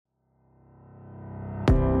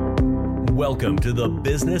Welcome to the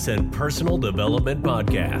Business and Personal Development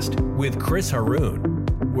Podcast with Chris Haroon,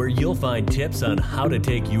 where you'll find tips on how to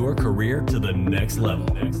take your career to the next level.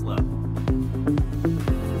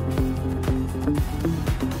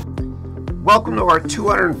 Welcome to our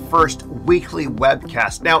 201st weekly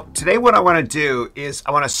webcast. Now, today what I want to do is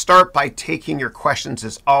I want to start by taking your questions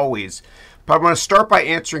as always, but I want to start by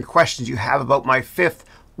answering questions you have about my 5th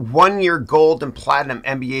one-year gold and platinum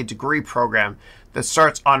MBA degree program that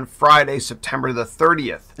starts on Friday, September the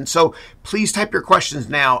 30th. And so please type your questions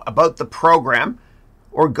now about the program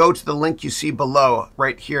or go to the link you see below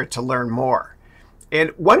right here to learn more. And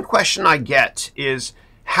one question I get is,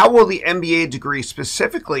 how will the MBA degree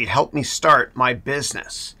specifically help me start my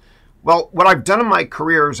business? Well, what I've done in my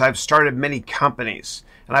career is I've started many companies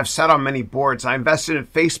and I've sat on many boards. I invested in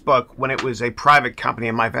Facebook when it was a private company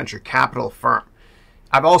in my venture capital firm.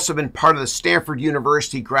 I've also been part of the Stanford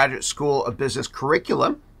University Graduate School of Business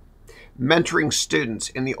curriculum, mentoring students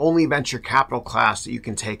in the only venture capital class that you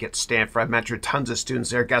can take at Stanford. I've mentored tons of students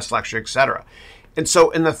there, guest lecture, etc. And so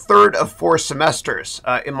in the third of 4 semesters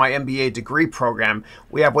in my MBA degree program,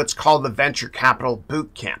 we have what's called the Venture Capital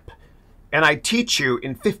Boot Camp. And I teach you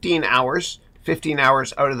in 15 hours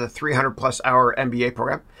out of the 300 plus hour MBA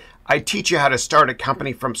program. I teach you how to start a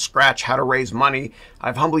company from scratch, how to raise money.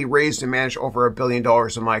 I've humbly raised and managed over $1 billion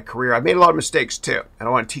in my career. I've made a lot of mistakes too, and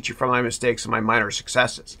I want to teach you from my mistakes and my minor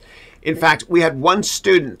successes. In fact, we had one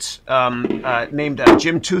student named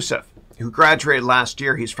Jim Tusif, who graduated last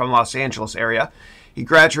year. He's from Los Angeles area. He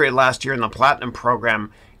graduated last year in the Platinum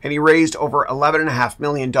program, and he raised over $11.5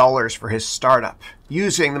 million for his startup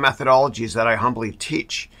using the methodologies that I humbly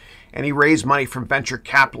teach. And he raised money from venture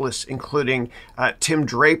capitalists, including Tim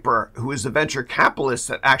Draper, who is the venture capitalist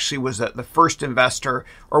that actually was the first investor,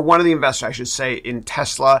 or one of the investors, I should say, in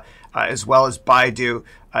Tesla, as well as Baidu,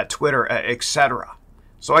 Twitter, etc.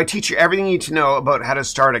 So I teach you everything you need to know about how to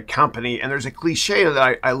start a company. And there's a cliche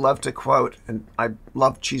that I love to quote, and I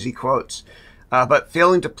love cheesy quotes, but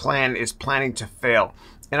failing to plan is planning to fail.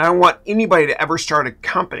 And I don't want anybody to ever start a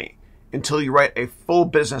company until you write a full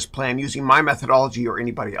business plan using my methodology or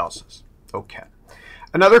anybody else's. Okay.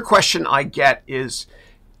 Another question I get is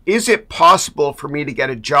it possible for me to get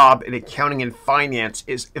a job in accounting and finance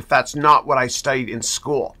if that's not what I studied in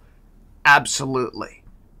school? Absolutely.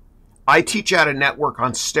 I teach you how to network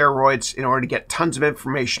on steroids in order to get tons of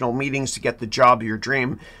informational meetings to get the job of your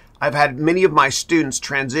dream. I've had many of my students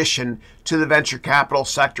transition to the venture capital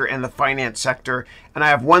sector and the finance sector. And I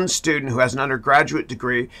have one student who has an undergraduate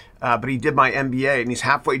degree, but he did my MBA and he's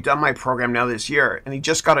halfway done my program now this year. And he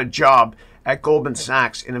just got a job at Goldman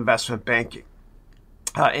Sachs in investment banking.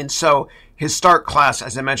 And so his start class,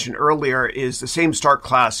 as I mentioned earlier, is the same start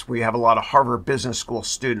class where you have a lot of Harvard Business School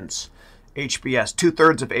students, HBS.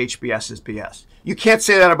 2/3 of HBS is BS. You can't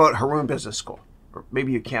say that about Haroon Business School. Or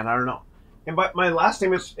maybe you can, I don't know. And my last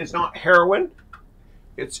name is not heroin.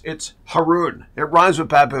 It's Haroon. It rhymes with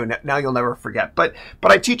baboon. Now you'll never forget. But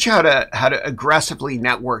I teach you how to aggressively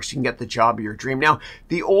network so you can get the job of your dream. Now,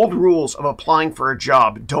 the old rules of applying for a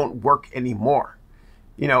job don't work anymore.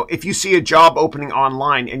 You know, if you see a job opening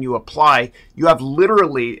online and you apply, you have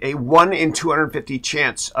literally a 1 in 250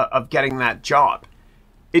 chance of getting that job.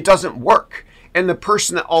 It doesn't work. And the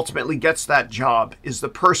person that ultimately gets that job is the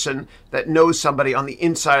person that knows somebody on the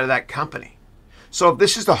inside of that company. So if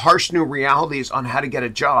this is the harsh new realities on how to get a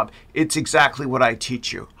job, it's exactly what I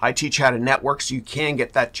teach you. I teach you how to network so you can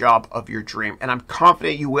get that job of your dream. And I'm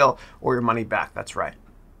confident you will, or your money back. That's right.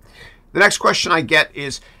 The next question I get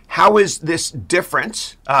is, how is this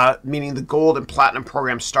different, meaning the gold and platinum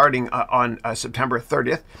program starting on September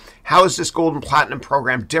 30th? How is this gold and platinum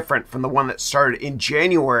program different from the one that started in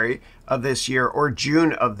January of this year or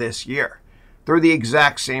June of this year? They're the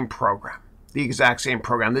exact same program.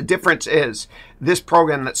 The difference is this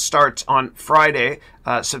program that starts on Friday,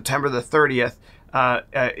 September the 30th,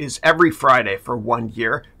 is every Friday for 1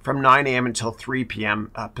 year from 9 a.m. until 3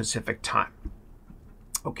 p.m. Pacific time.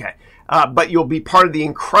 Okay. But you'll be part of the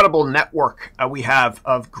incredible network we have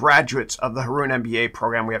of graduates of the Haroon MBA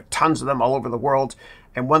program. We have tons of them all over the world.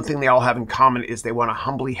 And one thing they all have in common is they want to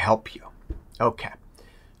humbly help you. Okay.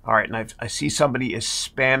 All right. And I see somebody is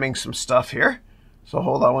spamming some stuff here. So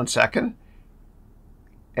hold on one second.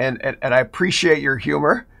 And I appreciate your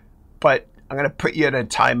humor, but I'm going to put you in a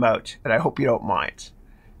timeout. And I hope you don't mind.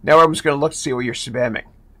 Now I'm just going to look to see what you're spamming.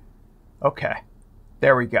 Okay.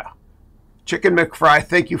 There we go. Chicken McFry,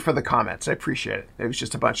 thank you for the comments. I appreciate it. It was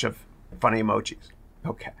just a bunch of funny emojis.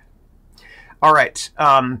 Okay. All right.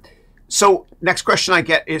 So next question I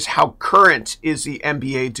get is, how current is the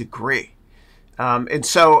MBA degree? And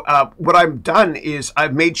so what I've done is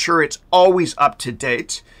I've made sure it's always up to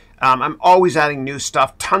date. I'm always adding new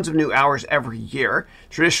stuff, tons of new hours every year.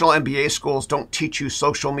 Traditional MBA schools don't teach you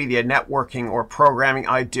social media networking or programming.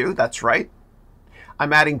 I do, that's right.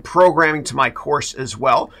 I'm adding programming to my course as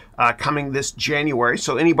well, coming this January.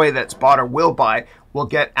 So anybody that's bought or will buy will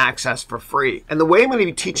get access for free. And the way I'm going to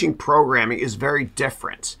be teaching programming is very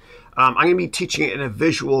different. I'm going to be teaching it in a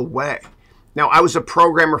visual way. Now, I was a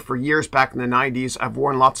programmer for years back in the 90s. I've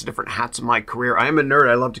worn lots of different hats in my career. I am a nerd.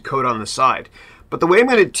 I love to code on the side. But the way I'm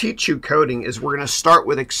going to teach you coding is we're going to start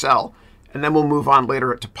with Excel, and then we'll move on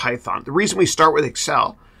later to Python. The reason we start with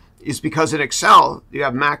Excel is because in Excel, you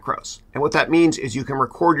have macros. And what that means is you can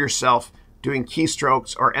record yourself doing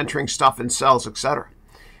keystrokes or entering stuff in cells, etc.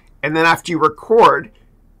 And then after you record,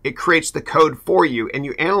 it creates the code for you, and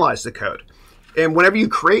you analyze the code. And whenever you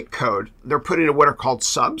create code, they're put into what are called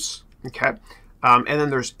subs. Okay, and then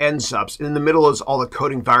there's end subs. And in the middle is all the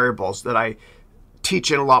coding variables that I teach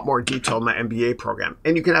in a lot more detail in my MBA program.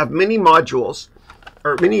 And you can have many modules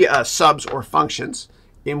or many subs or functions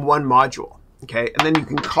in one module. Okay, and then you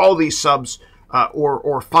can call these subs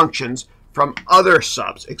or functions from other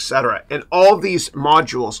subs, etc. And all of these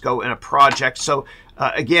modules go in a project. So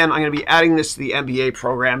again, I'm going to be adding this to the MBA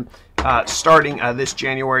program starting this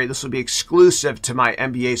January. This will be exclusive to my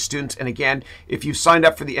MBA students. And again, if you signed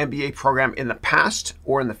up for the MBA program in the past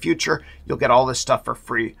or in the future, you'll get all this stuff for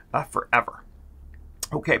free forever.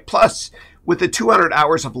 Okay, plus with the 200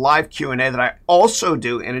 hours of live Q&A that I also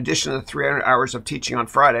do in addition to the 300 hours of teaching on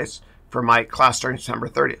Fridays for my class starting September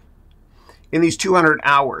 30th. In these 200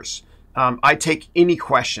 hours, I take any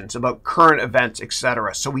questions about current events,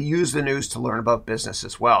 etc. So we use the news to learn about business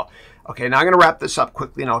as well. Okay, now I'm going to wrap this up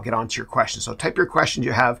quickly and I'll get on to your questions. So type your questions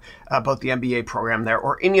you have about the MBA program there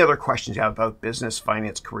or any other questions you have about business,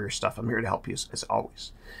 finance, career stuff. I'm here to help you as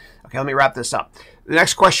always. Okay, let me wrap this up. The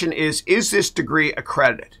next question is this degree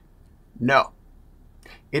accredited? No,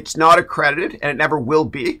 it's not accredited and it never will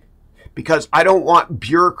be, because I don't want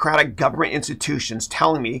bureaucratic government institutions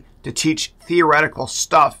telling me to teach theoretical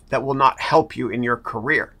stuff that will not help you in your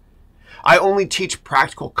career. I only teach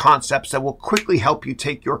practical concepts that will quickly help you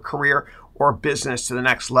take your career or business to the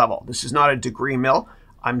next level. This is not a degree mill.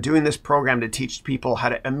 I'm doing this program to teach people how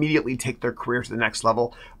to immediately take their career to the next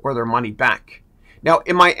level or their money back. Now,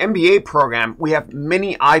 in my MBA program, we have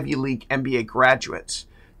many Ivy League MBA graduates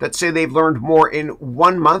that say they've learned more in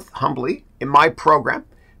 1 month, humbly, in my program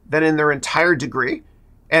than in their entire degree,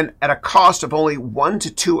 and at a cost of only 1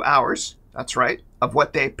 to 2 hours, that's right, of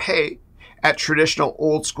what they pay at traditional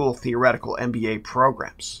old school theoretical MBA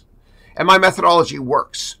programs. And my methodology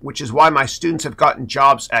works, which is why my students have gotten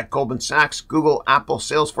jobs at Goldman Sachs, Google, Apple,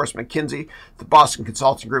 Salesforce, McKinsey, the Boston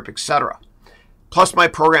Consulting Group, etc. Plus, my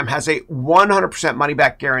program has a 100%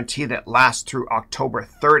 money-back guarantee that lasts through October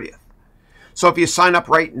 30th. So if you sign up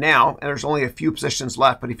right now, and there's only a few positions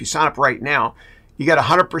left, but if you sign up right now, you get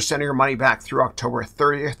 100% of your money back through October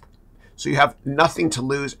 30th. So you have nothing to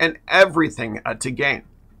lose and everything to gain.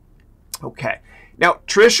 Okay. Now,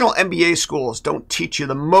 traditional MBA schools don't teach you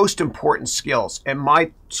the most important skills, and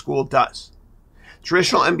my school does.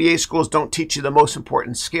 Traditional MBA schools don't teach you the most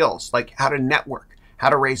important skills, like how to network, how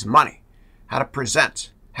to raise money, how to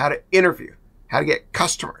present, how to interview, how to get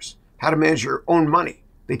customers, how to manage your own money.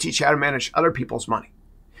 They teach you how to manage other people's money.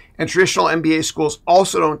 And traditional MBA schools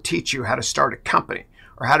also don't teach you how to start a company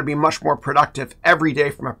or how to be much more productive every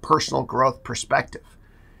day from a personal growth perspective.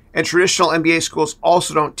 And traditional MBA schools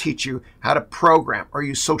also don't teach you how to program or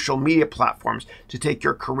use social media platforms to take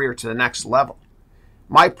your career to the next level.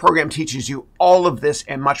 My program teaches you all of this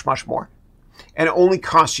and much, much more. And it only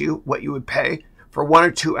costs you what you would pay for 1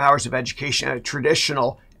 or 2 hours of education at a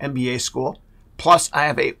traditional MBA school. Plus, I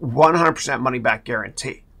have a 100% money-back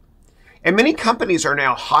guarantee. And many companies are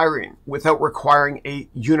now hiring without requiring a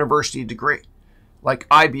university degree, like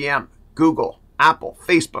IBM, Google, Apple,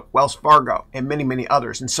 Facebook, Wells Fargo, and many, many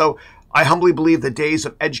others. And so I humbly believe the days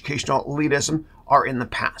of educational elitism are in the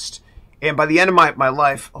past. And by the end of my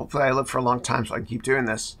life, hopefully I live for a long time so I can keep doing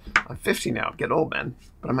this. I'm 50 now, get old, man,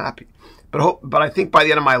 but I'm happy. But I think by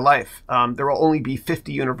the end of my life, there will only be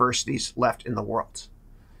 50 universities left in the world.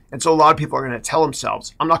 And so a lot of people are going to tell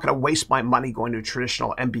themselves, I'm not going to waste my money going to a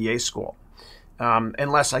traditional MBA school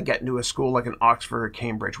unless I get into a school like an Oxford or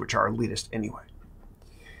Cambridge, which are elitist anyway.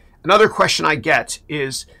 Another question I get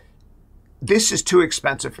is, this is too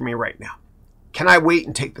expensive for me right now. Can I wait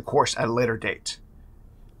and take the course at a later date?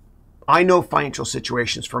 I know financial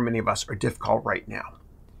situations for many of us are difficult right now.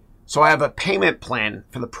 So I have a payment plan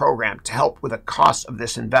for the program to help with the cost of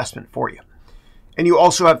this investment for you. And you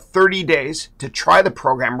also have 30 days to try the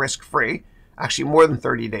program risk-free, actually more than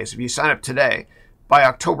 30 days if you sign up today. by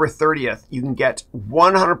October 30th, you can get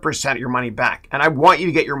 100% of your money back. And I want you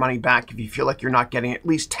to get your money back if you feel like you're not getting at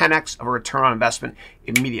least 10x of a return on investment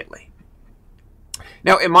immediately.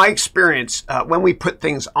 Now, in my experience, when we put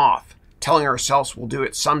things off, telling ourselves we'll do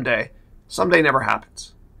it someday never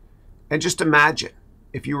happens. And just imagine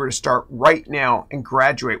if you were to start right now and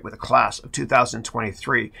graduate with a class of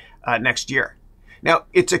 2023 next year. Now,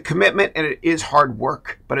 it's a commitment and it is hard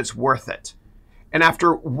work, but it's worth it. And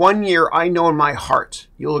after 1 year, I know in my heart,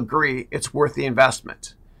 you'll agree it's worth the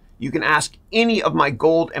investment. You can ask any of my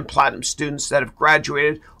gold and platinum students that have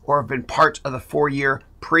graduated or have been part of the 4-year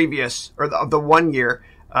previous, or the 1 year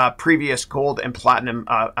previous gold and platinum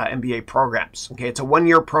MBA programs. Okay, it's a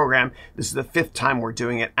 1-year program. This is the 5th time we're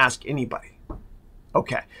doing it. Ask anybody.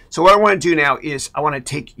 Okay, so what I want to do now is I want to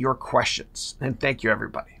take your questions. And thank you,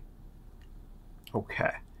 everybody.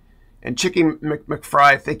 Okay. And Chicken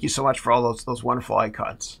McFry, thank you so much for all those wonderful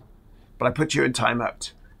icons. But I put you in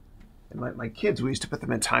timeout. And my kids, we used to put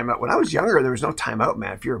them in timeout. When I was younger, there was no timeout,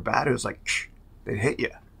 man. If you were bad, it was like, they'd hit you.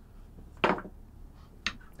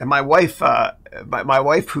 And my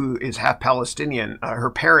wife, who is half Palestinian, her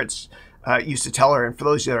parents used to tell her, and for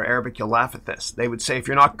those of you that are Arabic, you'll laugh at this. They would say, if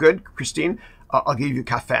you're not good, Christine, I'll give you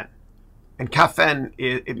kafen. And kafen,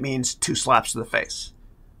 it means 2 slaps to the face.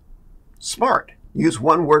 Smart. Use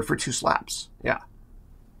 1 word for 2 slaps. Yeah.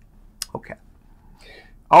 Okay.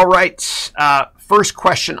 All right. First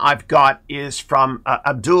question I've got is from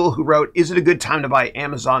Abdul, who wrote, is it a good time to buy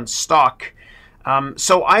Amazon stock?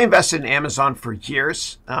 So I invested in Amazon for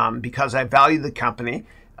years because I value the company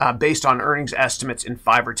based on earnings estimates in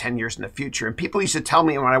 5 or 10 years in the future. And people used to tell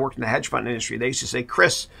me when I worked in the hedge fund industry, they used to say,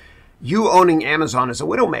 Chris, you owning Amazon is a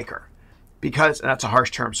widowmaker. Because, and that's a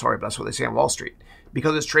harsh term, sorry, but that's what they say on Wall Street,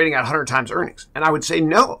 because it's trading at 100 times earnings. And I would say,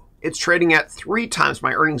 no, it's trading at 3 times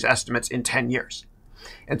my earnings estimates in 10 years.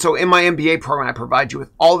 And so in my MBA program, I provide you with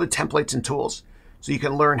all the templates and tools so you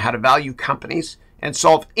can learn how to value companies and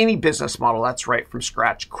solve any business model that's right from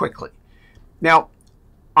scratch quickly. Now,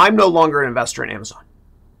 I'm no longer an investor in Amazon.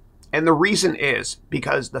 And the reason is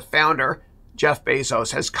because the founder, Jeff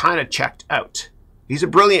Bezos, has kind of checked out. He's a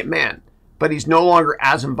brilliant man, but he's no longer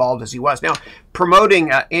as involved as he was. Now, promoting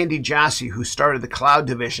Andy Jassy, who started the cloud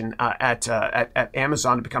division at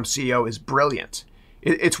Amazon to become CEO, is brilliant.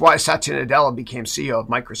 It's why Satya Nadella became CEO of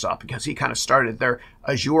Microsoft, because he kind of started their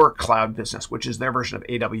Azure cloud business, which is their version of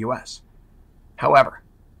AWS. However,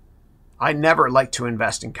 I never like to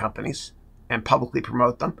invest in companies and publicly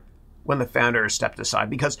promote them when the founder has stepped aside,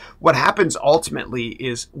 because what happens ultimately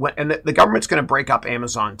is and the government's going to break up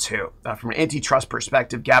Amazon too. From an antitrust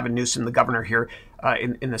perspective, Gavin Newsom, the governor here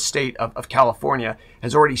in the state of California,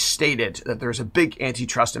 has already stated that there's a big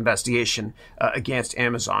antitrust investigation against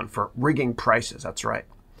Amazon for rigging prices. That's right.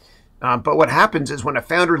 But what happens is when a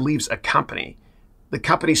founder leaves a company, the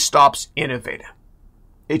company stops innovating.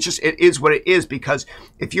 It is what it is, because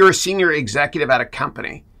if you're a senior executive at a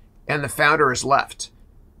company and the founder is left,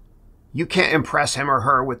 you can't impress him or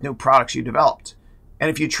her with new products you developed. And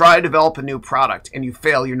if you try to develop a new product and you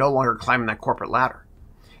fail, you're no longer climbing that corporate ladder.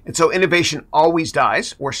 And so innovation always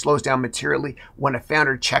dies or slows down materially when a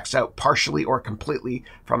founder checks out partially or completely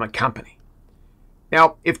from a company.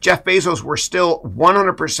 Now, if Jeff Bezos were still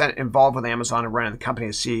 100% involved with Amazon and running the company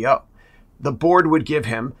as CEO, the board would give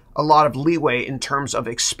him a lot of leeway in terms of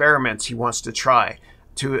experiments he wants to try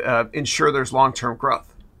to ensure there's long-term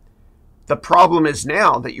growth. The problem is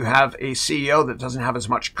now that you have a CEO that doesn't have as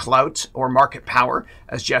much clout or market power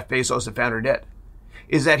as Jeff Bezos, the founder, did,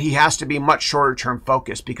 is that he has to be much shorter term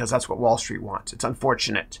focused, because that's what Wall Street wants. It's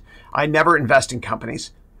unfortunate. I never invest in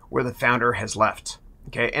companies where the founder has left.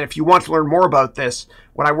 Okay. And if you want to learn more about this,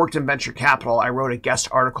 when I worked in venture capital, I wrote a guest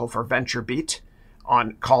article for VentureBeat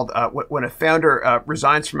called When a Founder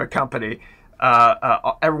Resigns from a Company,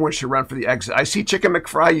 Everyone Should Run for the Exit. I see Chicken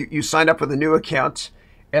McFry, you signed up with a new account.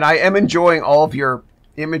 And I am enjoying all of your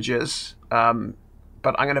images, but I'm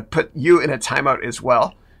going to put you in a timeout as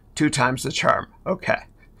well. 2 times the charm. Okay.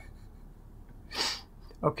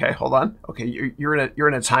 Okay, hold on. Okay, you're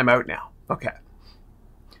in a timeout now. Okay.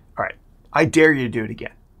 All right. I dare you to do it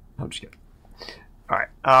again. I'm just kidding. All right.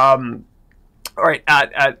 All right.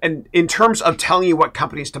 And in terms of telling you what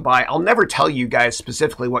companies to buy, I'll never tell you guys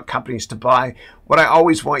specifically what companies to buy. What I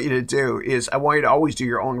always want you to do is I want you to always do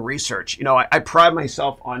your own research. You know, I pride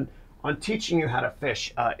myself on teaching you how to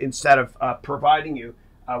fish instead of providing you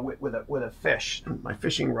with a fish. My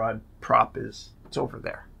fishing rod prop it's over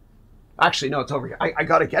there. Actually, no, it's over here. I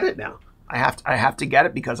got to get it now. I have to get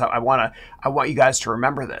it because I want you guys to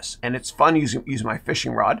remember this. And it's fun using my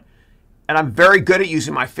fishing rod. And I'm very good at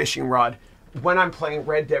using my fishing rod when I'm playing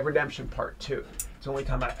Red Dead Redemption Part 2. It's the only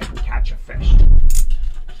time I can catch a fish.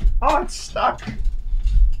 Oh, it's stuck.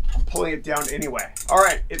 I'm pulling it down anyway. All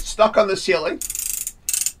right, it's stuck on the ceiling.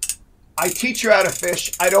 I teach you how to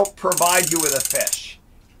fish. I don't provide you with a fish.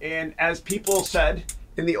 And as people said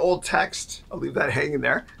in the old text, I'll leave that hanging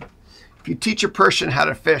there. If you teach a person how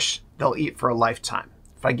to fish, they'll eat for a lifetime.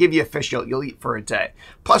 If I give you a fish, you'll eat for a day.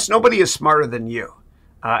 Plus, nobody is smarter than you.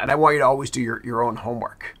 And I want you to always do your own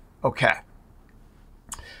homework. Okay.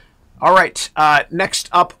 All right. Next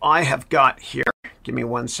up, I have got here. Give me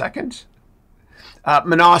 1 second.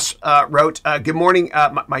 Manas wrote, good morning,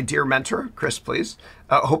 my dear mentor. Chris, please.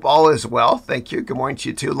 Hope all is well. Thank you. Good morning to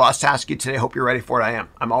you too. Lots to ask you today. Hope you're ready for it. I am.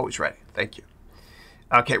 I'm always ready. Thank you.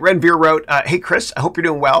 Okay. Renveer wrote, hey, Chris, I hope you're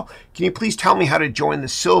doing well. Can you please tell me how to join the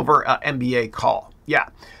Silver MBA call? Yeah.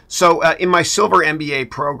 So in my Silver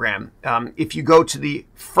MBA program, if you go to the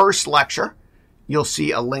first lecture, you'll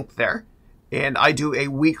see a link there. And I do a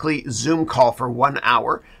weekly Zoom call for 1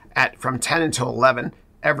 hour from 10 until 11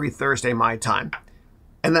 every Thursday, my time.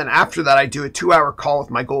 And then after that, I do a 2-hour call with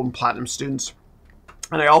my Gold and Platinum students.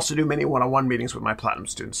 And I also do many one-on-one meetings with my Platinum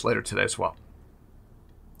students later today as well.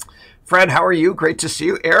 Fred, how are you? Great to see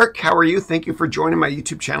you. Eric, how are you? Thank you for joining my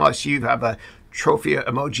YouTube channel. I see you have a trophy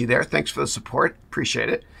emoji there. Thanks for the support. Appreciate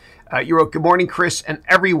it. You wrote, good morning, Chris, and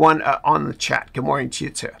everyone on the chat. Good morning to you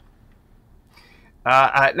too.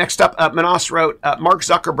 Next up, Manas wrote, Mark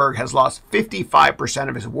Zuckerberg has lost 55%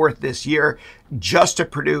 of his worth this year just to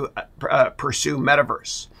pursue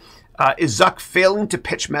metaverse. Is Zuck failing to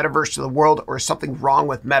pitch metaverse to the world, or is something wrong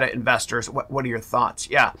with meta investors? What are your thoughts?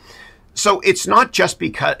 Yeah. So it's not just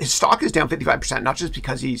because his stock is down 55%, not just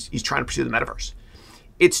because he's trying to pursue the metaverse.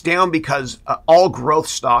 It's down because all growth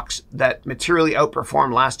stocks that materially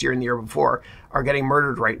outperformed last year and the year before are getting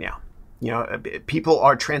murdered right now. You know, people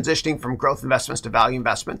are transitioning from growth investments to value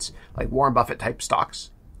investments, like Warren Buffett type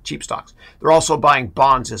stocks, cheap stocks. They're also buying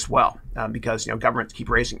bonds as well because, you know, governments keep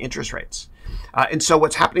raising interest rates. And so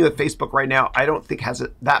what's happening with Facebook right now, I don't think has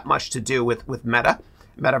that much to do with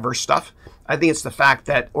metaverse stuff. I think it's the fact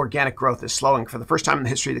that organic growth is slowing. For the first time in the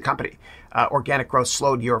history of the company, organic growth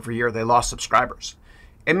slowed year over year. They lost subscribers.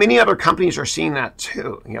 And many other companies are seeing that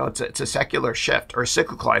too. You know, it's a secular shift, or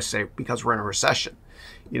cyclical, I say, because we're in a recession.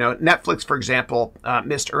 You know, Netflix, for example,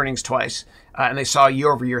 missed earnings twice, and they saw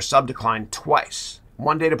year-over-year sub-decline twice.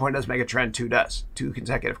 One data point doesn't make a trend, two does, 2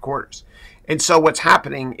 consecutive quarters. And so what's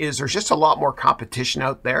happening is there's just a lot more competition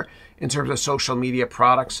out there in terms of social media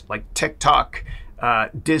products like TikTok,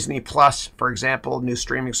 Disney Plus, for example, new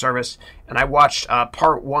streaming service. And I watched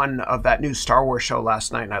part 1 of that new Star Wars show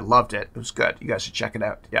last night, and I loved it. It was good. You guys should check it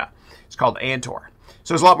out. Yeah, it's called Andor.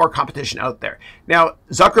 So there's a lot more competition out there. Now,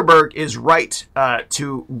 Zuckerberg is right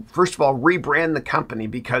to, first of all, rebrand the company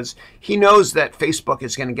because he knows that Facebook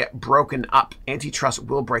is going to get broken up. Antitrust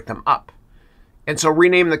will break them up. And so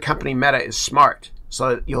renaming the company Meta is smart.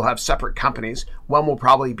 So that you'll have separate companies. One will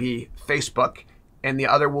probably be Facebook, and the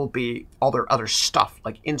other will be all their other stuff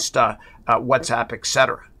like Insta, WhatsApp,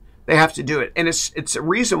 etc. They have to do it. And it's a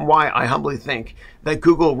reason why I humbly think that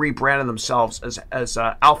Google rebranded themselves as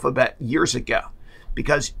Alphabet years ago.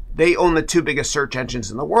 Because they own the 2 biggest search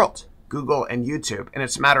engines in the world, Google and YouTube, and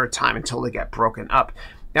it's a matter of time until they get broken up.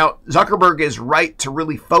 Now, Zuckerberg is right to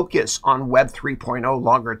really focus on Web 3.0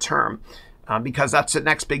 longer term because that's the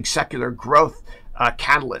next big secular growth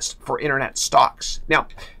catalyst for internet stocks. Now,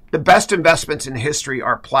 the best investments in history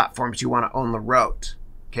are platforms you want to own the road.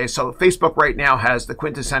 Okay, so Facebook right now has the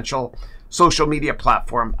quintessential social media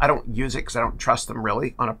platform. I don't use it because I don't trust them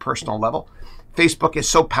really on a personal level. Facebook is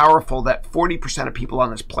so powerful that 40% of people on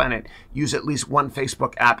this planet use at least one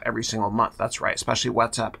Facebook app every single month. That's right, especially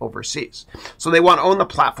WhatsApp overseas. So they want to own the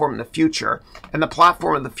platform in the future. And the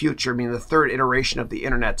platform of the future, meaning the third iteration of the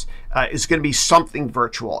internet, is going to be something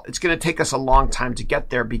virtual. It's going to take us a long time to get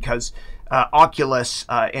there because Oculus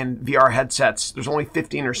and VR headsets, there's only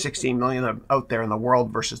 15 or 16 million out there in the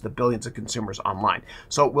world versus the billions of consumers online.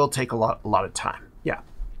 So it will take a lot of time. Yeah.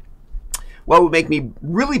 What would make me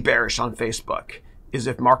really bearish on Facebook is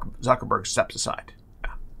if Mark Zuckerberg steps aside.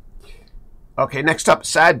 Yeah. Okay, next up,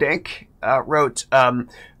 Sad Dank wrote,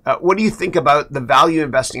 what do you think about the value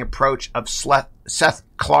investing approach of Seth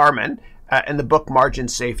Klarman and the book Margin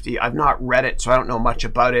Safety? I've not read it, so I don't know much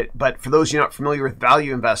about it. But for those of you not familiar with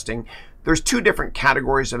value investing, there's 2 different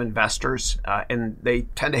categories of investors, and they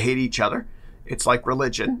tend to hate each other. It's like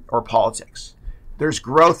religion or politics. There's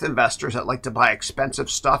growth investors that like to buy expensive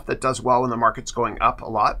stuff that does well when the market's going up a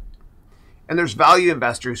lot. And there's value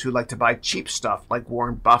investors who like to buy cheap stuff like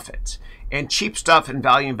Warren Buffett. And cheap stuff and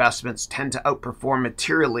value investments tend to outperform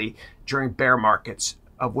materially during bear markets,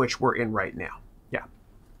 of which we're in right now. Yeah.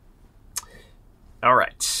 All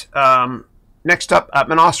right. Next up,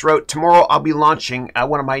 Manas wrote, tomorrow I'll be launching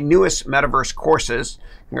one of my newest metaverse courses.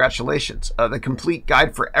 Congratulations. The Complete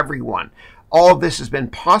Guide for Everyone. All of this has been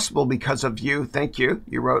possible because of you. Thank you.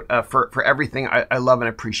 You wrote for everything. I love and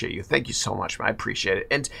appreciate you. Thank you so much. I appreciate it.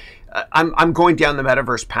 And I'm going down the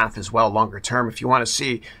metaverse path as well, longer term. If you want to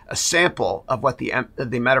see a sample of what the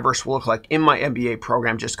metaverse will look like in my MBA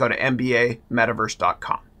program, just go to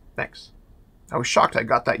mbametaverse.com. Thanks. I was shocked I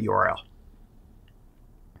got that URL.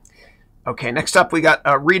 Okay, next up we got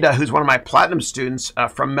Rita, who's one of my platinum students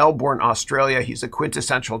from Melbourne, Australia. He's a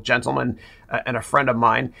quintessential gentleman and a friend of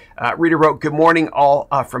mine. Rita wrote, good morning all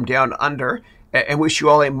from down under, and wish you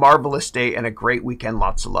all a marvelous day and a great weekend.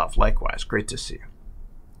 Lots of love. Likewise, great to see you.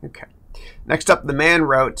 Okay. Next up, the man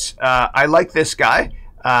wrote, I like this guy.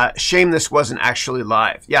 Shame this wasn't actually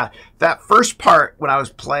live. Yeah, that first part when I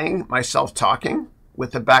was playing myself talking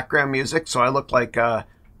with the background music, so I looked like a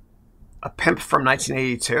pimp from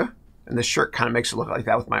 1982. And the shirt kind of makes it look like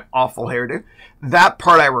that with my awful hairdo. That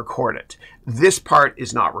part I recorded. This part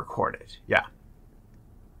is not recorded. Yeah.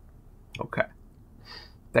 Okay.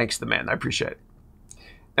 Thanks, the man. I appreciate it.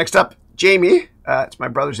 Next up, Jamie. It's my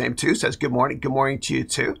brother's name too. Says good morning. Good morning to you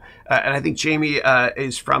too. And I think Jamie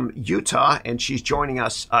is from Utah, and she's joining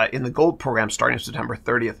us in the Gold program starting September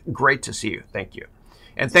 30th. Great to see you. Thank you.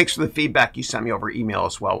 And thanks for the feedback you sent me over email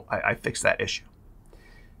as well. I fixed that issue.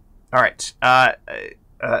 All right.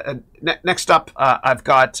 Next up, I've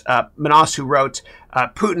got Manas, who wrote,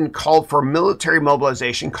 Putin called for military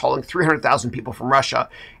mobilization, calling 300,000 people from Russia,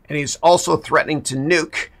 and he's also threatening to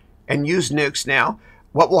nuke and use nukes now.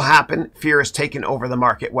 What will happen? Fear has taken over the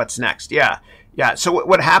market. What's next? Yeah. So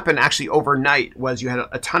what happened actually overnight was you had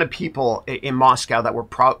a ton of people in Moscow that were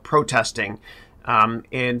protesting,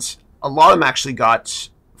 and a lot of them actually got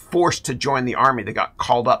forced to join the army. They got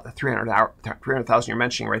called up, the 300,000 you're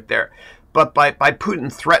mentioning right there. But by Putin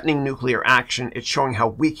threatening nuclear action, it's showing how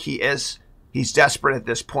weak he is. He's desperate at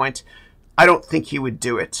this point. I don't think he would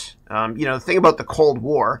do it. The thing about the Cold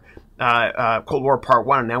War, Cold War Part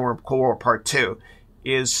 1, and now we're in Cold War Part 2,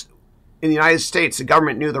 is in the United States, the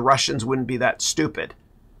government knew the Russians wouldn't be that stupid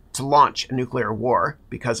to launch a nuclear war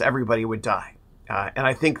because everybody would die. And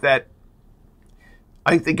I think the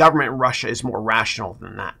government in Russia is more rational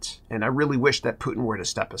than that. And I really wish that Putin were to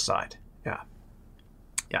step aside.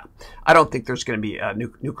 Yeah, I don't think there's going to be a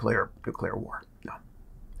nuclear war. No.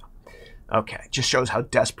 Okay, just shows how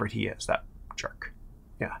desperate he is, that jerk.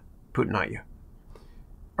 Yeah, Putin, not you.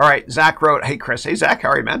 All right, Zach wrote, hey, Chris. Hey, Zach,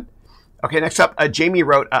 how are you, man? Okay, next up, Jamie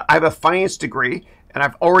wrote, I have a finance degree, and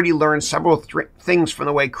I've already learned several things from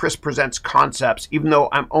the way Chris presents concepts, even though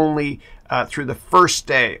I'm only through the first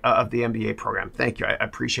day of the MBA program. Thank you. I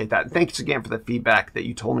appreciate that. And thanks again for the feedback that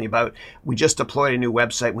you told me about. We just deployed a new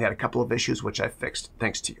website, and we had a couple of issues, which I fixed.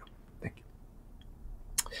 Thanks to you. Thank you.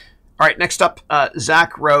 All right, next up,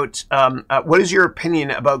 Zach wrote, what is your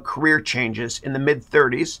opinion about career changes in the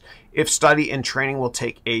mid-30s if study and training will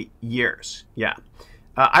take 8 years? Yeah.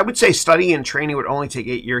 I would say studying and training would only take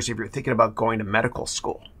 8 years if you're thinking about going to medical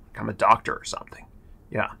school, become a doctor or something.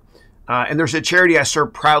 Yeah. And there's a charity I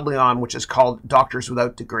serve proudly on, which is called Doctors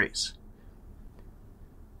Without Degrees.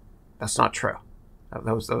 That's not true.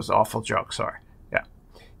 That was an awful joke. Sorry.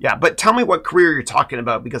 Yeah. But tell me what career you're talking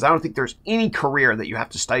about, because I don't think there's any career that you have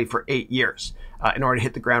to study for 8 years in order to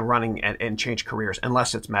hit the ground running and change careers,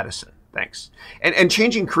 unless it's medicine. Thanks. And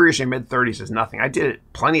changing careers in your mid-30s is nothing. I did it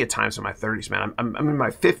plenty of times in my 30s, man. I'm in my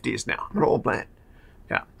 50s now. I'm an old man.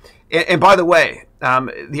 Yeah. And by the way,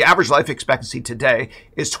 the average life expectancy today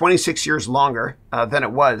is 26 years longer than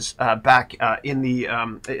it was back in the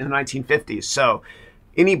 1950s. So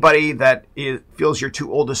anybody that feels you're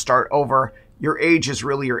too old to start over, your age is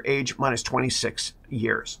really your age minus 26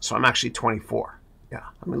 years. So I'm actually 24. Yeah.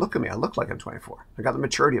 I mean, look at me. I look like I'm 24. I got the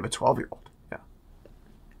maturity of a 12-year-old. Yeah.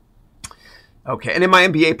 Okay. And in my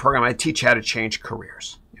MBA program, I teach you how to change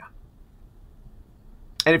careers. Yeah.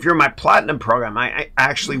 And if you're in my platinum program, I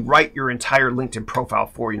actually write your entire LinkedIn profile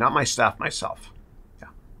for you, not my staff, myself.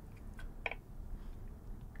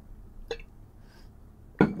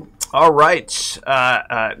 Yeah. All right.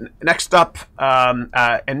 Next up, and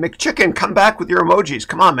McChicken, come back with your emojis.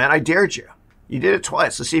 Come on, man. I dared you. You did it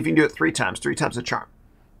twice. Let's see if you can do it 3 times. 3 times the charm.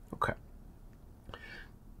 Okay.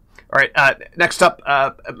 All right. Next up,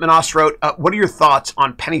 Manas wrote, what are your thoughts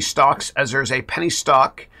on penny stocks, as there's a penny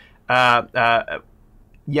stock?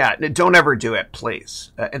 Yeah, don't ever do it,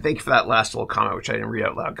 please. And thank you for that last little comment, which I didn't read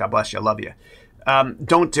out loud. God bless you. I love you.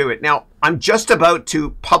 Don't do it. Now, I'm just about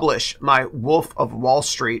to publish my Wolf of Wall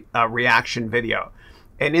Street reaction video.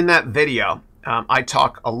 And in that video, I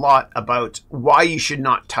talk a lot about why you should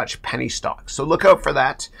not touch penny stocks. So look out for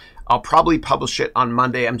that. I'll probably publish it on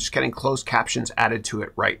Monday. I'm just getting closed captions added to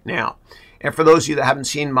it right now. And for those of you that haven't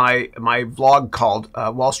seen my vlog called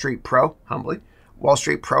Wall Street Pro, humbly, Wall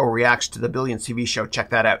Street Pro reacts to the Billions TV show, check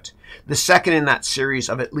that out. The second in that series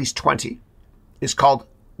of at least 20 is called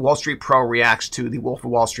Wall Street Pro reacts to the Wolf of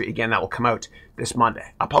Wall Street. Again, that will come out this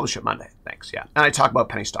Monday. I'll publish it Monday. Thanks. Yeah. And I talk about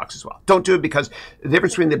penny stocks as well. Don't do it because the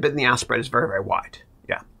difference between the bid and the ask spread is very, very wide.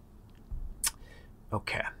 Yeah.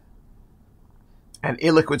 Okay. And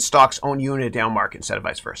illiquid stocks own you in a down market instead of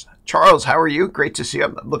vice versa. Charles, how are you? Great to see you.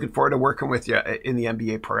 I'm looking forward to working with you in the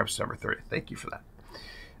MBA program September 30th. Thank you for that.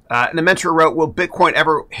 And the mentor wrote, will Bitcoin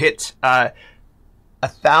ever hit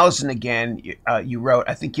 1,000 again? You wrote,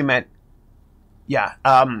 I think you meant, yeah.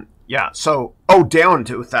 So, down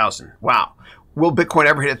to 1,000. Wow. Will Bitcoin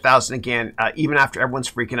ever hit 1,000 again, even after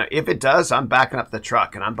everyone's freaking out? If it does, I'm backing up the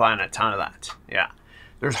truck and I'm buying a ton of that. Yeah.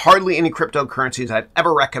 There's hardly any cryptocurrencies I'd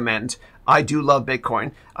ever recommend. I do love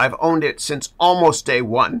Bitcoin. I've owned it since almost day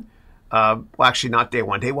one. Well, actually, not day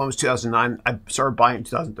one. Day one was 2009. I started buying in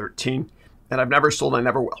 2013. And I've never sold. I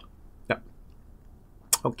never will. Yep.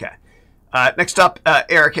 Okay. Next up,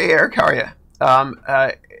 Eric. Hey, Eric. How are you?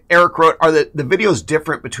 Eric wrote, are the videos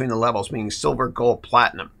different between the levels, meaning silver, gold,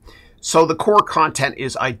 platinum? So the core content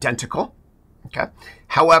is identical. Okay.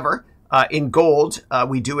 However, in gold,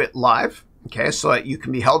 we do it live. Okay, so that you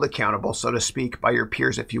can be held accountable, so to speak, by your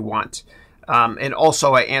peers if you want. And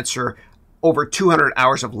also I answer over 200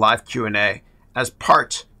 hours of live Q&A as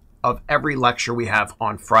part of every lecture we have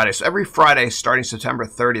on Friday. So every Friday, starting September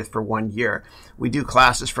 30th for 1 year, we do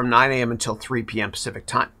classes from 9 a.m. until 3 p.m. Pacific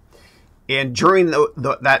time. And during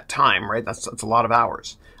that time, right, that's a lot of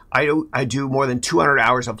hours, I do more than 200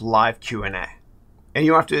 hours of live Q&A. And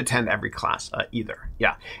you don't have to attend every class either.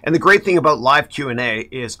 Yeah. And the great thing about live Q&A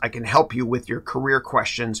is I can help you with your career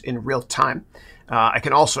questions in real time. I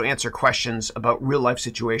can also answer questions about real life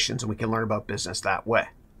situations, and we can learn about business that way.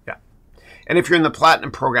 Yeah. And if you're in the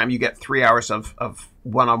Platinum program, you get 3 hours of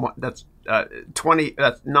one-on-one. That's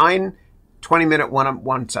 9 20-minute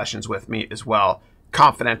one-on-one sessions with me as well.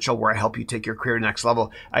 Confidential, where I help you take your career to the next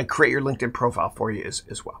level. I create your LinkedIn profile for you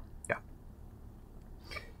as well.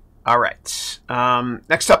 All right.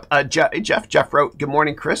 Next up, Jeff. Jeff wrote, good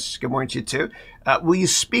morning, Chris. Good morning to you too. Will you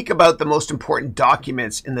speak about the most important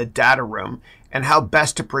documents in the data room and how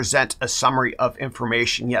best to present a summary of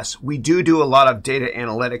information? Yes, we do a lot of data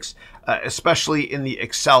analytics, especially in the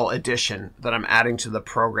Excel edition that I'm adding to the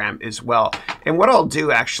program as well. And what I'll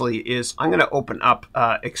do actually is I'm going to open up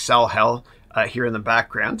Excel Hell here in the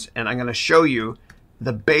background, and I'm going to show you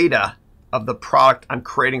the beta of the product I'm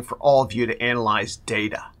creating for all of you to analyze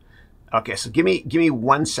data. Okay, so give me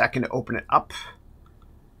 1 second to open it up.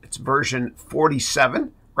 It's version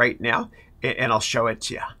 47 right now, and I'll show it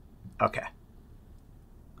to you. Okay.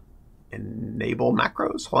 Enable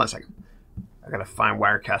macros. Hold on a second. I gotta find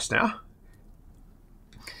Wirecast now.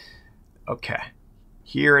 Okay.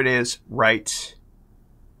 Here it is right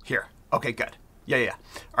here. Okay, good. Yeah.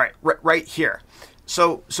 All right, right here.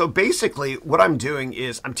 So basically what I'm doing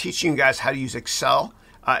is I'm teaching you guys how to use Excel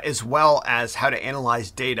as well as how to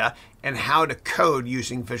analyze data and how to code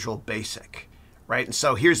using Visual Basic, right? And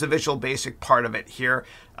so here's the Visual Basic part of it here.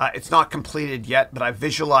 It's not completed yet, but I've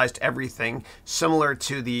visualized everything similar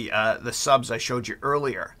to the subs I showed you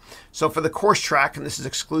earlier. So for the course track, and this is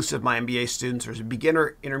exclusive to my MBA students, there's a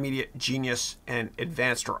beginner, intermediate, genius, and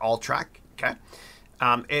advanced or all track, okay?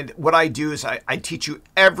 And what I do is I teach you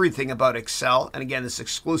everything about Excel. And again, this is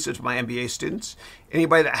exclusive to my MBA students.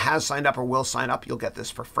 Anybody that has signed up or will sign up, you'll get this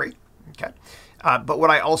for free. Okay. But what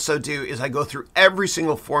I also do is I go through every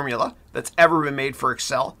single formula that's ever been made for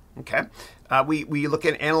Excel. Okay. We look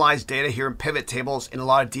at analyze data here in pivot tables in a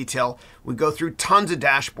lot of detail. We go through tons of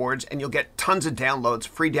dashboards, and you'll get tons of downloads,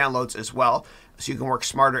 free downloads as well, so you can work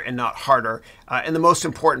smarter and not harder. And the most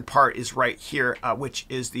important part is right here, which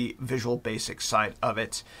is the Visual Basic side of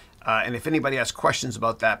it. And if anybody has questions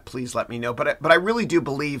about that, please let me know. But I really do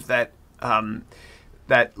believe that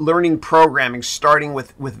that learning programming, starting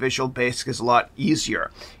with Visual Basic, is a lot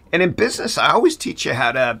easier. And in business, I always teach you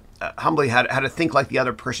how to humbly how to think like the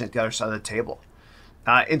other person at the other side of the table.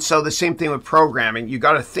 And so the same thing with programming, you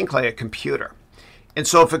got to think like a computer. And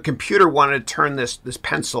so if a computer wanted to turn this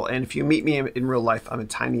pencil, and if you meet me in real life, I'm a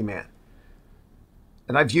tiny man.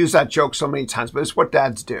 And I've used that joke so many times, but it's what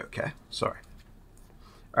dads do, okay? Sorry.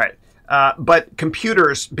 All right. But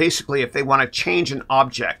computers, basically, if they want to change an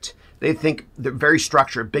object, they think they're very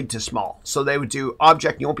structured, big to small. So they would do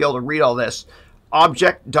object, you won't be able to read all this,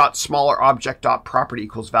 object.smaller object.property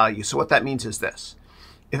equals value. So what that means is this.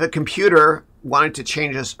 If a computer wanted to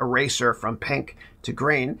change this eraser from pink to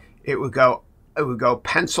green, it would go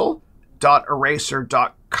pencil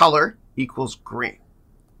Eraser.color equals green.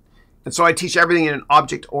 And so I teach everything in an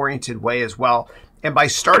object-oriented way as well. And by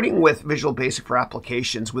starting with Visual Basic for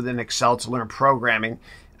applications within Excel to learn programming,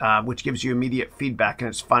 which gives you immediate feedback and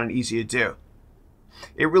it's fun and easy to do,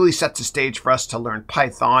 it really sets the stage for us to learn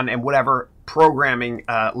Python and whatever programming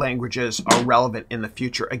languages are relevant in the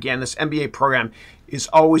future. Again, this MBA program is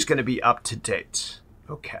always going to be up to date.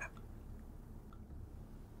 Okay.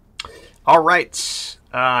 All right.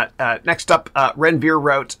 Next up, Renvir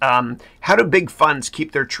wrote, how do big funds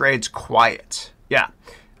keep their trades quiet? Yeah.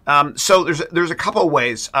 So there's a couple of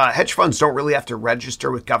ways. Hedge funds don't really have to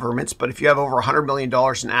register with governments, but if you have over $100 million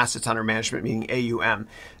in assets under management, meaning AUM,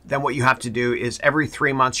 then what you have to do is every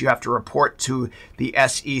 3 months you have to report to the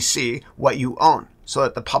SEC what you own so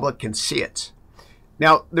that the public can see it.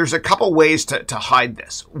 Now, there's a couple ways to hide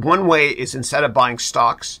this. One way is instead of buying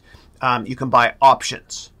stocks, you can buy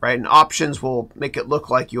options, right? And options will make it look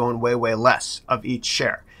like you own way, way less of each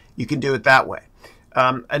share. You can do it that way.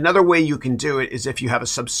 Another way you can do it is if you have a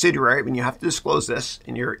subsidiary, and you have to disclose this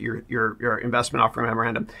in your investment offering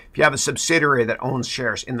memorandum, if you have a subsidiary that owns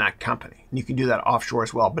shares in that company, and you can do that offshore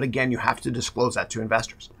as well. But again, you have to disclose that to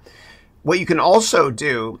investors. What you can also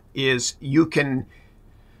do is I'm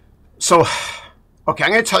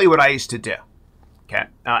going to tell you what I used to do. Okay.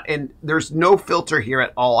 And there's no filter here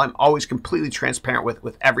at all. I'm always completely transparent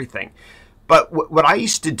with everything. But what I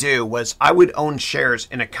used to do was I would own shares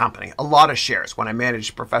in a company, a lot of shares when I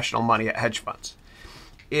managed professional money at hedge funds.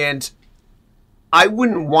 And I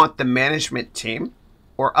wouldn't want the management team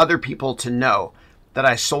or other people to know that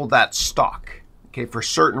I sold that stock, okay, for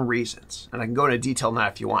certain reasons. And I can go into detail now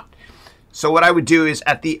if you want. So what I would do is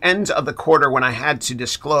at the end of the quarter when I had to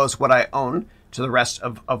disclose what I own to the rest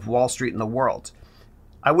of Wall Street and the world,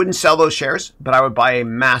 I wouldn't sell those shares, but I would buy a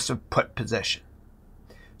massive put position.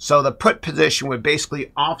 So the put position would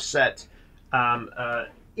basically offset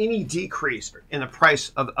any decrease in the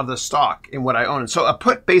price of the stock in what I own. So a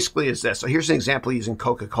put basically is this. So here's an example using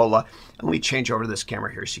Coca-Cola. And let me change over to this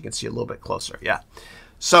camera here so you can see a little bit closer. Yeah.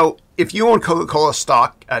 So if you own Coca-Cola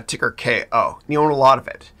stock, ticker KO, and you own a lot of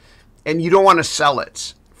it, and you don't want to sell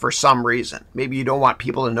it for some reason. Maybe you don't want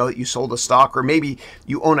people to know that you sold the stock, or maybe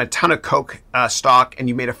you own a ton of Coke stock and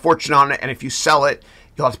you made a fortune on it, and if you sell it,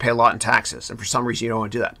 you'll have to pay a lot in taxes, and for some reason you don't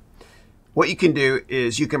want to do that. What you can do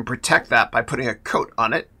is you can protect that by putting a coat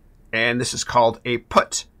on it, and this is called a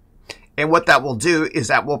put. And what that will do is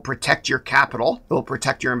that will protect your capital. It will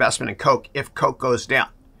protect your investment in Coke if Coke goes down.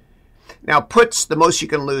 Now, puts, the most you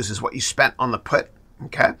can lose is what you spent on the put,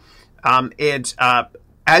 okay?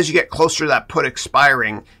 As you get closer to that put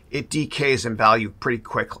expiring, it decays in value pretty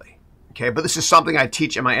quickly. Okay, but this is something I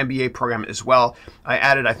teach in my MBA program as well. I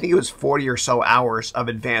added, I think it was 40 or so hours of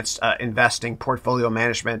advanced investing, portfolio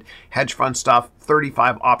management, hedge fund stuff,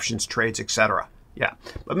 35 options trades, etc. Yeah,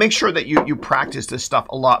 but make sure that you practice this stuff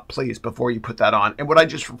a lot, please, before you put that on. And what I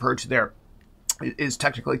just referred to there is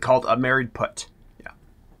technically called a married put.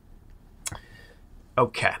 Yeah.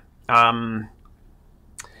 Okay.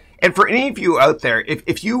 And for any of you out there,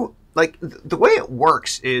 if you, like, the way it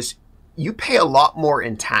works is you pay a lot more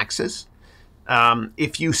in taxes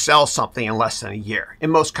if you sell something in less than a year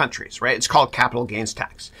in most countries, right? It's called capital gains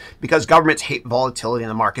tax because governments hate volatility in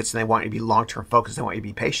the markets and they want you to be long-term focused. They want you to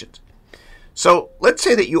be patient. So let's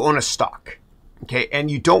say that you own a stock, okay,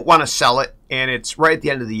 and you don't want to sell it and it's right at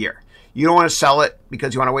the end of the year. You don't want to sell it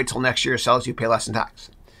because you want to wait till next year to sell it so you pay less in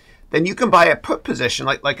tax. Then you can buy a put position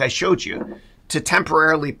like I showed you to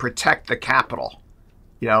temporarily protect the capital,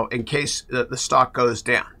 in case the stock goes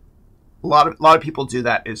down. A lot of people do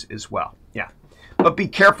that as well. Yeah. But be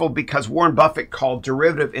careful because Warren Buffett called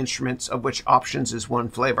derivative instruments, of which options is one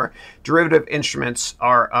flavor, derivative instruments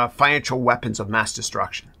are financial weapons of mass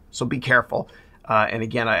destruction. So be careful. And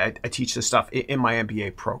again, I teach this stuff in my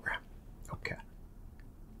MBA program. Okay.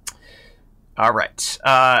 All right.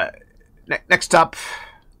 Next up.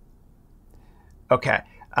 Okay.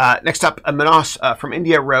 Next up, Manos from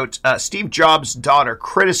India wrote, Steve Jobs' daughter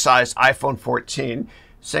criticized iPhone 14,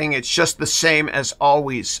 saying it's just the same as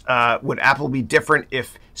always. Would Apple be different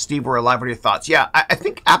if Steve were alive? What are your thoughts? Yeah, I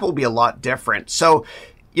think Apple will be a lot different. So,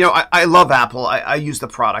 I love Apple. I use the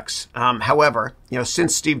products. However,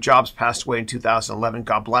 since Steve Jobs passed away in 2011,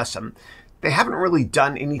 God bless him, they haven't really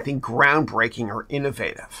done anything groundbreaking or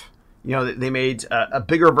innovative. They made a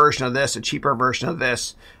bigger version of this, a cheaper version of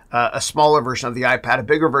this, a smaller version of the iPad, a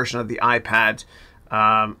bigger version of the iPad,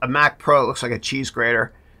 a Mac Pro that looks like a cheese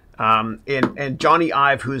grater. And Johnny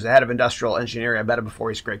Ive, who's the head of industrial engineering, I met him before,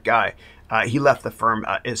 he's a great guy. He left the firm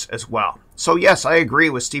as well. So yes, I agree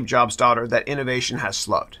with Steve Jobs' daughter that innovation has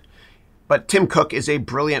slowed. But Tim Cook is a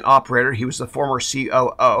brilliant operator. He was the former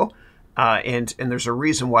COO And there's a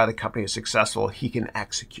reason why the company is successful. He can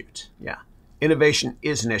execute. Yeah. Innovation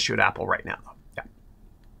is an issue at Apple right now, though.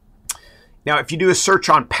 Yeah. Now, if you do a search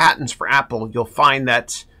on patents for Apple, you'll find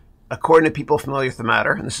that, according to people familiar with the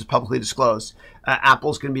matter, and this is publicly disclosed,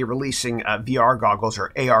 Apple's going to be releasing VR goggles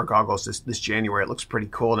or AR goggles this January. It looks pretty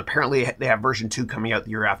cool. And apparently they have version 2 coming out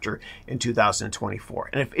the year after in 2024.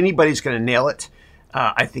 And if anybody's going to nail it,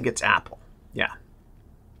 I think it's Apple. Yeah.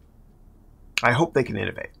 I hope they can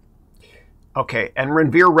innovate. Okay, and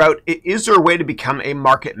Ranveer wrote, is there a way to become a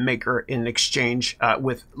market maker in exchange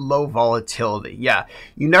with low volatility? Yeah,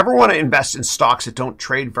 you never want to invest in stocks that don't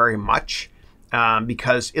trade very much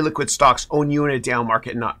because illiquid stocks own you in a down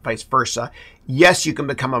market, not vice versa. Yes, you can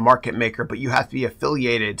become a market maker, but you have to be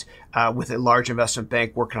affiliated with a large investment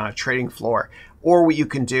bank working on a trading floor. Or what you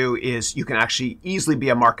can do is you can actually easily be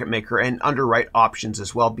a market maker and underwrite options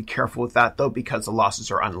as well. Be careful with that, though, because the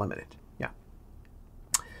losses are unlimited.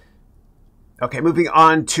 Okay, moving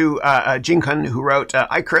on to Jinkun, who wrote,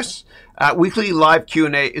 hi, Chris. Weekly live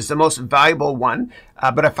Q&A is the most valuable one,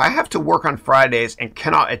 but if I have to work on Fridays and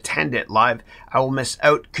cannot attend it live, I will miss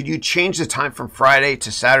out. Could you change the time from Friday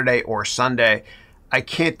to Saturday or Sunday? I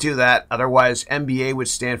can't do that. Otherwise, MBA would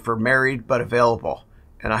stand for married but available.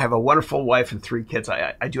 And I have a wonderful wife and 3 kids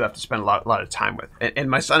I do have to spend a lot of time with.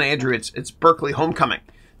 And my son, Andrew, it's Berkeley homecoming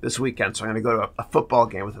this weekend, so I'm going to go to a football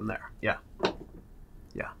game with him there. Yeah.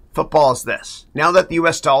 Football is this. Now that the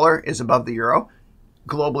US dollar is above the euro,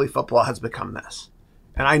 globally football has become this.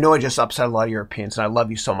 And I know I just upset a lot of Europeans, and I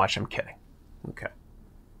love you so much. I'm kidding. Okay.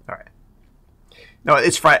 All right. No,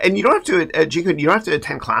 it's Friday. And you don't have to, you don't have to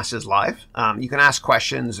attend classes live. You can ask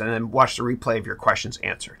questions and then watch the replay of your questions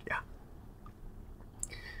answered. Yeah.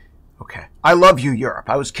 Okay. I love you, Europe.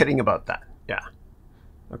 I was kidding about that. Yeah.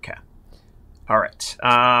 Okay. All right.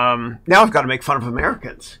 Now I've got to make fun of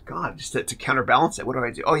Americans. God, just to counterbalance it. What do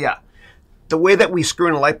I do? Oh, yeah. The way that we screw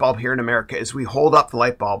in a light bulb here in America is we hold up the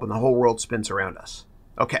light bulb and the whole world spins around us.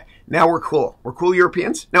 Okay. Now we're cool. We're cool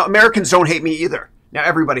Europeans. Now Americans don't hate me either. Now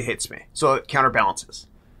everybody hates me. So it counterbalances.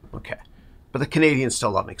 Okay. But the Canadians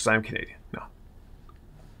still love me because I'm Canadian. No.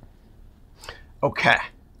 Okay.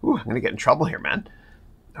 Ooh, I'm going to get in trouble here, man.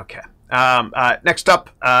 Okay. Next up,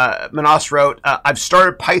 Manas wrote, I've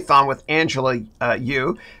started Python with Angela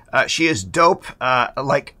Yu. She is dope,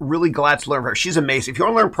 really glad to learn from her. She's amazing. If you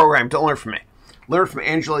want to learn programming, don't learn from me. Learn from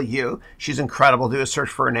Angela Yu. She's incredible. Do a search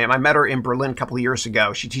for her name. I met her in Berlin a couple of years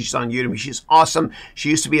ago. She teaches on Udemy. She's awesome. She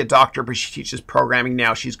used to be a doctor, but she teaches programming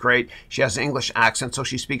now. She's great. She has an English accent, so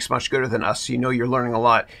she speaks much gooder than us. So you know you're learning a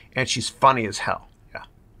lot. And she's funny as hell. Yeah.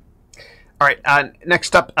 All right.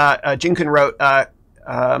 Next up, Jinkun wrote,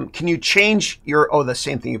 can you change your, the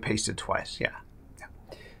same thing you pasted twice. Yeah.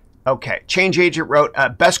 Okay. Change Agent wrote,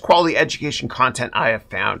 best quality education content I have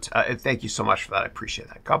found. Thank you so much for that. I appreciate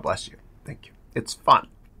that. God bless you. Thank you. It's fun.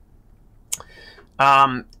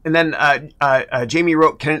 And then Jamie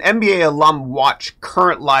wrote, can an MBA alum watch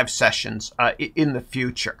current live sessions in the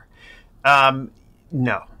future? No,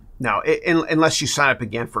 unless you sign up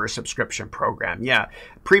again for a subscription program. Yeah,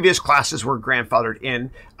 previous classes were grandfathered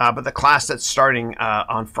in, but the class that's starting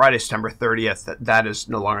on Friday, September 30th, that is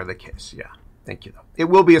no longer the case. Yeah, thank you, though. It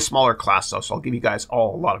will be a smaller class, though, so I'll give you guys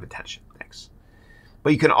all a lot of attention. Thanks.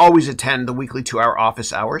 But you can always attend the weekly 2-hour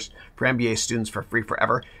office hours for MBA students for free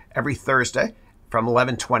forever every Thursday from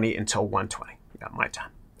 11:20 until 1:20. Yeah, my time.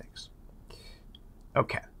 Thanks.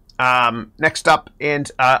 Okay. Next up,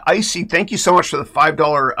 and Icy, thank you so much for the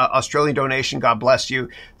 $5 Australian donation. God bless you.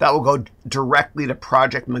 That will go directly to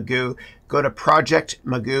Project Magoo. Go to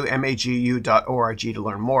projectmagoo.org to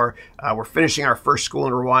learn more. We're finishing our first school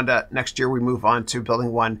in Rwanda. Next year, we move on to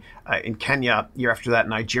building one in Kenya. Year after that,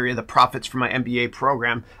 Nigeria. The profits from my MBA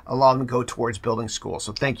program, a lot of them go towards building schools.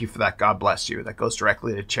 So thank you for that. God bless you. That goes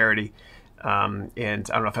directly to charity. And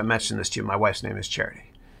I don't know if I mentioned this to you. My wife's name is Charity.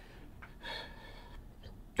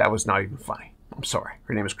 That was not even funny. I'm sorry.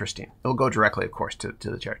 Her name is Christine. It'll go directly, of course, to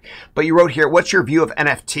the charity. But you wrote here, what's your view of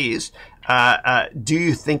NFTs? Do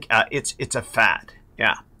you think it's a fad?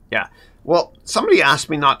 Yeah. Well, somebody asked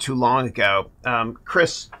me not too long ago,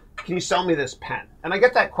 Chris, can you sell me this pen? And I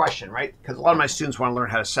get that question, right? Because a lot of my students want to learn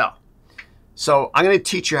how to sell. So I'm going to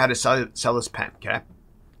teach you how to sell this pen, okay?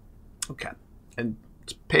 Okay. And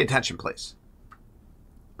pay attention, please.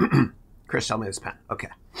 Chris, sell me this pen. Okay.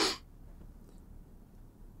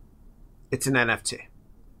 It's an NFT.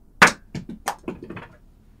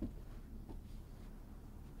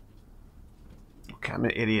 Okay, I'm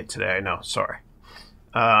an idiot today. I know. Sorry.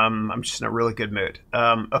 I'm just in a really good mood.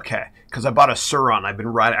 Okay, because I bought a Suron. I've been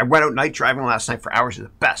riding. I went out night driving last night for hours. It's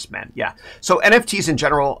the best, man. Yeah. So NFTs in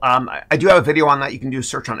general, I do have a video on that. You can do a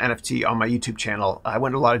search on NFT on my YouTube channel. I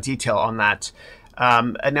went into a lot of detail on that.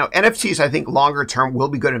 And now NFTs, I think longer term will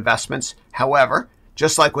be good investments. However,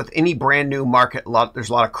 just like with any brand new market, there's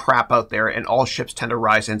a lot of crap out there, and all ships tend to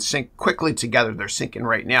rise and sink quickly together. They're sinking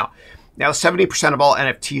right now. Now, 70% of all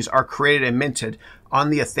NFTs are created and minted on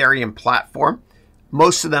the Ethereum platform.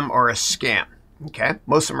 Most of them are a scam, okay?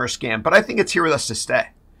 Most of them are a scam, but I think it's here with us to stay.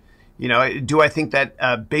 You know, do I think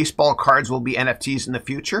that baseball cards will be NFTs in the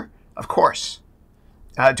future? Of course.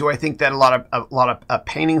 Do I think that a lot of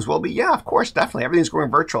paintings will be? Yeah, of course, definitely. Everything's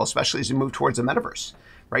going virtual, especially as you move towards the metaverse,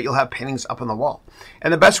 right? You'll have paintings up on the wall.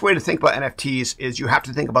 And the best way to think about NFTs is you have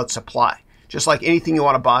to think about supply. Just like anything you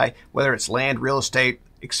want to buy, whether it's land, real estate,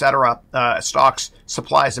 etc., stocks,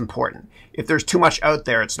 supply is important. If there's too much out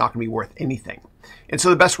there, it's not going to be worth anything. And so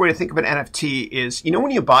the best way to think of an NFT is, you know,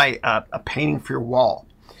 when you buy a painting for your wall,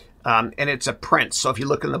 and it's a print. So if you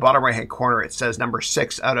look in the bottom right-hand corner, it says number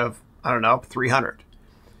 6 out of, 300.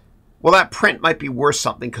 Well, that print might be worth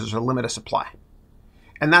something because there's a limit of supply.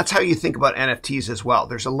 And that's how you think about NFTs as well.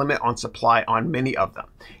 There's a limit on supply on many of them.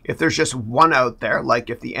 If there's just one out there, like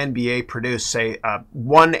if the NBA produced, say,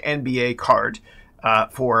 one NBA card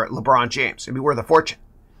for LeBron James, it'd be worth a fortune.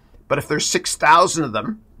 But if there's 6,000 of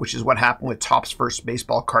them, which is what happened with Topps first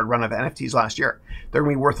baseball card run of NFTs last year, they're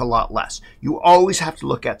going to be worth a lot less. You always have to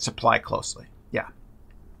look at supply closely. Yeah.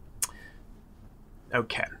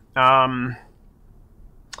 Okay. All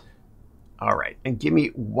right. And give me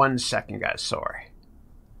 1 second, guys. Sorry.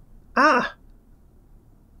 Okay.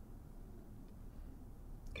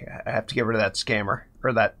 I have to get rid of that scammer.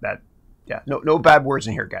 Or that. Yeah. No bad words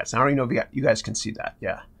in here, guys. I don't even know if you guys can see that.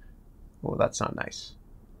 Yeah. Oh, that's not nice.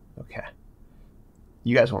 Okay.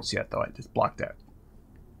 You guys won't see that, though. I just blocked out.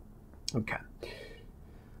 Okay.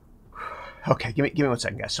 Okay, give me 1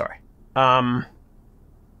 second, guys. Sorry. All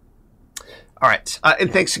right.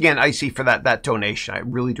 And thanks again, Icy, for that donation. I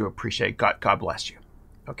really do appreciate it. God bless you.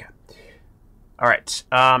 Okay. All right.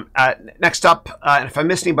 Next up, and if I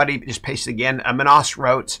missed anybody, just paste it again. Manos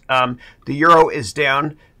wrote, the euro is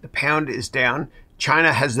down. The pound is down.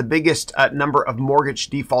 China has the biggest number of mortgage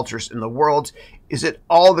defaulters in the world. Is it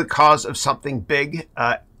all the cause of something big?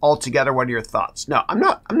 Altogether, what are your thoughts? No, I'm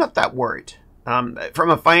not that worried.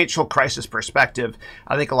 From a financial crisis perspective,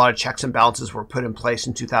 I think a lot of checks and balances were put in place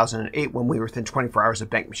in 2008 when we were within 24 hours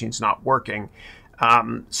of bank machines not working.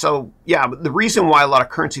 So yeah, the reason why a lot of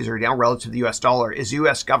currencies are down relative to the US dollar is the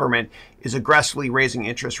US government is aggressively raising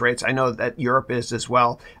interest rates. I know that Europe is as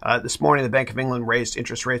well. This morning, the Bank of England raised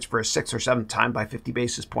interest rates for a 6th or 7th time by 50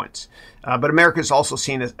 basis points. But America is also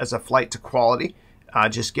seen as a flight to quality,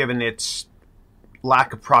 just given its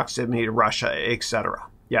lack of proximity to Russia, etc.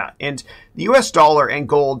 Yeah, and the US dollar and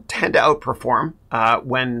gold tend to outperform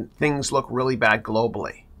when things look really bad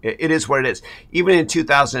globally. It is what it is. Even in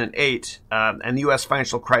 2008, and the U.S.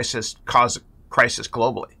 financial crisis caused a crisis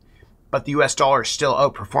globally. But the U.S. dollar still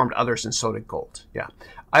outperformed others, and so did gold. Yeah.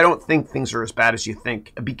 I don't think things are as bad as you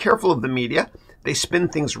think. Be careful of the media. They spin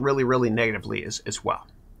things really, really negatively as well.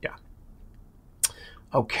 Yeah.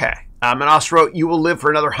 Okay. Manos wrote, you will live for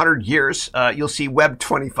another 100 years. You'll see Web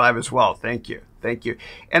 25 as well. Thank you. Thank you.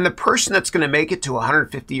 And the person that's going to make it to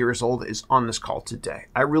 150 years old is on this call today.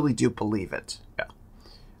 I really do believe it. Yeah.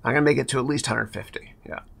 I'm going to make it to at least 150.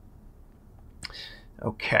 Yeah.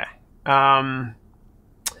 Okay.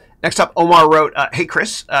 Next up, Omar wrote, hey,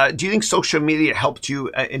 Chris, do you think social media helped you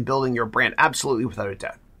in building your brand? Absolutely, without a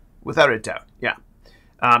doubt. Without a doubt, yeah.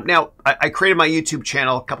 Now, I created my YouTube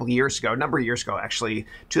channel a number of years ago, actually.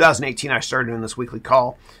 2018, I started doing this weekly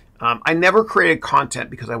call. I never created content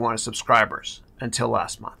because I wanted subscribers until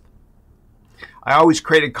last month. I always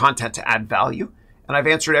created content to add value. And I've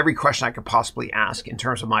answered every question I could possibly ask in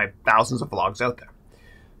terms of my thousands of vlogs out there.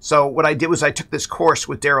 So what I did was I took this course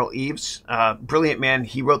with Daryl Eves, brilliant man.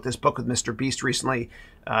 He wrote this book with Mr. Beast recently,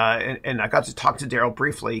 and I got to talk to Daryl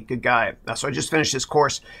briefly. Good guy. So I just finished his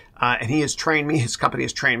course, and he has trained me. His company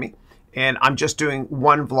has trained me, and I'm just doing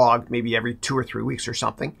one vlog maybe every 2 or 3 weeks or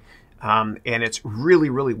something. And it's really,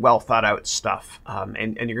 really well thought out stuff.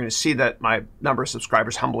 And you're going to see that my number of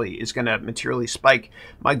subscribers humbly is going to materially spike.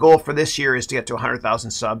 My goal for this year is to get to 100,000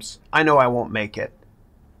 subs. I know I won't make it.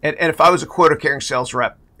 And if I was a quota-carrying sales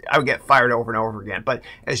rep, I would get fired over and over again. But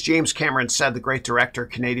as James Cameron said, the great director,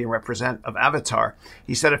 Canadian represent of Avatar,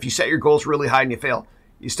 he said, if you set your goals really high and you fail,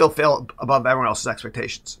 you still fail above everyone else's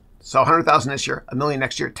expectations. So 100,000 this year, 1 million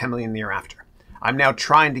next year, 10 million the year after. I'm now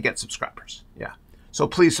trying to get subscribers. Yeah. So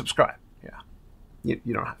please subscribe. Yeah. You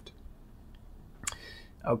don't have to.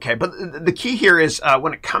 Okay, but the key here is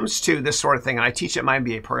when it comes to this sort of thing, and I teach at my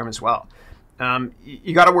MBA program as well,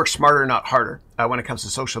 you got to work smarter, not harder, when it comes to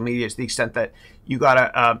social media, to the extent that you got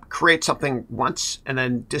to create something once and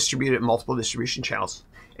then distribute it in multiple distribution channels.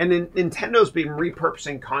 And then Nintendo's been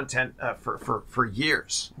repurposing content for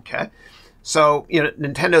years. Okay, so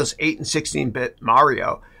Nintendo's 8 and 16-bit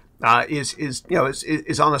Mario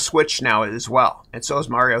is on the Switch now as well, and so is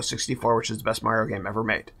Mario 64, which is the best Mario game ever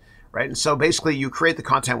made. Right. And so basically you create the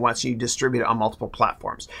content once and you distribute it on multiple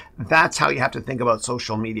platforms. That's how you have to think about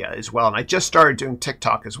social media as well. And I just started doing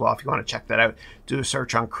TikTok as well. If you want to check that out, do a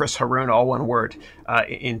search on Chris Haroon, all one word,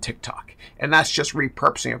 in TikTok. And that's just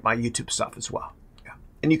repurposing of my YouTube stuff as well. Yeah.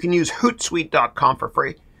 And you can use Hootsuite.com for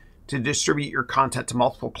free to distribute your content to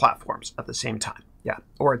multiple platforms at the same time. Yeah.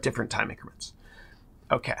 Or at different time increments.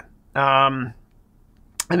 Okay.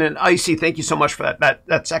 And then Icy, thank you so much for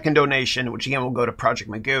that second donation, which again will go to Project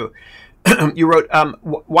Magoo. You wrote,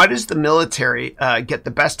 why does the military get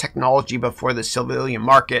the best technology before the civilian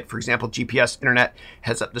market? For example, GPS, internet,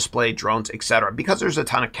 heads-up display, drones, etc. Because there's a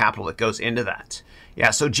ton of capital that goes into that.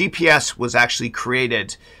 Yeah, so GPS was actually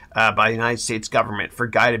created by the United States government for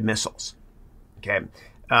guided missiles. Okay,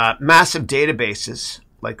 massive databases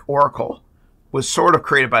like Oracle was sort of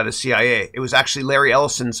created by the CIA. It was actually Larry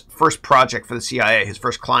Ellison's first project for the CIA, his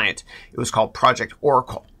first client. It was called Project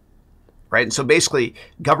Oracle, right? And so basically,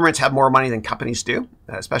 governments have more money than companies do,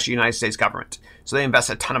 especially the United States government. So they invest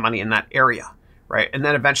a ton of money in that area, right? And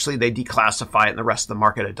then eventually they declassify it and the rest of the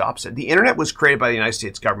market adopts it. The internet was created by the United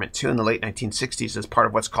States government too in the late 1960s as part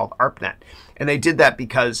of what's called ARPANET. And they did that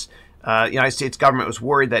because the United States government was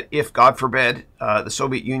worried that if, God forbid, the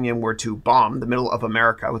Soviet Union were to bomb the middle of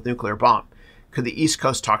America with a nuclear bomb, could the East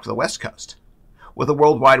Coast talk to the West Coast? With the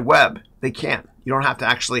World Wide Web, they can. You don't have to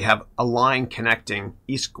actually have a line connecting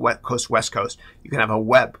East Coast, West Coast. You can have a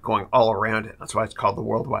web going all around it. That's why it's called the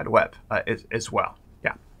World Wide Web as well.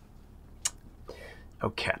 Yeah.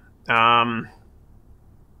 Okay.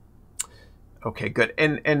 Okay, good.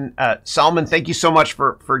 And Salman, thank you so much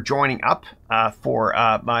for joining up for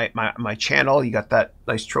my channel. You got that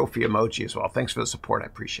nice trophy emoji as well. Thanks for the support. I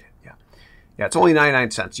appreciate it. Yeah. Yeah, it's only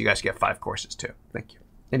 99 cents. You guys get 5 courses too. Thank you.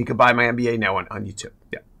 And you can buy my MBA now on YouTube.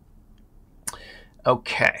 Yeah.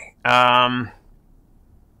 Okay. All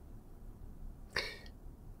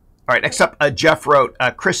right. Next up, Jeff wrote,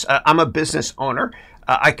 Chris, I'm a business owner.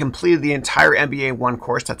 I completed the entire MBA 1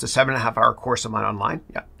 course. That's a 7.5-hour course of mine online.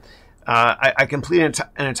 Yeah. I completed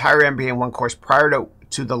an entire MBA in 1 course prior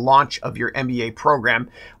to the launch of your MBA program.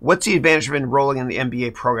 What's the advantage of enrolling in the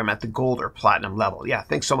MBA program at the gold or platinum level? Yeah,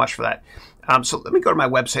 thanks so much for that. So let me go to my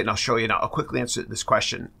website and I'll show you now. I'll quickly answer this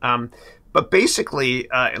question. But basically,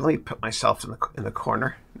 let me put myself in the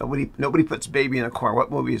corner. Nobody puts baby in the corner.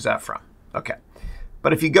 What movie is that from? Okay.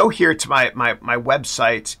 But if you go here to my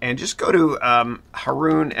website and just go to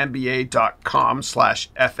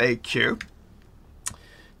haroonmba.com/FAQ,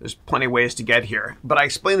 there's plenty of ways to get here. But I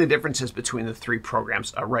explain the differences between the 3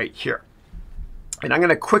 programs right here. And I'm going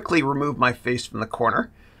to quickly remove my face from the corner.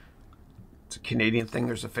 It's a Canadian thing.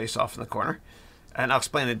 There's a face off in the corner. And I'll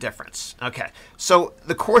explain the difference. Okay. So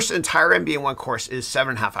the entire MBA 1 course is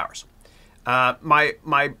 7.5 hours. My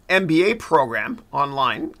MBA program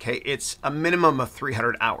online, okay, it's a minimum of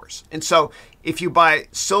 300 hours. And so if you buy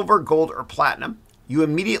silver, gold, or platinum, you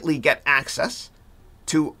immediately get access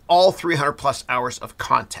to all 300 plus hours of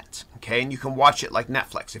content. Okay. And you can watch it like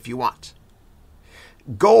Netflix if you want.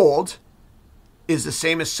 Gold is the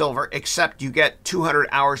same as silver, except you get 200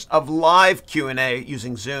 hours of live Q&A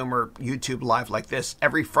using Zoom or YouTube Live like this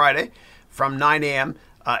every Friday from 9 a.m.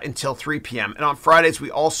 Until 3 p.m. And on Fridays,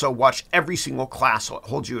 we also watch every single class, so it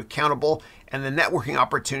holds you accountable. And the networking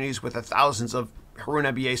opportunities with the thousands of Haroon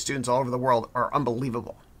MBA students all over the world are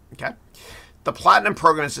unbelievable. Okay. The Platinum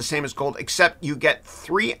program is the same as Gold, except you get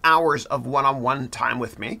 3 hours of one-on-one time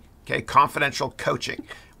with me, okay, confidential coaching,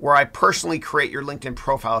 where I personally create your LinkedIn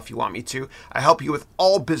profile if you want me to. I help you with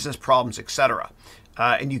all business problems, etc.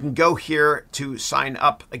 And you can go here to sign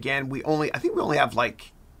up. Again, I think we only have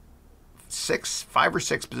like 5 or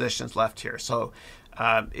 6 positions left here. So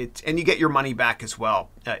and you get your money back as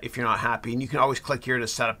well if you're not happy. And you can always click here to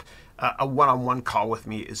set up a one-on-one call with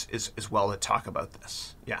me as well to talk about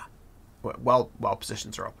this. Yeah. While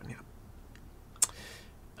positions are open, yeah.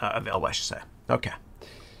 Available, I should say. Okay.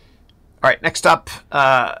 All right, next up.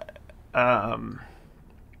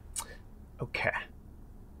 Okay.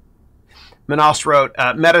 Manas wrote,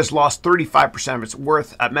 Meta's lost 35% of its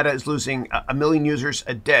worth. Meta is losing 1 million users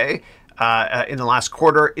a day. in the last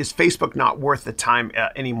quarter. Is Facebook not worth the time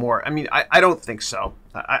anymore? I mean, I don't think so.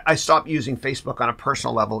 I stopped using Facebook on a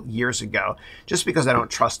personal level years ago just because I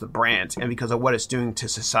don't trust the brand and because of what it's doing to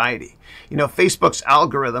society. You know, Facebook's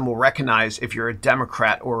algorithm will recognize if you're a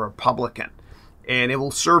Democrat or a Republican, and it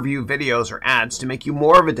will serve you videos or ads to make you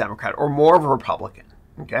more of a Democrat or more of a Republican.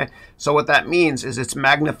 Okay, so what that means is it's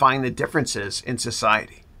magnifying the differences in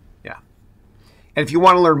society. Yeah. And if you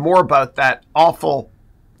want to learn more about that awful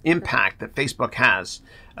impact that Facebook has,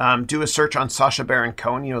 do a search on Sacha Baron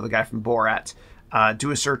Cohen, you know, the guy from Borat.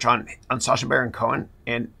 Do a search on Sacha Baron Cohen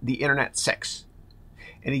and the Internet 6.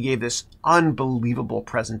 And he gave this unbelievable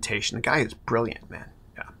presentation. The guy is brilliant, man.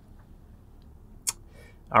 Yeah.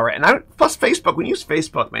 All right. And plus Facebook, when you use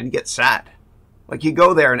Facebook, man, you get sad. Like you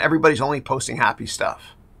go there and everybody's only posting happy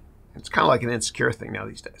stuff. It's kind of like an insecure thing now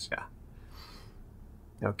these days. Yeah.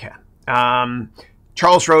 Okay.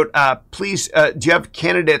 Charles wrote, please, do you have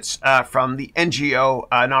candidates from the NGO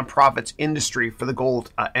nonprofits industry for the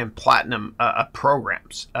gold and platinum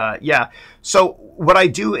programs? Yeah. So what I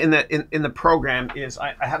do in the program is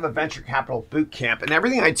I have a venture capital boot camp, and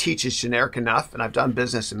everything I teach is generic enough. And I've done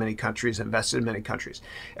business in many countries, invested in many countries.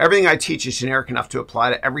 Everything I teach is generic enough to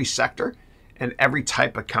apply to every sector and every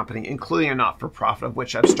type of company, including a not-for-profit, of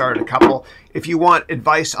which I've started a couple. If you want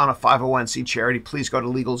advice on a 501c charity, please go to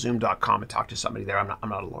LegalZoom.com and talk to somebody there. I'm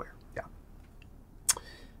not a lawyer. Yeah.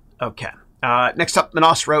 Okay. Next up,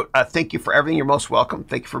 Manos wrote, thank you for everything. You're most welcome.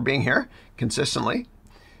 Thank you for being here consistently.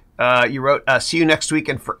 You wrote, see you next week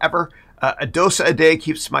and forever. A dosa a day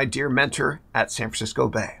keeps my dear mentor at San Francisco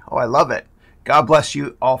Bay. Oh, I love it. God bless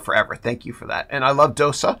you all forever. Thank you for that. And I love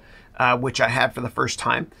dosa, which I had for the first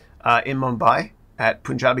time in Mumbai at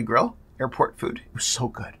Punjabi Grill, airport food. It was so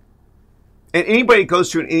good. And anybody who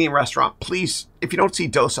goes to an Indian restaurant, please, if you don't see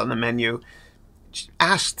dosa on the menu,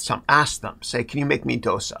 ask them. Say, can you make me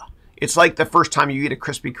dosa? It's like the first time you eat a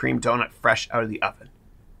Krispy Kreme donut fresh out of the oven.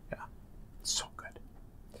 Yeah, so good.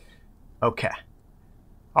 Okay.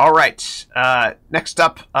 All right. Next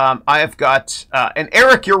up, I have got, and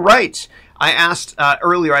Eric, you're right. I asked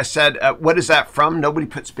earlier, I said, what is that from? Nobody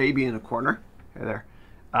puts baby in a corner. Okay, there.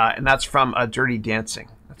 And that's from Dirty Dancing.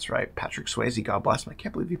 That's right. Patrick Swayze, God bless him. I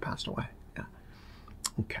can't believe he passed away. Yeah.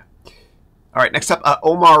 Okay. All right. Next up,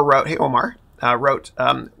 Omar wrote, hey, Omar, wrote,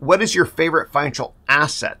 what is your favorite financial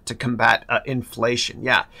asset to combat inflation?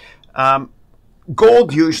 Yeah.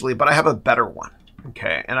 Gold usually, but I have a better one.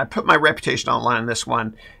 Okay. And I put my reputation online on this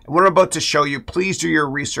one. And what I'm about to show you, please do your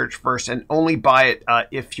research first and only buy it I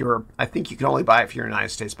think you can only buy it if you're in the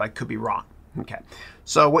United States, but I could be wrong. Okay.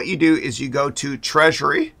 So what you do is you go to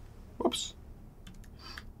Treasury,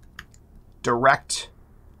 direct.gov.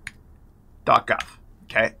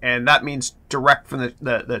 Okay. And that means direct from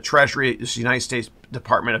the Treasury, this is the United States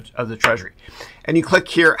Department of the Treasury. And you click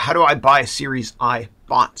here, how do I buy Series I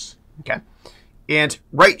bonds? Okay. And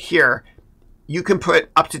right here, you can put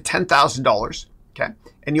up to $10,000. Okay.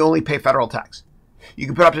 And you only pay federal tax. You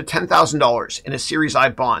can put up to $10,000 in a Series I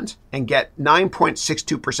bond and get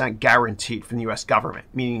 9.62% guaranteed from the U.S. government,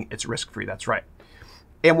 meaning it's risk-free. That's right.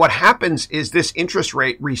 And what happens is this interest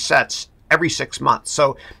rate resets every 6 months.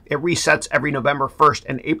 So it resets every November 1st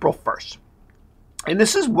and April 1st. And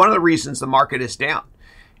this is one of the reasons the market is down,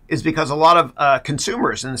 is because a lot of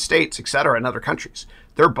consumers in the States, et cetera, and other countries,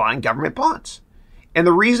 they're buying government bonds. And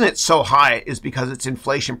the reason it's so high is because it's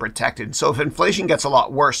inflation protected. So if inflation gets a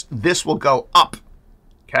lot worse, this will go up.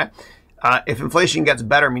 Okay. If inflation gets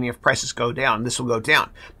better, meaning if prices go down, this will go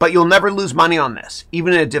down. But you'll never lose money on this,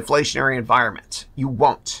 even in a deflationary environment. You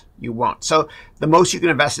won't. So the most you can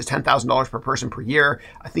invest is $10,000 per person per year.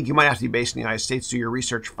 I think you might have to be based in the United States. Do your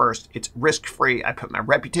research first. It's risk-free. I put my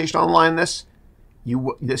reputation online on this.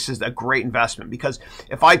 This is a great investment, because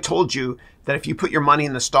if I told you that if you put your money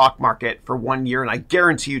in the stock market for 1 year and I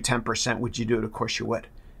guarantee you 10%, would you do it? Of course you would,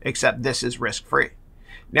 except this is risk-free.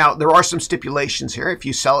 Now, there are some stipulations here. If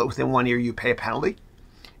you sell it within 1 year, you pay a penalty.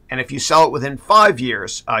 And if you sell it within 5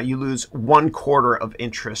 years, you lose 1/4 of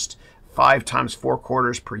interest. 5 times 4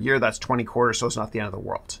 quarters per year, that's 20 quarters, so it's not the end of the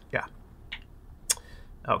world. Yeah.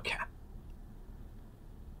 Okay.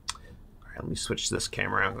 All right, let me switch this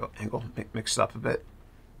camera angle, mix it up a bit.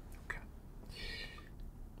 Okay.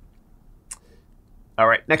 All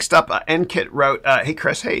right, next up, NKit wrote, hey,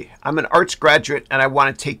 Chris, hey, I'm an arts graduate and I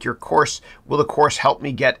want to take your course. Will the course help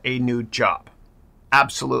me get a new job?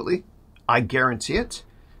 Absolutely. I guarantee it.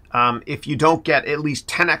 If you don't get at least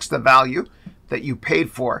 10x the value that you paid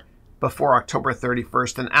for before October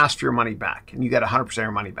 31st, then ask for your money back and you get 100% of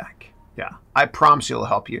your money back. Yeah, I promise you it'll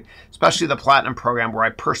help you, especially the Platinum program where I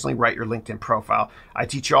personally write your LinkedIn profile. I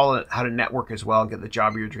teach you all how to network as well and get the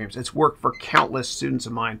job of your dreams. It's worked for countless students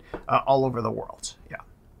of mine all over the world.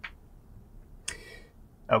 Yeah.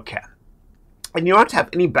 Okay. And you don't have to have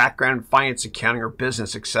any background in finance, accounting, or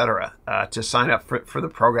business, etc., to sign up for the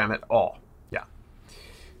program at all. Yeah.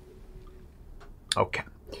 Okay.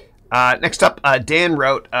 Next up, Dan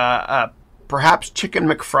wrote, perhaps Chicken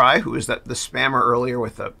McFry, who was the spammer earlier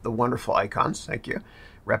with the wonderful icons. Thank you.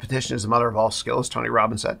 Repetition is the mother of all skills, Tony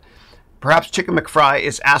Robbins said. Perhaps Chicken McFry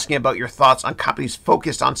is asking about your thoughts on companies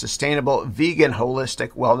focused on sustainable, vegan,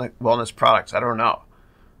 holistic wellness products. I don't know.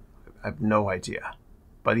 I have no idea.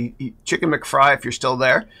 But Chicken McFry, if you're still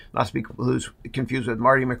there, not to be confused with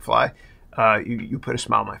Marty McFly, you put a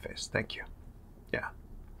smile on my face. Thank you. Yeah.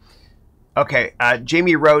 Okay,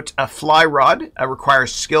 Jamie wrote, a fly rod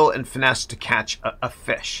requires skill and finesse to catch a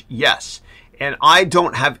fish. Yes, and I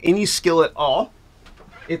don't have any skill at all.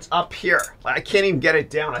 It's up here. I can't even get it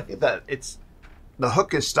down. I think that the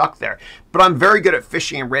hook is stuck there. But I'm very good at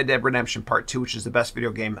fishing in Red Dead Redemption Part 2, which is the best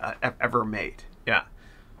video game ever made. Yeah.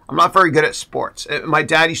 I'm not very good at sports. My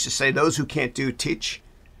dad used to say, those who can't do, teach.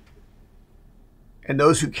 And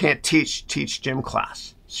those who can't teach gym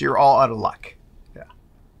class. So you're all out of luck.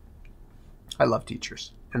 I love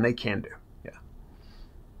teachers, and they can do. Yeah.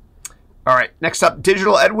 All right. Next up,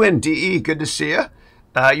 Digital Edwin, DE. Good to see you.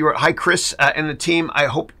 You were, hi, Chris and the team. I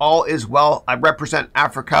hope all is well. I represent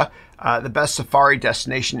Africa, the best safari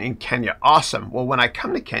destination in Kenya. Awesome. Well, when I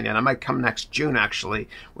come to Kenya, and I might come next June, actually,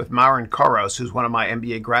 with Maurin Koros, who's one of my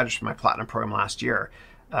MBA graduates from my Platinum program last year,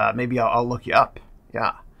 maybe I'll look you up.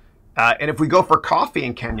 Yeah. And if we go for coffee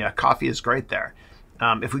in Kenya, coffee is great there.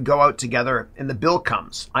 If we go out together and the bill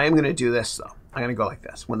comes, I am going to do this, though. I'm going to go like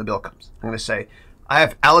this when the bill comes. I'm going to say, I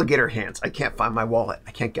have alligator hands. I can't find my wallet.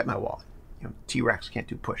 I can't get my wallet. T-Rex can't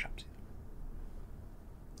do push-ups.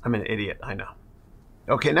 I'm an idiot. I know.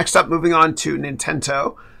 Okay, next up, moving on to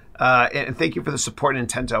Nintendo. And thank you for the support,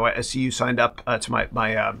 Nintendo. I see you signed up to my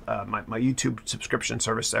YouTube subscription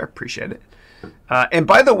service there. Appreciate it. And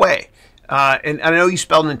by the way, and I know you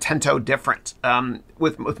spelled Nintendo different.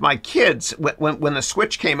 With my kids, when the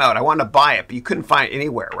Switch came out, I wanted to buy it, but you couldn't find it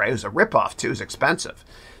anywhere, right? It was a ripoff, too. It was expensive.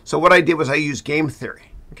 So what I did was I used Game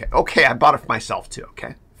Theory. Okay, I bought it for myself, too.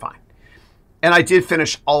 Okay, fine. And I did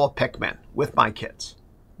finish all of Pikmin with my kids.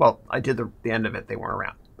 Well, I did the end of it. They weren't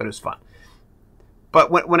around, but it was fun. But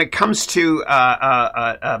when it comes to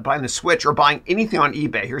buying the Switch or buying anything on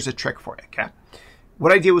eBay, here's a trick for you, okay?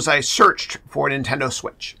 What I did was I searched for a Nintendo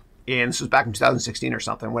Switch. And this was back in 2016 or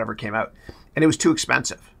something, whenever it came out. And it was too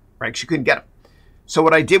expensive, right? Because you couldn't get them. So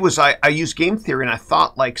what I did was I used Game Theory, and I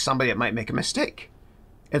thought like somebody that might make a mistake.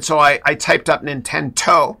 And so I typed up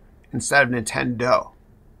Nintendo instead of Nintendo.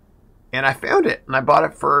 And I found it, and I bought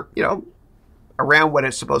it for, around what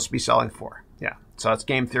it's supposed to be selling for. Yeah, so that's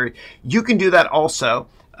Game Theory. You can do that also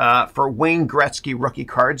for Wayne Gretzky rookie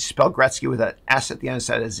cards. Spell Gretzky with an S at the end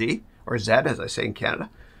instead of Z, or Z, as I say in Canada.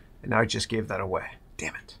 And now I just gave that away.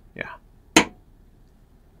 Damn it. Yeah.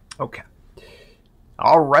 Okay.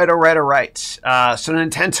 All right. So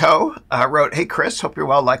Nintendo wrote, hey, Chris, hope you're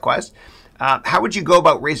well. Likewise. How would you go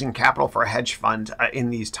about raising capital for a hedge fund in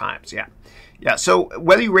these times? Yeah. So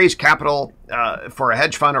whether you raise capital for a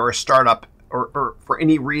hedge fund or a startup or for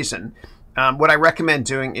any reason, what I recommend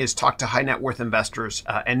doing is talk to high net worth investors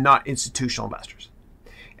and not institutional investors.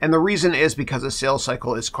 And the reason is because the sales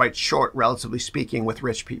cycle is quite short, relatively speaking, with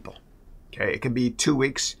rich people. Okay. It can be 2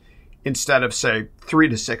 weeks instead of, say, 3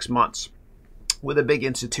 to 6 months with a big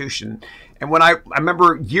institution. And when I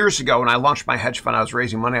remember years ago when I launched my hedge fund, I was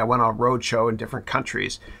raising money. I went on a roadshow in different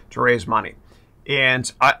countries to raise money.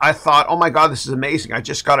 And I thought, oh my God, this is amazing. I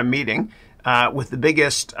just got a meeting with the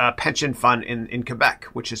biggest pension fund in Quebec,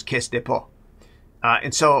 which is Caisse Dépôt.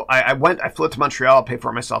 And so I flew to Montreal, paid for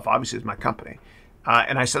it myself, obviously it's my company.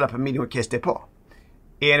 And I set up a meeting with Caisse Dépôt.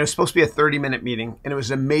 And it was supposed to be a 30-minute meeting. And it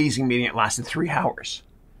was an amazing meeting. It lasted 3 hours.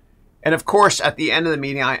 And of course, at the end of the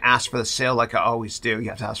meeting, I asked for the sale like I always do. You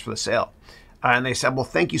have to ask for the sale. And they said, well,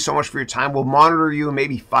 thank you so much for your time. We'll monitor you. In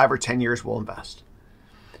maybe 5 or 10 years, we'll invest.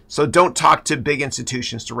 So don't talk to big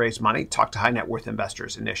institutions to raise money. Talk to high net worth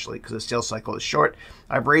investors initially because the sales cycle is short.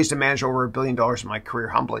 I've raised and managed over $1 billion in my career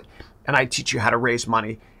humbly. And I teach you how to raise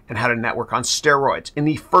money and how to network on steroids in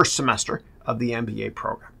the first semester of the MBA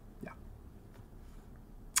program.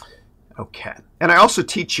 Okay. And I also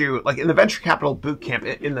teach you, like in the Venture Capital Bootcamp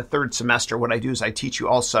in the 3rd semester, what I do is I teach you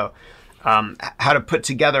also how to put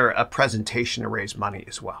together a presentation to raise money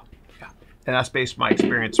as well. Yeah. And that's based on my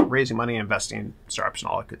experience raising money, investing in startups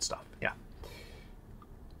and all that good stuff. Yeah.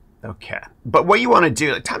 Okay. But what you want to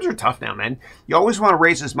do, times are tough now, man. You always want to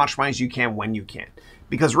raise as much money as you can when you can,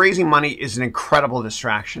 because raising money is an incredible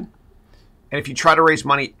distraction. And if you try to raise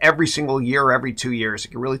money every single year or every 2 years, it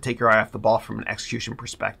can really take your eye off the ball from an execution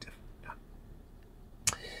perspective.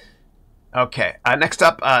 Okay. Next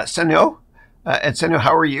up, Senyo. And Senyo,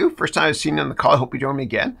 how are you? First time I've seen you on the call. I hope you join me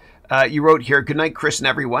again. You wrote here, good night, Chris and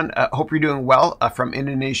everyone. Hope you're doing well from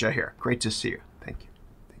Indonesia here. Great to see you. Thank you.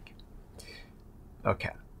 Thank you.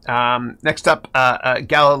 Okay. Next up,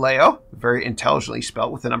 Galileo, very intelligently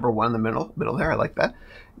spelled with the number 1 in the middle there. I like that.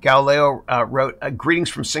 Galileo wrote, greetings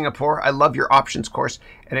from Singapore. I love your options course,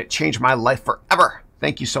 and it changed my life forever.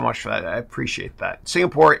 Thank you so much for that. I appreciate that.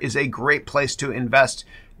 Singapore is a great place to invest.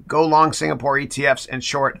 Go long Singapore ETFs and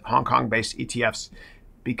short Hong Kong-based ETFs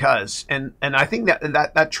because, and I think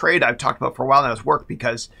that trade I've talked about for a while now has worked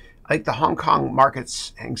because I think the Hong Kong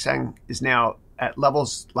markets, Hang Seng, is now at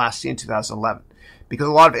levels last seen in 2011 because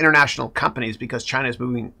a lot of international companies, because China is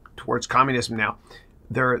moving towards communism now,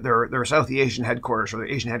 their South Asian headquarters or their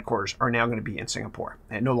Asian headquarters are now going to be in Singapore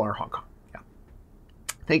and no longer Hong Kong. Yeah.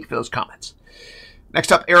 Thank you for those comments.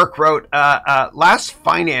 Next up, Eric wrote, latest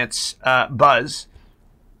finance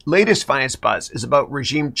buzz is about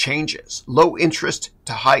regime changes, low interest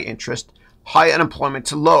to high interest, high unemployment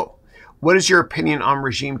to low. What is your opinion on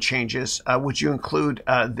regime changes? Would you include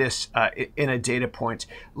this in a data point?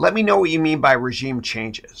 Let me know what you mean by regime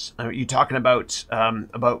changes. Are you talking about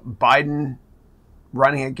Biden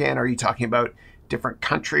running again? Are you talking about different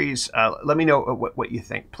countries? Let me know what you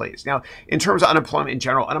think, please. Now, in terms of unemployment in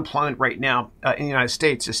general, unemployment right now in the United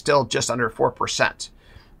States is still just under 4%.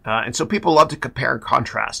 And so people love to compare and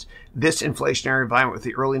contrast this inflationary environment with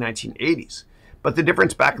the early 1980s. But the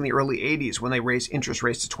difference back in the early 80s when they raised interest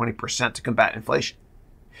rates to 20% to combat inflation,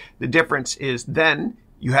 the difference is then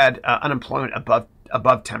you had unemployment above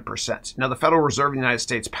 10%. Now, the Federal Reserve of the United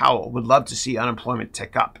States, Powell, would love to see unemployment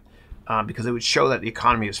tick up because it would show that the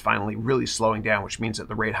economy is finally really slowing down, which means that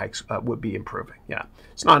the rate hikes would be improving. Yeah,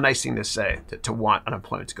 it's not a nice thing to say to want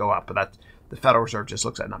unemployment to go up, but that the Federal Reserve just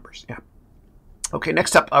looks at numbers. Yeah. Okay,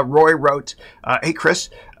 next up, Roy wrote, hey, Chris,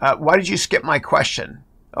 why did you skip my question?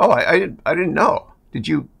 Oh, I didn't know. Did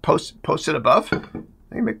you post it above?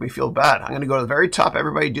 You make me feel bad. I'm going to go to the very top.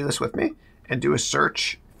 Everybody do this with me and do a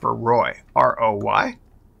search for Roy, R-O-Y.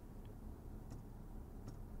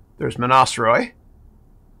 There's Manas Roy.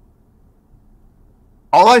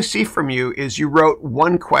 All I see from you is you wrote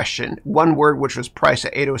one question, one word, which was price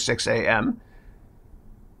at 8:06 a.m.,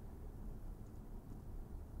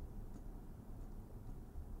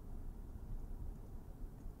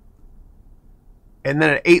 and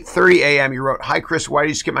then at 8:30 a.m., you wrote, hi, Chris, why did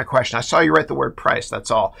you skip my question? I saw you write the word price.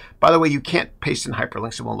 That's all. By the way, you can't paste in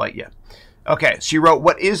hyperlinks. It won't let you. Okay, so you wrote,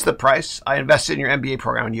 what is the price? I invested in your MBA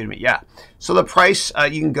program on Udemy. Yeah. So the price,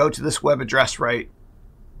 you can go to this web address right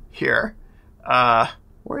here.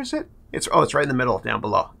 Where is it? It's right in the middle down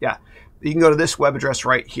below. Yeah. You can go to this web address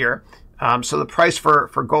right here. So the price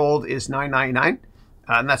for gold is $9.99.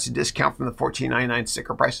 And that's a discount from the $14.99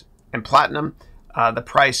 sticker price. And platinum, the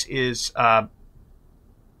price is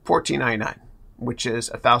 $14.99, which is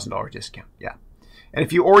a $1,000 discount. Yeah. And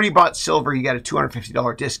if you already bought silver, you get a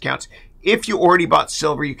 $250 discount. If you already bought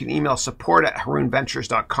silver, you can email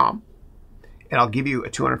support@haroonventures.com, and I'll give you a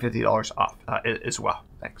 $250 off as well.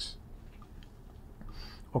 Thanks.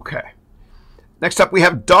 Okay. Next up, we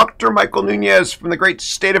have Dr. Michael Nunez from the great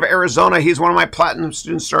state of Arizona. He's one of my platinum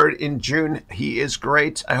students, started in June. He is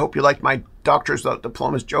great. I hope you liked my doctors without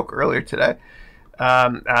diplomas joke earlier today.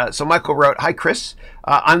 So Michael wrote, hi, Chris.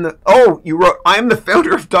 You wrote, I'm the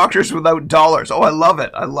founder of Doctors Without Dollars. Oh, I love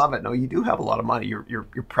it. I love it. No, you do have a lot of money.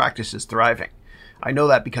 Your practice is thriving. I know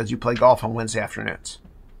that because you play golf on Wednesday afternoons.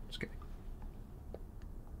 Just kidding.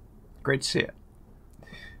 Great to see it.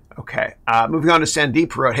 Okay. Moving on to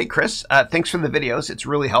Sandeep, who wrote, hey, Chris, thanks for the videos. It's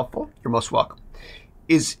really helpful. You're most welcome.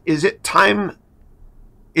 Is it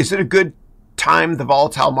a good time, the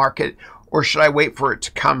volatile market, or should I wait for it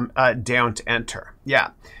to come down to enter?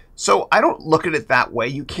 Yeah. So I don't look at it that way.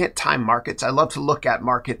 You can't time markets. I love to look at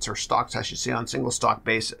markets, or stocks, I should say, on single stock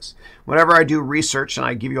basis. Whenever I do research, and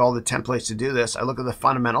I give you all the templates to do this, I look at the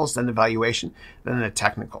fundamentals, then the valuation, then the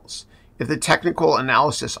technicals. If the technical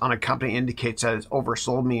analysis on a company indicates that it's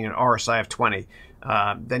oversold, meaning an RSI of 20,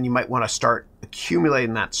 then you might want to start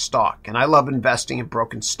accumulating that stock. And I love investing in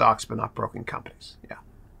broken stocks, but not broken companies. Yeah.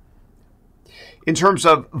 In terms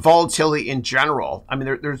of volatility in general, I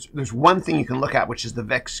mean, there's one thing you can look at, which is the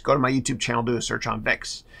VIX. Go to my YouTube channel, do a search on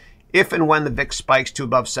VIX. If and when the VIX spikes to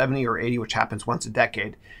above 70 or 80, which happens once a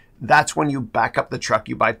decade, that's when you back up the truck.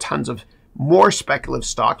 You buy tons of more speculative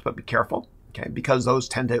stocks, but be careful, okay, because those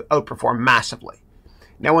tend to outperform massively.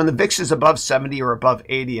 Now, when the VIX is above 70 or above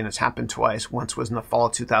 80, and it's happened twice, once was in the fall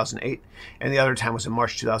of 2008, and the other time was in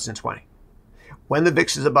March 2020. When the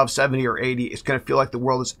VIX is above 70 or 80, it's going to feel like the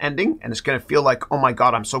world is ending, and it's going to feel like, oh my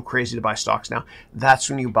God, I'm so crazy to buy stocks now. That's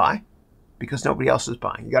when you buy, because nobody else is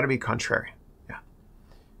buying. You got to be contrarian. Yeah.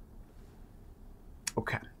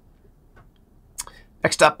 Okay.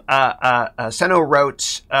 Next up, Seno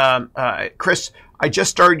wrote, Chris, I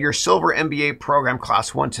just started your Silver MBA program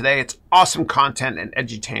class 1 today. It's awesome content and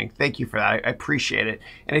edutaining. Thank you for that. I appreciate it.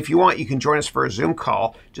 And if you want, you can join us for a Zoom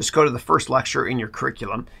call. Just go to the first lecture in your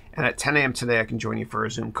curriculum. And at 10 a.m. today, I can join you for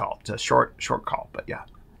a Zoom call. It's a short call, but yeah.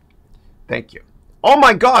 Thank you. Oh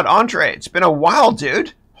my God, Andre, it's been a while,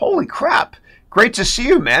 dude. Holy crap. Great to see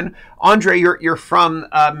you, man. Andre, you're from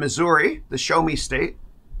Missouri, the Show Me state,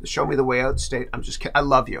 the Show Me the Way Out state. I'm just kidding. I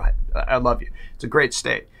love you. I love you. It's a great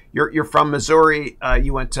state. You're from Missouri.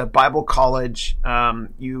 You went to Bible college.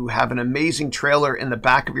 You have an amazing trailer in the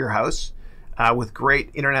back of your house with great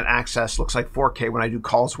internet access. Looks like 4K when I do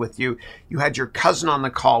calls with you. You had your cousin on the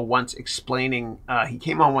call once explaining. He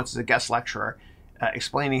came on once as a guest lecturer,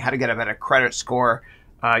 explaining how to get a better credit score.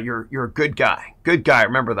 You're a good guy. Good guy.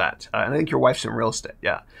 Remember that. And I think your wife's in real estate.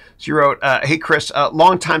 Yeah. So you wrote, hey, Chris,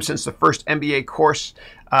 long time since the first MBA course.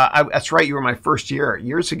 That's right. You were my first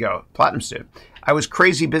years ago, Platinum student. I was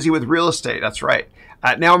crazy busy with real estate. That's right.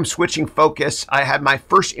 Now I'm switching focus. I had my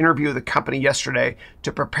first interview with the company yesterday.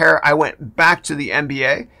 To prepare, I went back to the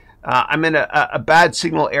MBA. I'm in a bad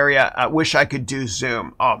signal area. I wish I could do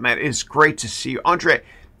Zoom. Oh, man, it's great to see you. Andre,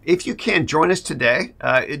 if you can, join us today.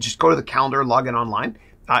 Just go to the calendar, log in online.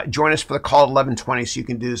 Join us for the call at 11:20 so you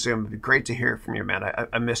can do Zoom. It'd be great to hear from you, man.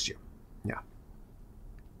 I missed you. Yeah.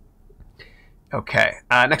 Okay.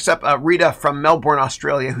 Next up, Rita from Melbourne,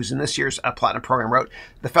 Australia, who's in this year's Platinum program, wrote,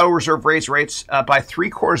 the Federal Reserve raised rates by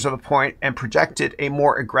 0.75 of a point and projected a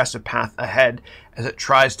more aggressive path ahead as it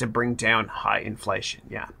tries to bring down high inflation.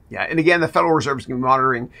 Yeah. Yeah. And again, the Federal Reserve is going to be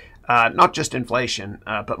monitoring not just inflation,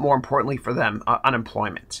 but more importantly for them,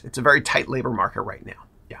 unemployment. It's a very tight labor market right now.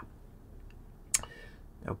 Yeah.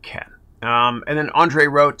 Okay. And then Andre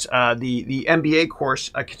wrote, the MBA course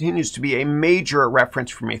continues to be a major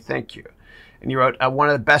reference for me. Thank you. And you wrote, one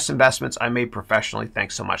of the best investments I made professionally.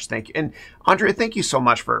 Thanks so much. Thank you. And Andre, thank you so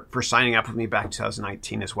much for signing up with me back in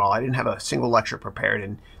 2019 as well. I didn't have a single lecture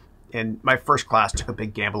prepared, and my first class took a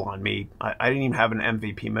big gamble on me. I didn't even have an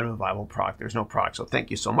MVP, minimum viable product. There's no product. So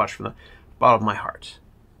thank you so much from the bottom of my heart.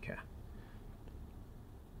 Okay.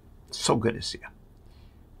 So good to see you.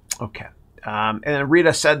 Okay. And then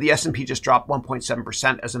Rita said the S&P just dropped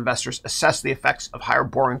 1.7% as investors assess the effects of higher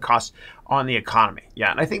borrowing costs on the economy. Yeah,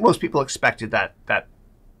 and I think most people expected that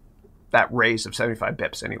raise of 75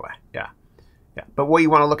 bips anyway. Yeah, yeah. But what you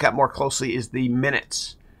want to look at more closely is the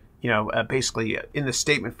minutes. Basically in the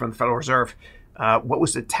statement from the Federal Reserve, what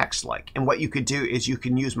was the text like? And what you could do is you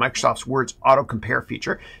can use Microsoft's Words auto compare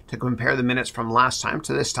feature to compare the minutes from last time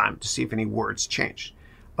to this time to see if any words changed.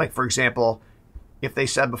 Like, for example, if they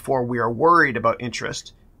said before, we are worried about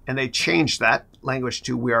interest, and they changed that language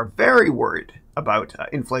to we are very worried about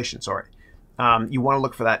inflation, you want to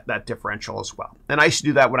look for that differential as well. And I used to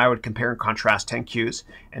do that when I would compare and contrast 10Qs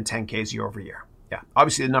and 10Ks year over year. Yeah,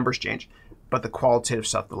 obviously the numbers change, but the qualitative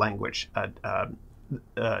stuff, the language,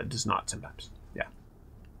 does not sometimes. Yeah.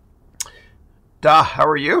 How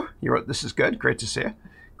are you? You wrote, this is good. Great to see you.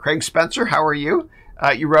 Craig Spencer, how are you?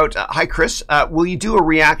 You wrote, hi, Chris. Will you do a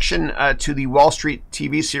reaction to the Wall Street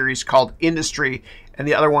TV series called Industry and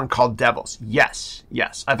the other one called Devils? Yes,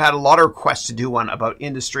 yes. I've had a lot of requests to do one about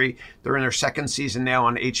Industry. They're in their second season now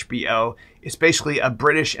on HBO. It's basically a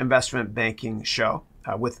British investment banking show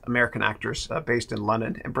with American actors based in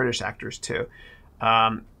London and British actors too.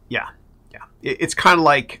 Yeah. It's kind of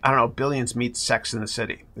like, I don't know, Billions meets Sex in the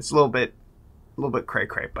City. It's a little bit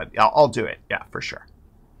cray-cray, but I'll do it. Yeah, for sure.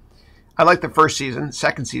 I like the first season.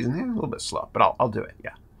 Second season, a little bit slow, but I'll do it.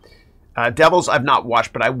 Yeah. Devils, I've not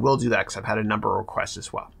watched, but I will do that because I've had a number of requests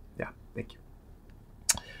as well. Yeah, thank you.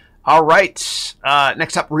 All right.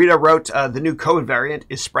 Next up, Rita wrote, the new COVID variant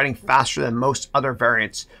is spreading faster than most other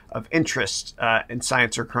variants of interest in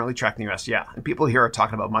science are currently tracking the U.S. Yeah, and people here are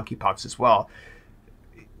talking about monkeypox as well.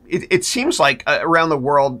 It seems like around the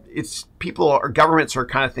world, people or governments are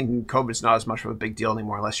kind of thinking COVID is not as much of a big deal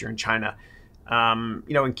anymore unless you're in China.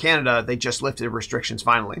 In Canada, they just lifted restrictions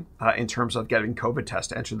finally in terms of getting COVID tests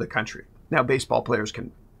to enter the country. Now, baseball players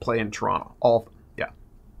can play in Toronto, all of them. Yeah.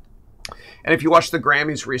 And if you watched the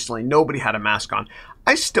Grammys recently, nobody had a mask on.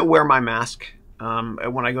 I still wear my mask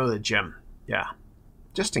when I go to the gym. Yeah.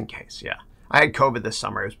 Just in case. Yeah. I had COVID this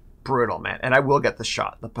summer. It was brutal, man. And I will get the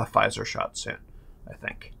Pfizer shot soon, I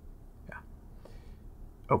think. Yeah.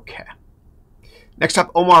 Okay. Next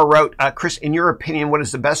up, Omar wrote, Chris, in your opinion, what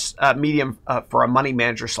is the best medium for a money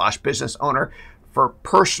manager / business owner for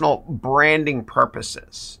personal branding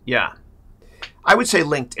purposes? Yeah, I would say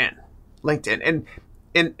LinkedIn.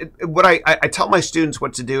 And what I tell my students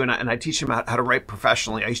what to do, and I teach them how to write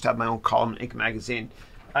professionally. I used to have my own column in Inc. magazine.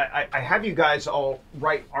 I have you guys all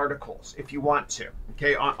write articles if you want to,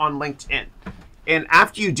 okay, on LinkedIn. And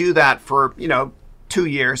after you do that for, 2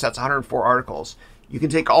 years, that's 104 articles, you can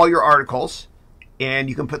take all your articles and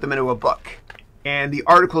you can put them into a book. And the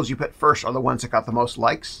articles you put first are the ones that got the most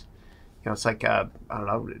likes. It's like,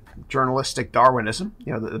 journalistic Darwinism.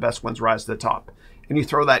 The best ones rise to the top. And you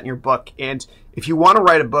throw that in your book. And if you want to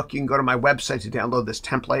write a book, you can go to my website to download this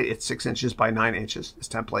template. It's 6 inches by 9 inches, this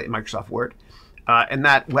template in Microsoft Word. And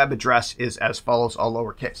that web address is as follows, all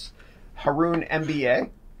lowercase.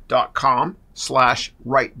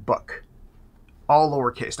 haroonmba.com/writebook. All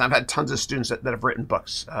lowercase. And I've had tons of students that have written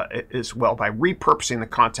books as well by repurposing the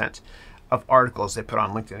content of articles they put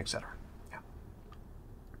on LinkedIn, etc. Yeah.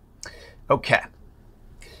 Okay.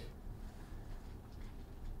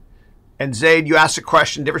 And Zaid, you asked a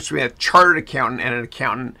question, difference between a chartered accountant and an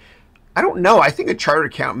accountant. I don't know. I think a chartered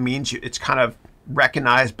accountant means it's kind of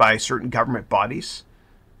recognized by certain government bodies,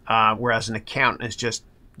 whereas an accountant is just,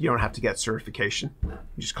 you don't have to get certification.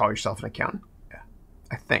 You just call yourself an accountant. Yeah,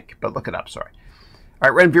 I think, but look it up, sorry.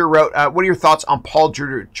 All right, Renvir wrote, what are your thoughts on Paul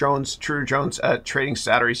Tudor Jones trading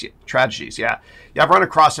strategies? Yeah, I've run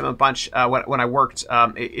across him a bunch when I worked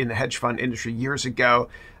in the hedge fund industry years ago.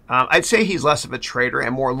 I'd say he's less of a trader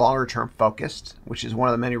and more longer term focused, which is one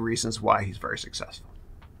of the many reasons why he's very successful.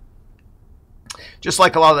 Just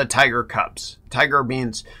like a lot of the Tiger Cubs. Tiger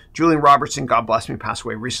means Julian Robertson, God bless me, passed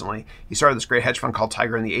away recently. He started this great hedge fund called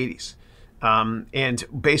Tiger in the 80s. And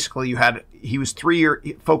basically he was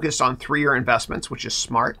focused on 3-year investments, which is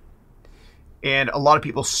smart. And a lot of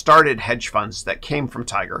people started hedge funds that came from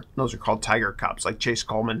Tiger. Those are called Tiger Cubs, like Chase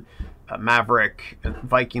Coleman, Maverick,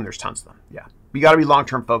 Viking. There's tons of them. Yeah. You got to be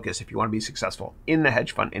long-term focused if you want to be successful in the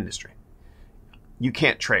hedge fund industry. You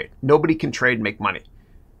can't trade. Nobody can trade and make money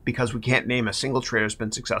because we can't name a single trader who's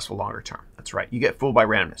been successful longer term. That's right. You get fooled by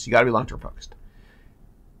randomness. You got to be long-term focused.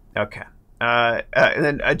 Okay. And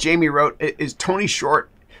then Jamie wrote, is Tony Short,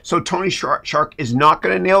 so Tony Shark is not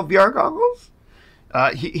going to nail VR goggles?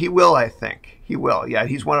 He will, I think. He will. Yeah,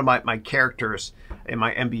 he's one of my characters in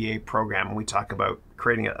my MBA program when we talk about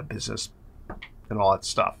creating a business and all that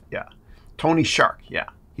stuff. Yeah. Tony Shark. Yeah,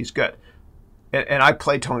 he's good. And I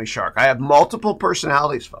play Tony Shark. I have multiple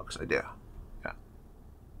personalities, folks. I do. Yeah.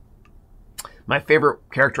 My favorite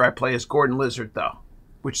character I play is Gordon Lizard, though,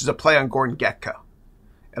 which is a play on Gordon Gekko.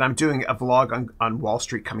 And I'm doing a vlog on Wall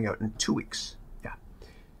Street coming out in 2 weeks. Yeah.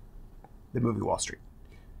 The movie Wall Street.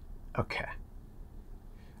 Okay.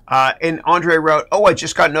 And Andre wrote, I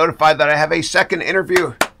just got notified that I have a second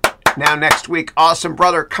interview now next week. Awesome,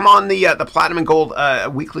 brother. Come on the Platinum and Gold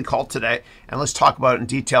weekly call today, and let's talk about it in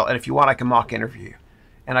detail. And if you want, I can mock interview you.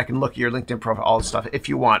 And I can look at your LinkedIn profile, all this stuff, if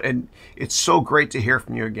you want. And it's so great to hear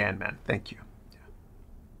from you again, man. Thank you.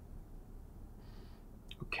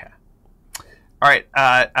 Okay. All right.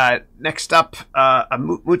 Next up,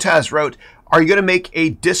 Mutaz wrote, are you going to make a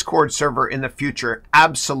Discord server in the future?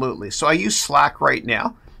 Absolutely. So I use Slack right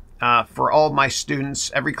now for all of my students.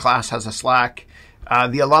 Every class has a Slack.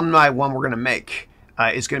 The alumni one we're going to make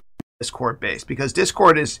is going to be Discord based because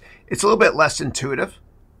Discord it's a little bit less intuitive,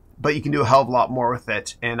 but you can do a hell of a lot more with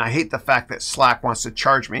it. And I hate the fact that Slack wants to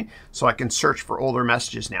charge me so I can search for older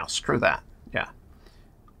messages now. Screw that. Yeah.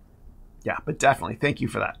 Yeah, but definitely. Thank you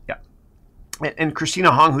for that. Yeah. And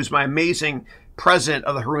Christina Hong, who's my amazing president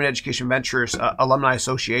of the Haroon Education Ventures Alumni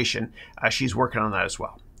Association, she's working on that as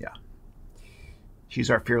well. Yeah.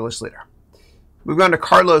 She's our fearless leader. Moving on to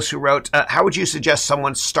Carlos, who wrote, how would you suggest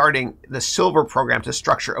someone starting the Silver program to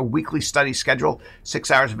structure a weekly study schedule,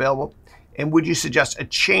 6 hours available? And would you suggest a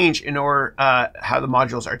change in order how the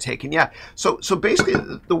modules are taken? Yeah. So basically,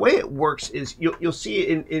 the way it works is you'll see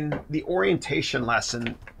in the orientation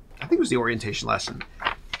lesson, I think it was the orientation lesson,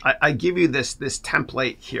 I give you this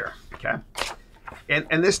template here, okay?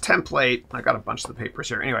 And this template, I got a bunch of the papers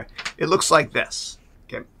here. Anyway, it looks like this,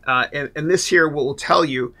 okay? And this here will tell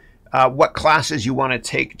you what classes you want to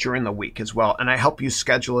take during the week as well. And I help you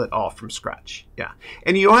schedule it all from scratch. Yeah.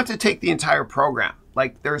 And you don't have to take the entire program.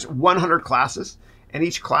 Like there's 100 classes and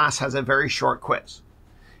each class has a very short quiz.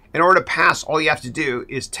 In order to pass, all you have to do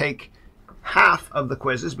is take half of the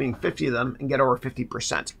quizzes, being 50 of them, and get over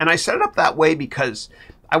 50%. And I set it up that way because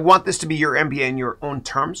I want this to be your MBA in your own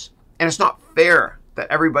terms. And it's not fair that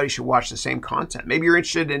everybody should watch the same content. Maybe you're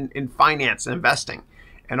interested in finance and investing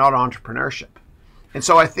and auto entrepreneurship. And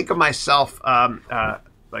so I think of myself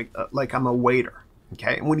like I'm a waiter.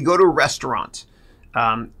 Okay, and when you go to a restaurant,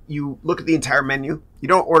 you look at the entire menu. You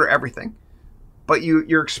don't order everything, but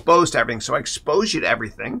you're exposed to everything. So I expose you to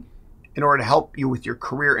everything in order to help you with your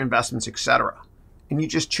career investments, etc. And you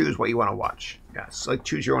just choose what you want to watch. Yeah, it's like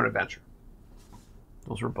choose your own adventure.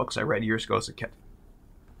 Those were books I read years ago as a kid.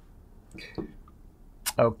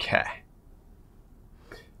 Okay.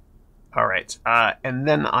 All right. And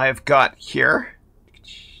then I've got here.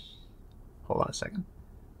 Hold on a second.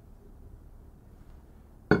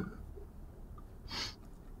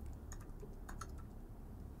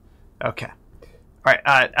 Okay. All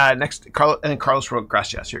right. Next, Carlos wrote,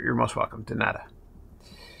 gracias. You're most welcome. De nada.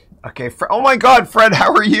 Okay. Oh my God, Fred,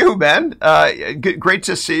 how are you, man? Great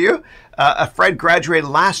to see you. Fred graduated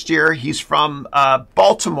last year. He's from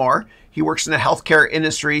Baltimore. He works in the healthcare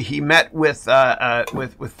industry. He met with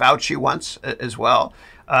Fauci once as well.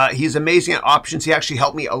 He's amazing at options. He actually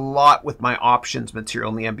helped me a lot with my options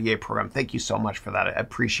material in the MBA program. Thank you so much for that. I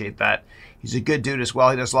appreciate that. He's a good dude as well.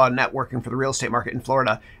 He does a lot of networking for the real estate market in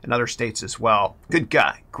Florida and other states as well. Good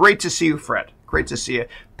guy. Great to see you, Fred. Great to see you.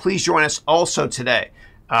 Please join us also today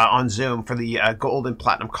on Zoom for the Gold and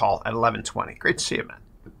Platinum call at 11:20. Great to see you, man.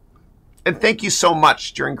 And thank you so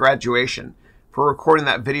much during graduation for recording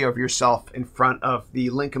that video of yourself in front of the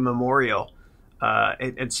Lincoln Memorial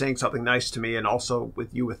and saying something nice to me, and also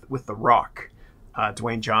with you with The Rock,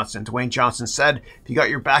 Dwayne Johnson. Dwayne Johnson said, if you got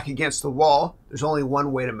your back against the wall, there's only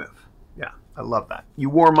one way to move. Yeah, I love that. You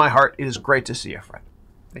warm my heart. It is great to see you, Fred.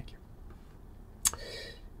 Thank you.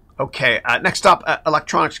 Okay, next up,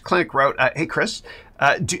 Electronics Clinic wrote, hey, Chris,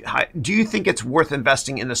 do you think it's worth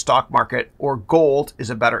investing in the stock market, or gold is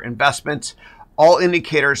a better investment? All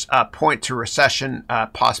indicators point to recession,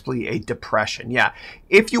 possibly a depression. Yeah,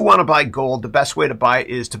 if you want to buy gold, the best way to buy it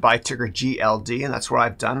is to buy ticker GLD, and that's what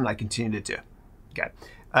I've done and I continue to do. Okay,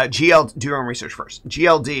 GLD, do your own research first.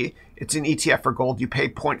 GLD, it's an ETF for gold. You pay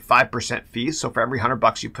 0.5% fees, so for every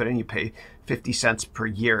 $100 you put in, you pay 50 cents per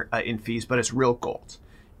year in fees, but it's real gold.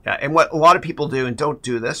 Yeah, and what a lot of people do, and don't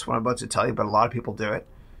do this, what I'm about to tell you, but a lot of people do it.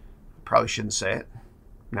 Probably shouldn't say it.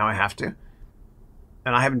 Now I have to.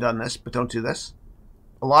 And I haven't done this, but don't do this.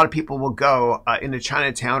 A lot of people will go into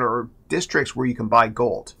Chinatown or districts where you can buy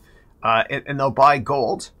gold, and they'll buy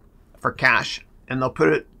gold for cash, and they'll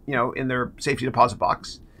put it, in their safety deposit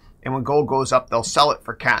box. And when gold goes up, they'll sell it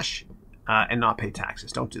for cash and not pay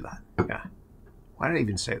taxes. Don't do that. Yeah. Why did I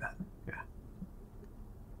even say that?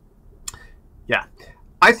 Yeah.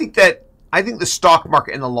 I think the stock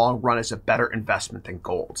market in the long run is a better investment than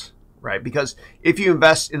gold. Right, because if you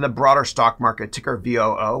invest in the broader stock market, ticker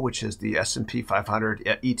VOO, which is the S&P 500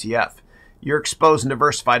 ETF, you're exposed and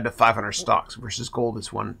diversified to 500 stocks versus gold is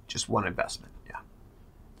just one investment. Yeah.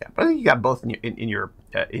 But I think you got both in your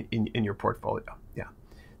portfolio. Yeah,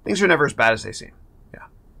 things are never as bad as they seem. Yeah.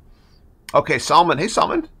 Okay, Solomon. Hey,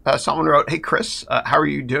 Solomon. Solomon wrote, "Hey, Chris, how are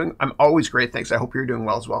you doing? I'm always great, thanks. I hope you're doing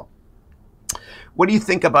well as well. What do you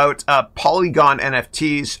think about Polygon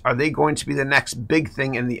NFTs? Are they going to be the next big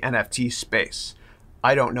thing in the NFT space?"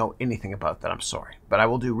 I don't know anything about that, I'm sorry. But I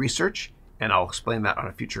will do research, and I'll explain that on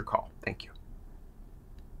a future call. Thank you.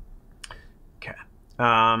 Okay.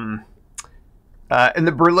 In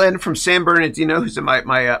the Berlin from San Bernardino, who's in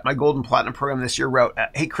my Gold and Platinum program this year, wrote,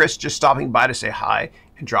 "Hey, Chris, just stopping by to say hi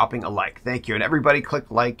and dropping a like. Thank you. And everybody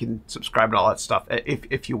click like and subscribe and all that stuff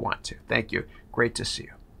if you want to. Thank you. Great to see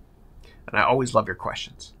you. And I always love your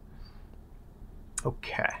questions."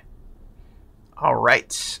 Okay. All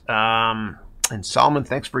right. And Solomon,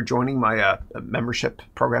 thanks for joining my membership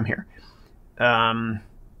program here.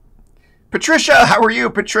 Patricia, how are you?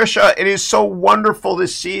 Patricia, it is so wonderful to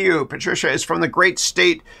see you. Patricia is from the great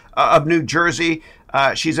state of New Jersey.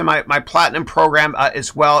 She's in my Platinum program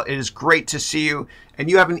as well. It is great to see you. And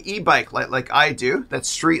you have an e-bike like I do that's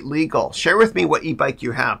street legal. Share with me what e-bike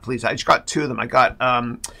you have, please. I just got two of them. I got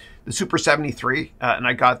the Super 73, and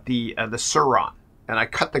I got the Sur-Ron. And I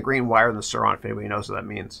cut the green wire in the Sur-Ron, if anybody knows what that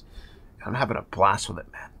means. I'm having a blast with it,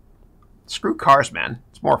 man. Screw cars, man.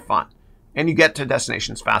 It's more fun. And you get to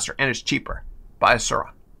destinations faster, and it's cheaper. Buy a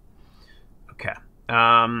Sur-Ron. Okay.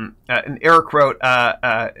 And Eric wrote,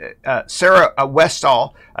 Sarah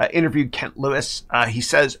Westall interviewed Kent Lewis. He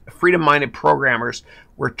says, freedom-minded programmers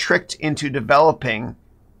were tricked into developing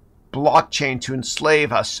blockchain to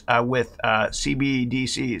enslave us with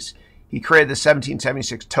CBDCs. He created the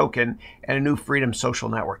 1776 token and a new freedom social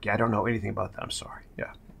network. Yeah, I don't know anything about that. I'm sorry.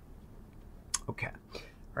 Yeah. Okay. All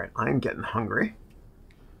right. I'm getting hungry.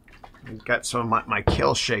 I've got some of my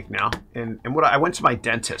kale shake now. And what I went to my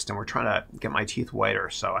dentist, and we're trying to get my teeth whiter,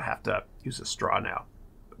 so I have to use a straw now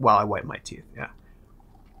while I wipe my teeth. Yeah.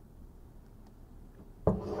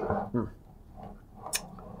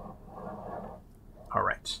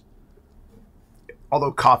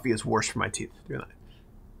 Although coffee is worse for my teeth doing that.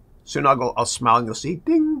 Soon I'll smile and you'll see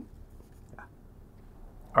ding. Yeah.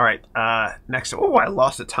 All right. Next. Oh, I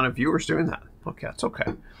lost a ton of viewers doing that. Okay, that's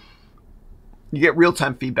okay. You get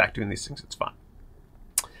real-time feedback doing these things. It's fun.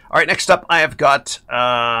 All right. Next up, I have got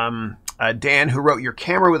Dan, who wrote, "Your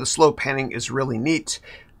camera with a slow panning is really neat.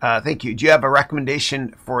 Thank you. Do you have a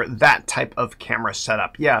recommendation for that type of camera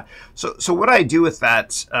setup?" Yeah. So what I do with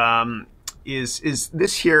that is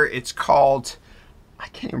this here. It's called, I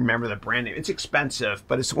can't even remember the brand name. It's expensive,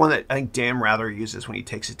 but it's the one that I think Dan Rather uses when he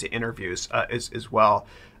takes it to interviews as well.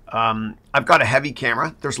 I've got a heavy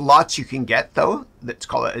camera. There's lots you can get though. That's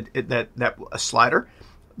called a slider.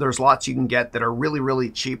 There's lots you can get that are really, really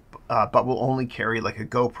cheap, but will only carry like a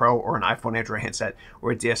GoPro or an iPhone Android handset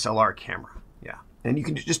or a DSLR camera. Yeah, and you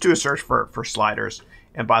can just do a search for sliders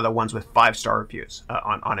and buy the ones with 5-star reviews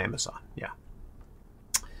on Amazon. Yeah.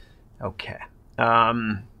 Okay.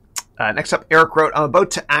 Next up, Eric wrote, "I'm about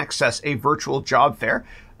to access a virtual job fair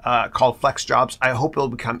called Flex Jobs. I hope it'll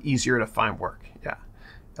become easier to find work." Yeah.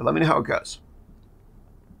 Now, let me know how it goes.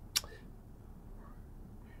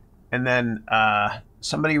 And then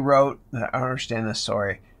somebody wrote, I don't understand this,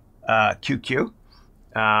 sorry, QQ.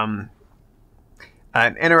 And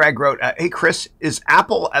Interag wrote, "Hey, Chris, is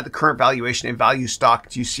Apple at the current valuation a value stock?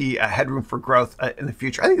 Do you see a headroom for growth in the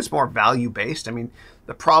future?" I think it's more value-based. I mean,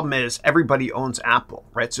 the problem is everybody owns Apple,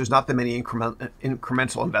 right? So there's not that many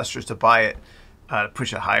incremental investors to buy it,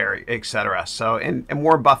 push it higher, etc. So, and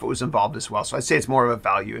Warren Buffett was involved as well. So I'd say it's more of a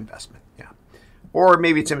value investment. Yeah. Or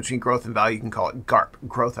maybe it's in between growth and value. You can call it GARP,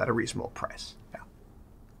 growth at a reasonable price. Yeah.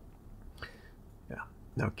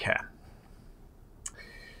 Yeah. Okay.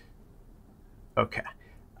 Okay.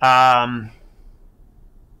 And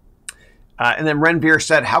then Renveer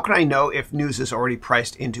said, "How can I know if news is already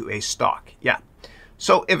priced into a stock?" Yeah.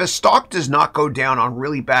 So if a stock does not go down on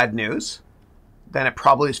really bad news, then it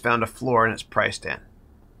probably has found a floor and it's priced in.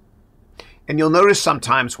 And you'll notice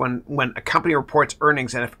sometimes when a company reports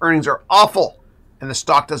earnings, and if earnings are awful and the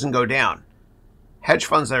stock doesn't go down, hedge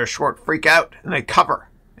funds that are short freak out and they cover,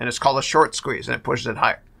 and it's called a short squeeze, and it pushes it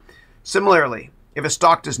higher. Similarly, if a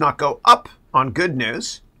stock does not go up on good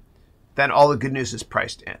news, then all the good news is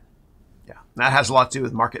priced in. Yeah, that has a lot to do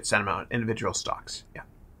with market sentiment on individual stocks. Yeah.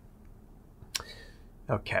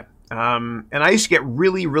 Okay. And I used to get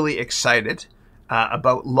really, really excited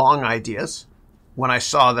about long ideas when I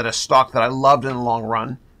saw that a stock that I loved in the long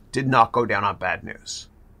run did not go down on bad news,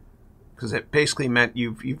 because it basically meant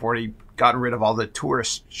you've already gotten rid of all the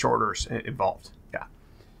tourist shorters involved. Yeah.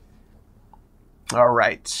 All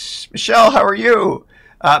right. Michelle, how are you?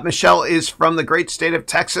 Michelle is from the great state of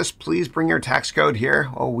Texas. Please bring your tax code here.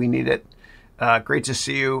 Oh, we need it. Great to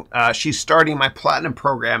see you. She's starting my Platinum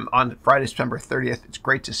program on Friday, September 30th. It's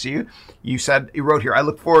great to see you. You wrote here, "I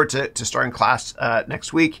look forward to starting class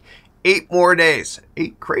next week. 8 more days.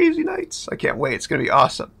 8 crazy nights. I can't wait. It's going to be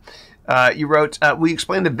awesome." You wrote, "Will you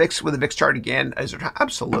explain the VIX with the VIX chart again?"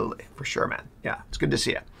 Absolutely. For sure, man. Yeah, it's good to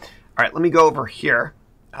see you. All right, let me go over here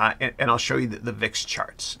and I'll show you the VIX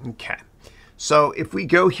charts. Okay. So if we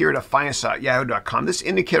go here to finance.yahoo.com, this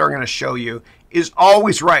indicator I'm going to show you is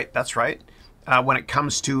always right. That's right. When it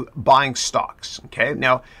comes to buying stocks. Okay.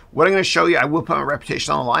 Now, what I'm going to show you, I will put my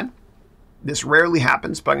reputation on the line. This rarely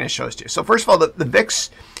happens, but I'm going to show this to you. So first of all, the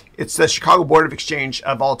VIX, it's the Chicago Board of Exchange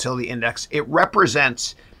Volatility Index. It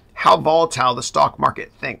represents how volatile the stock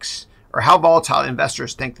market thinks, or how volatile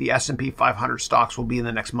investors think the S&P 500 stocks will be in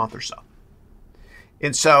the next month or so.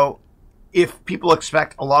 And so if people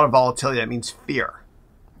expect a lot of volatility, that means fear.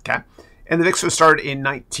 Okay. And the VIX was started in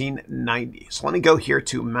 1990. So let me go here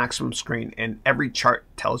to maximum screen, and every chart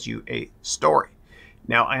tells you a story.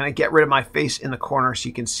 Now I'm going to get rid of my face in the corner so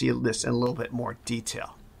you can see this in a little bit more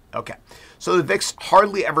detail. Okay. So the VIX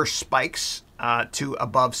hardly ever spikes to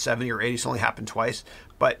above 70 or 80. It's only happened twice.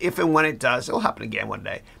 But if and when it does, it'll happen again one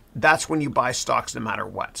day. That's when you buy stocks no matter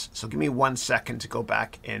what. So give me 1 second to go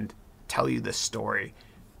back and tell you this story.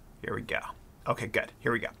 Here we go. Okay, good.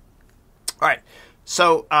 Here we go. All right.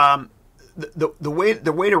 So the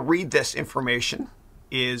way to read this information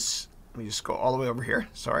is, let me just go all the way over here.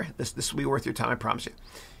 Sorry, this will be worth your time, I promise you.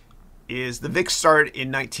 Is the VIX started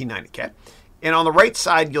in 1990? Okay, and on the right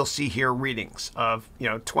side you'll see here readings of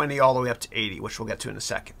 20 all the way up to 80, which we'll get to in a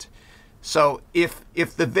second. So if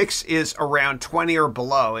the VIX is around 20 or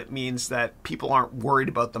below, it means that people aren't worried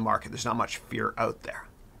about the market. There's not much fear out there.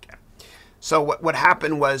 Okay. So what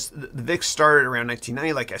happened was the VIX started around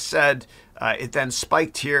 1990, like I said. It then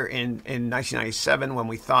spiked here in 1997 when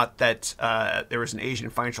we thought that there was an Asian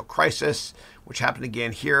financial crisis, which happened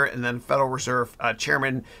again here. And then Federal Reserve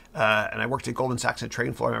Chairman, and I worked at Goldman Sachs and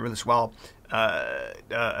trading floor, I remember this well,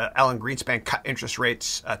 Alan Greenspan cut interest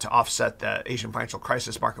rates to offset the Asian financial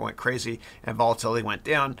crisis. Market went crazy and volatility went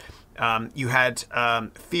down. You had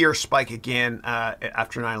fear spike again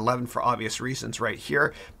after 9/11 for obvious reasons right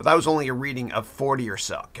here, but that was only a reading of 40 or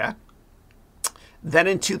so, okay? Then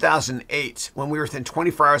in 2008, when we were within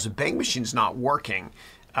 24 hours of bank machines not working,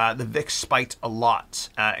 the VIX spiked a lot.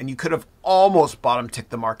 And you could have almost bottom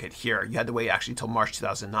ticked the market here. You had to wait actually until March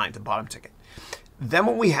 2009 to bottom tick it. Then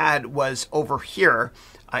what we had was over here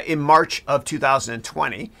in March of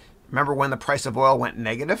 2020. Remember when the price of oil went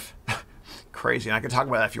negative? Crazy. And I can talk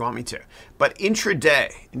about that if you want me to. But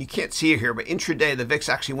intraday, and you can't see it here, but intraday, the VIX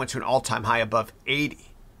actually went to an all-time high above 80.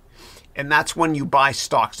 And that's when you buy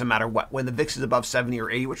stocks no matter what. When the VIX is above 70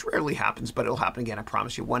 or 80, which rarely happens, but it'll happen again, I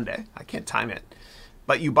promise you, one day. I can't time it.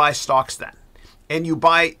 But you buy stocks then. And you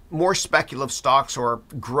buy more speculative stocks or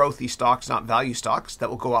growthy stocks, not value stocks, that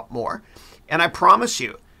will go up more. And I promise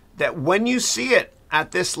you that when you see it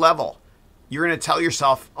at this level, you're going to tell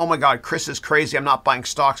yourself, oh my God, Chris is crazy. I'm not buying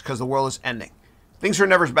stocks because the world is ending. Things are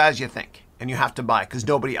never as bad as you think. And you have to buy because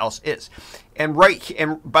nobody else is. And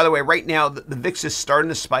by the way, right now, the VIX is starting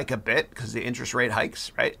to spike a bit because of the interest rate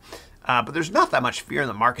hikes, right? But there's not that much fear in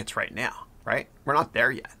the markets right now, right? We're not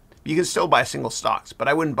there yet. You can still buy single stocks, but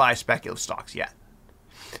I wouldn't buy speculative stocks yet.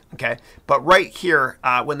 Okay, but right here,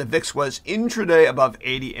 when the VIX was intraday above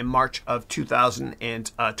 80 in March of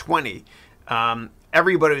 2020,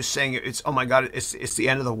 everybody was saying it's, oh my God, it's the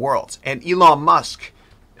end of the world. And Elon Musk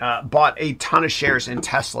bought a ton of shares in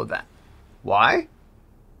Tesla then. Why?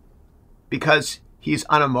 Because he's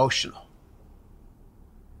unemotional.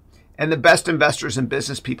 And the best investors and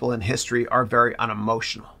business people in history are very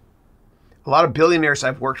unemotional. A lot of billionaires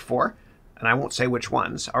I've worked for, and I won't say which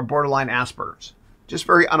ones, are borderline Asperger's. Just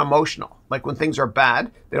very unemotional. Like when things are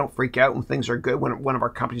bad, they don't freak out. When things are good, when one of our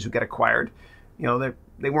companies would get acquired,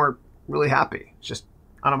 they weren't really happy. It's just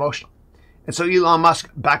unemotional. And so Elon Musk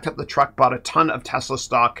backed up the truck, bought a ton of Tesla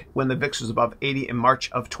stock when the VIX was above 80 in March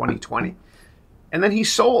of 2020. And then he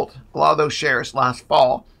sold a lot of those shares last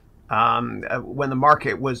fall when the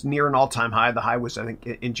market was near an all-time high. The high was, I think,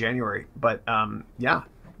 in January. But yeah,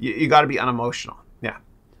 you got to be unemotional. Yeah.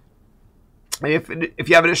 And if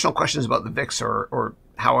you have additional questions about the VIX or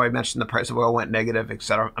how I mentioned the price of oil went negative,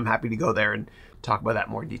 etc., I'm happy to go there and talk about that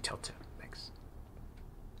in more detail too. Thanks.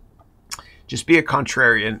 Just be a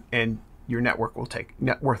contrarian and your net worth will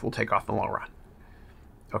take off in the long run.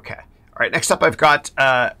 Okay. All right. Next up, I've got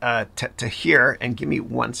Tahir, and give me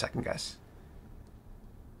 1 second, guys.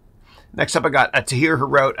 Next up, I got Tahir, who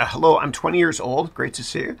wrote, "Hello, I'm 20 years old. Great to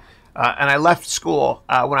see you. And I left school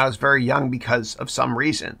when I was very young because of some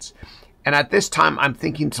reasons. And at this time, I'm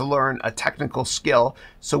thinking to learn a technical skill.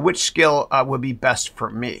 So which skill would be best for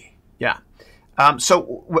me?" Yeah. So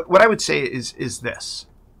what I would say is this.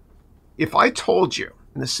 If I told you,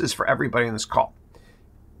 and this is for everybody on this call,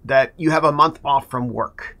 that you have a month off from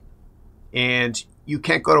work and you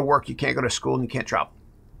can't go to work, you can't go to school, and you can't travel,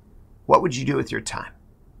 what would you do with your time?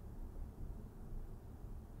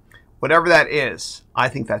 Whatever that is, I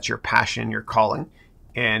think that's your passion, your calling,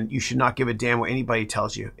 and you should not give a damn what anybody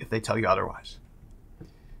tells you if they tell you otherwise.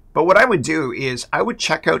 But what I would do is I would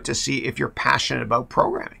check out to see if you're passionate about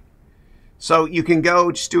programming. So you can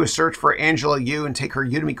go just do a search for Angela Yu and take her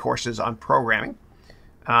Udemy courses on programming.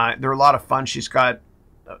 They're a lot of fun. She's got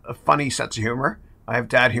a funny sense of humor. I have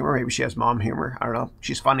dad humor. Maybe she has mom humor. I don't know.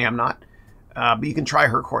 She's funny. I'm not. But you can try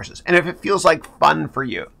her courses. And if it feels like fun for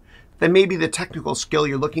you, then maybe the technical skill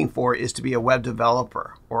you're looking for is to be a web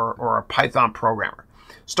developer or a Python programmer.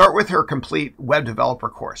 Start with her complete web developer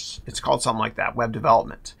course. It's called something like that, web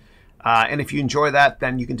development. And if you enjoy that,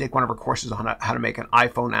 then you can take one of her courses on how to make an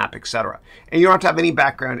iPhone app, etc. And you don't have to have any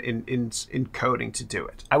background in coding to do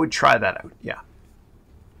it. I would try that out. Yeah.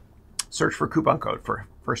 Search for coupon code for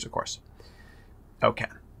first, of course. Okay.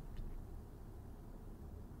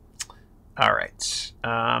 All right.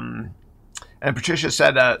 And Patricia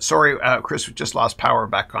said, sorry, Chris just lost power,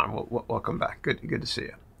 back on. Welcome back. Good to see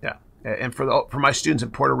you. Yeah. And for my students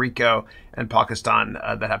in Puerto Rico and Pakistan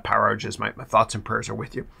that have power outages, my thoughts and prayers are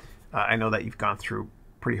with you. I know that you've gone through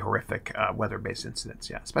pretty horrific weather-based incidents.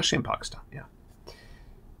 Yeah, especially in Pakistan. Yeah.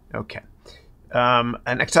 Okay.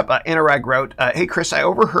 And next up, Anurag wrote, "Hey, Chris, I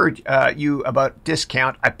overheard you about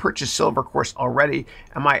discount. I purchased silver course already.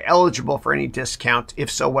 Am I eligible for any discount? If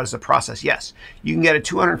so, what is the process?" Yes, you can get a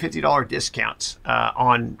 $250 discount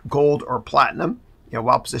on gold or platinum,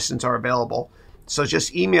 while positions are available. So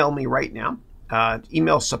just email me right now.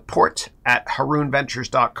 email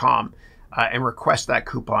support@haroonventures.com and request that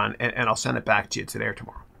coupon, and I'll send it back to you today or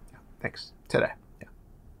tomorrow. Yeah, thanks. Today. Yeah,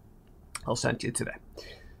 I'll send it to you today.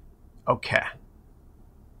 Okay.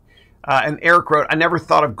 And Eric wrote, I never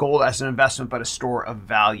thought of gold as an investment, but a store of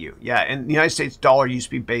value. Yeah, and the United States dollar used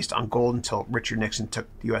to be based on gold until Richard Nixon took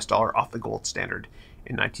the U.S. dollar off the gold standard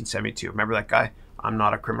in 1972. Remember that guy? I'm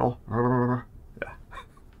not a criminal. Yeah.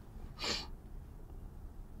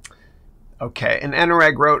 Okay, and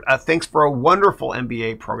Anurag wrote, thanks for a wonderful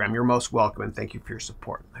MBA program. You're most welcome, and thank you for your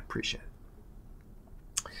support. I appreciate it.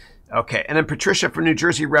 Okay, and then Patricia from New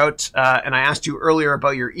Jersey wrote, and I asked you earlier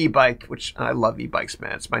about your e-bike, which I love e-bikes,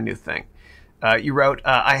 man. It's my new thing. You wrote,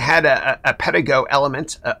 I had a Pedego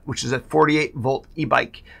Element, which is a 48-volt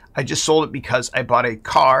e-bike. I just sold it because I bought a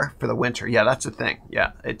car for the winter. Yeah, that's the thing.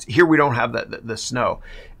 Yeah, here we don't have the snow.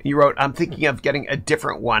 You wrote, I'm thinking of getting a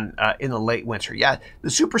different one in the late winter. Yeah, the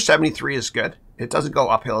Super 73 is good. It doesn't go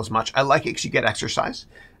uphill as much. I like it because you get exercise.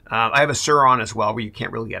 I have a Sur-On as well where you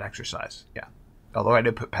can't really get exercise. Yeah. Although I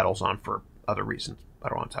did put pedals on for other reasons I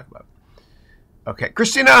don't want to talk about. Okay,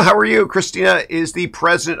 Christina, how are you? Christina is the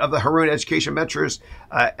president of the Haroon Education Ventures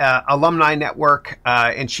Alumni Network,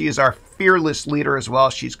 and she is our fearless leader as well.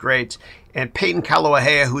 She's great. And Peyton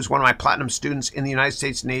Kalawahea, who's one of my platinum students in the United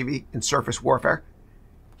States Navy in surface warfare,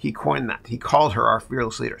 he coined that. He called her our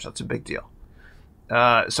fearless leader, so that's a big deal.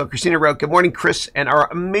 So Christina wrote, good morning, Chris, and our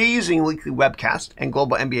amazing weekly webcast and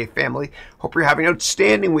Global MBA family. Hope you're having an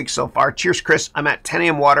outstanding week so far. Cheers, Chris. I'm at 10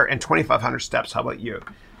 a.m. water and 2,500 steps. How about you?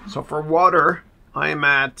 So for water, I am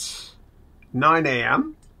at 9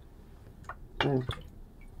 a.m.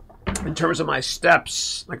 In terms of my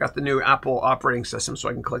steps, I got the new Apple operating system, so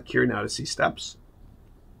I can click here now to see steps.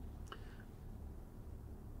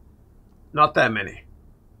 Not that many.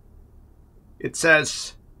 It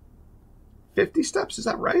says 50 steps, is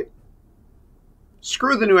that right?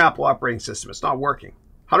 Screw the new Apple operating system. It's not working.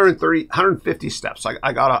 150 steps.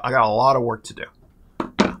 I got a lot of work to do.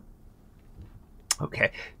 Yeah.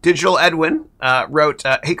 Okay. Digital Edwin wrote,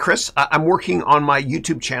 hey, Chris, I'm working on my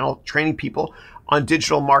YouTube channel, training people on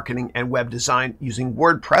digital marketing and web design using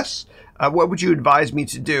WordPress. What would you advise me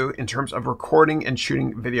to do in terms of recording and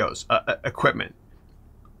shooting videos, equipment?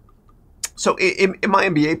 So in my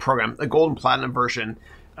MBA program, the Gold and Platinum version,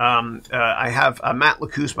 I have Matt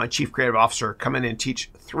Lacousse, my Chief Creative Officer, come in and teach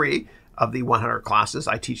 3 of the 100 classes.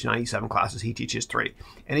 I teach 97 classes. He teaches 3.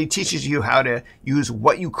 And he teaches you how to use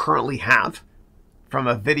what you currently have from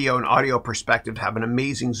a video and audio perspective to have an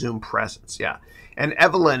amazing Zoom presence. Yeah. And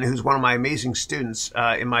Evelyn, who's one of my amazing students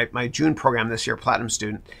in my June program this year, Platinum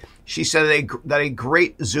student, she said that a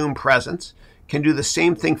great Zoom presence can do the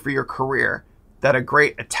same thing for your career that a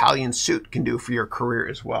great Italian suit can do for your career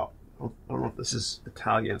as well. I don't know if this is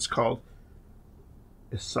Italian. It's called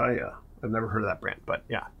Isaiah. I've never heard of that brand, but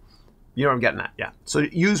yeah. You know what I'm getting at? Yeah. So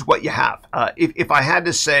use what you have. If I had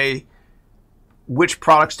to say which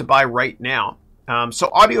products to buy right now, so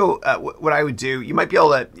audio, what I would do, you might be able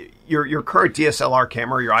to, your current DSLR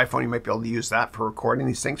camera or your iPhone, you might be able to use that for recording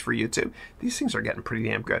these things for YouTube. These things are getting pretty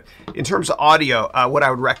damn good. In terms of audio, what I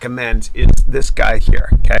would recommend is this guy here,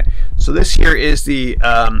 okay? So this here is the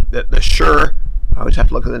Shure, I always have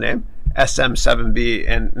to look at the name, SM7B,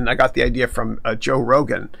 and I got the idea from Joe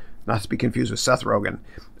Rogan, not to be confused with Seth Rogen.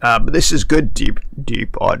 But this is good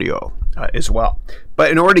deep audio as well.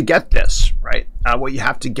 But in order to get this, right, what you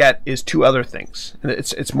have to get is 2 other things. And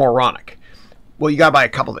it's moronic. Well, you got to buy a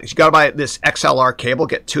couple things. You got to buy this XLR cable,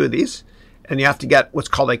 get 2 of these, and you have to get what's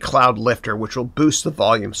called a cloud lifter, which will boost the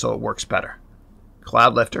volume so it works better.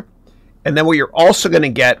 Cloud lifter. And then what you're also going to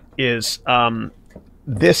get is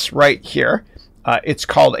this right here. It's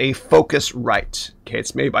called a Focusrite. Okay,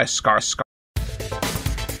 it's made by Scar.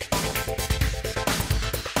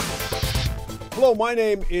 Hello, my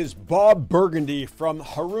name is Bob Burgundy from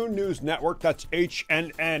Haroon News Network, that's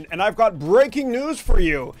HNN, and I've got breaking news for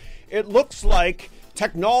you. It looks like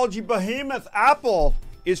technology behemoth Apple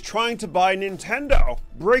is trying to buy Nintendo.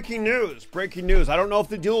 Breaking news, breaking news. I don't know if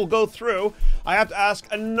the deal will go through. I have to ask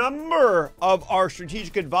a number of our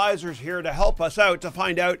strategic advisors here to help us out to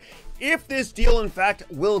find out if this deal, in fact,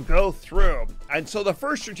 will go through. And so the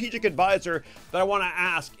first strategic advisor that I want to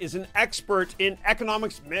ask is an expert in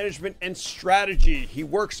economics management and strategy. He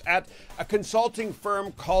works at a consulting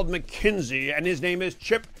firm called McKinsey, and his name is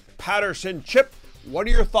Chip Patterson. Chip, What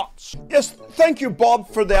are your thoughts? Yes, thank you, Bob,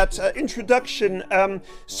 for that introduction.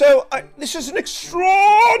 This is an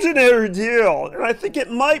extraordinary deal, and I think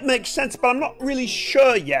it might make sense, but I'm not really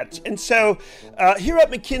sure yet. And so, here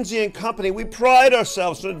at McKinsey & Company, we pride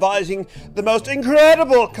ourselves on advising the most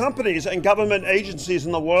incredible companies and government agencies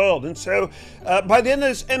in the world. And so, by the end of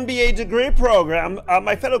this MBA degree program,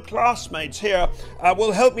 my fellow classmates here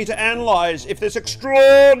will help me to analyze if this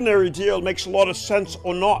extraordinary deal makes a lot of sense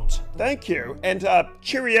or not. Thank you, and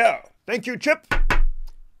cheerio. Thank you, Chip.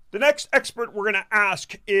 The next expert we're going to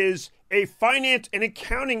ask is a finance and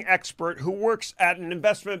accounting expert who works at an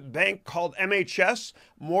investment bank called MHS,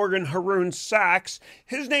 Morgan Haroun Sachs.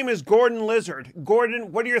 His name is Gordon Lizard.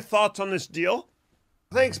 Gordon, what are your thoughts on this deal?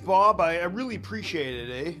 Thanks, Bob. I really appreciate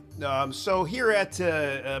it, So here at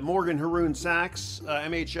Morgan Haroun Sachs,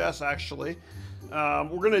 MHS actually,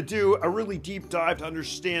 we're going to do a really deep dive to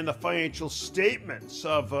understand the financial statements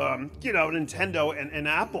of, Nintendo and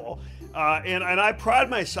Apple. And I pride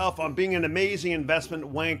myself on being an amazing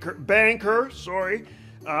investment banker.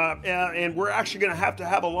 And we're actually going to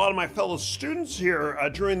have a lot of my fellow students here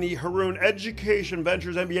during the Haroun Education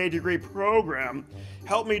Ventures MBA degree program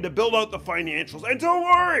help me to build out the financials. And don't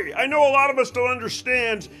worry, I know a lot of us don't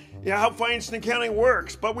understand how finance and accounting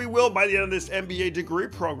works, but we will by the end of this MBA degree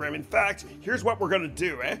program. In fact, here's what we're going to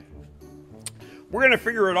do, We're going to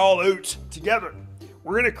figure it all out together.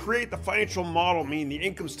 We're going to create the financial model, meaning the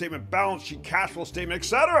income statement, balance sheet, cash flow statement,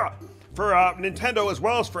 etc., for Nintendo as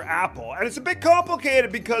well as for Apple. And it's a bit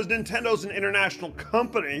complicated because Nintendo's an international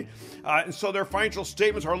company, and so their financial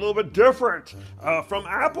statements are a little bit different from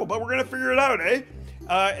Apple, but we're going to figure it out,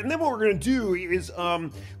 And then what we're going to do is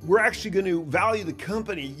we're actually going to value the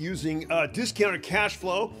company using discounted cash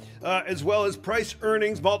flow, as well as price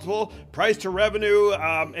earnings multiple, price to revenue,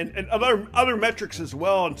 and other metrics as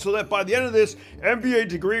well. And so that by the end of this MBA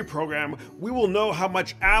degree program, we will know how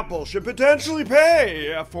much Apple should potentially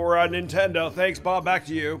pay for Nintendo. Thanks, Bob. Back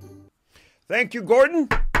to you. Thank you, Gordon.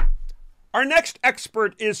 Our next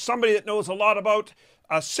expert is somebody that knows a lot about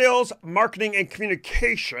sales, marketing, and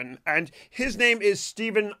communication, and his name is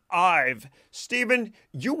Stephen Ive. Stephen,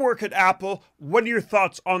 you work at Apple. What are your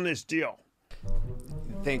thoughts on this deal?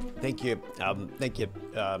 Thank you, Bob.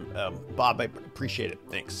 I appreciate it.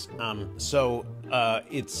 Thanks.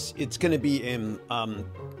 It's going to be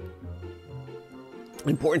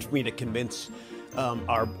important for me to convince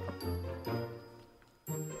our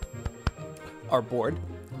board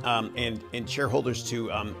and shareholders to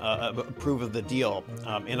approve of the deal.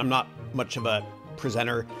 And I'm not much of a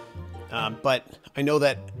presenter, but I know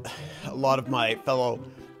that a lot of my fellow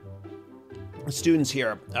students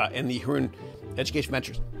here in the Haroun Education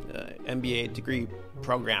Ventures MBA degree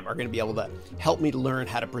program are going to be able to help me to learn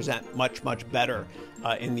how to present much better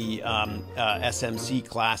in the SMC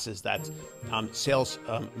classes, that's sales,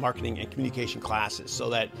 marketing, and communication classes, so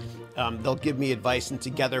that they'll give me advice, and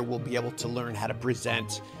together we'll be able to learn how to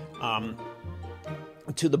present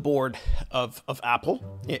to the board of Apple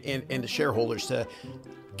and the shareholders to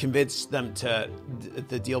convince them to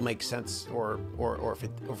the deal makes sense or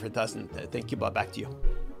if it doesn't. Thank you, Bob. Back to you.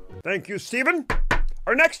 Thank you, Stephen.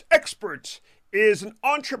 Our next expert is an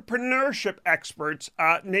entrepreneurship expert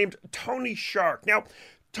named Tony Shark. Now,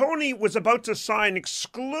 Tony was about to sign an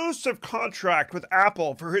exclusive contract with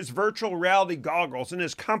Apple for his virtual reality goggles and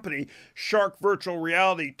his company, Shark Virtual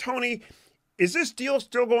Reality. Tony, is this deal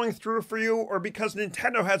still going through for you, or because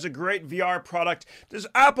Nintendo has a great VR product, does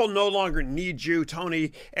Apple no longer need you,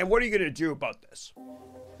 Tony? And what are you going to do about this?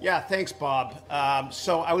 Yeah, thanks, Bob.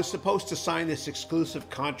 So I was supposed to sign this exclusive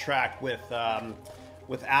contract with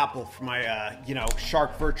Apple for my,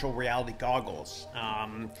 Shark virtual reality goggles.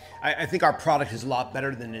 I think our product is a lot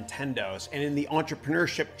better than Nintendo's. And in the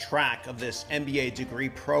entrepreneurship track of this MBA degree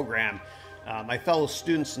program, my fellow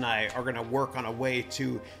students and I are going to work on a way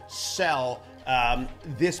to sell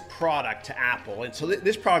this product to Apple. And so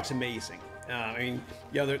this product's amazing.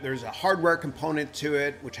 There's a hardware component to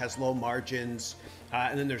it, which has low margins.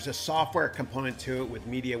 And then there's a software component to it with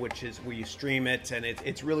media, which is where you stream it, and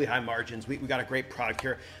it's really high margins. We got a great product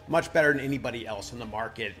here, much better than anybody else in the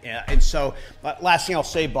market. And so, last thing I'll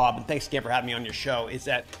say, Bob, and thanks again for having me on your show, is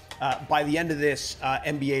that by the end of this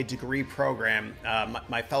MBA degree program,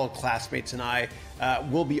 my fellow classmates and I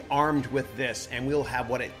will be armed with this, and we'll have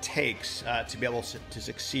what it takes to be able to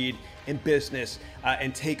succeed in business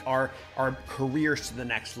and take our careers to the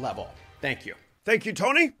next level. Thank you. Thank you,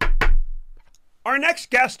 Tony. Our next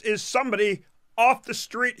guest is somebody off the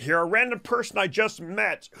street here, a random person I just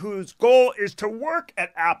met whose goal is to work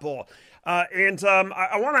at Apple. I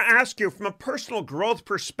want to ask you, from a personal growth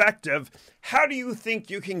perspective, how do you think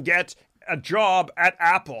you can get a job at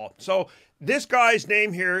Apple. So this guy's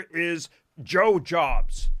name here is Joe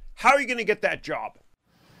Jobs. How are you going to get that job?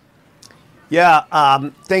 Yeah,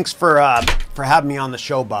 thanks for having me on the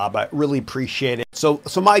show, Bob. I really appreciate it. So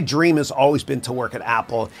my dream has always been to work at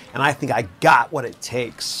Apple, and I think I got what it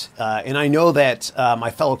takes. And I know that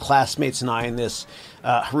my fellow classmates and I in this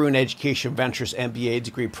Haroon Education Ventures MBA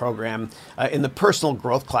degree program, in the personal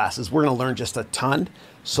growth classes, we're going to learn just a ton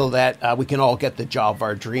so that we can all get the job of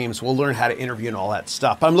our dreams. We'll learn how to interview and all that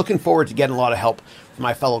stuff. But I'm looking forward to getting a lot of help from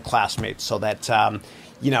my fellow classmates so that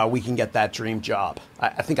we can get that dream job.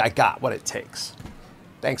 I think I got what it takes.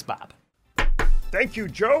 Thanks, Bob. Thank you,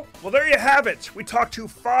 Joe. Well, there you have it. We talked to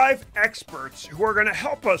 5 experts who are going to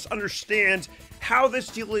help us understand how this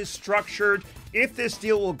deal is structured, if this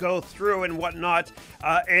deal will go through and whatnot.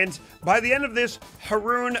 And by the end of this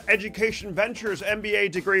Haroon Education Ventures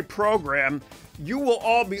MBA degree program, you will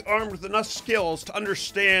all be armed with enough skills to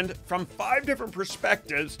understand from 5 different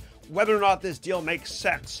perspectives whether or not this deal makes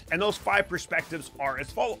sense. And those 5 perspectives are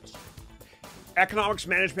as follows: economics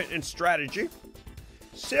management and strategy,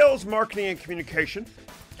 sales, marketing and communication,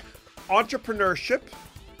 entrepreneurship,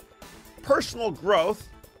 personal growth,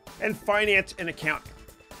 and finance and accounting.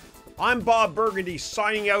 I'm Bob Burgundy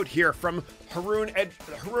signing out here from Haroon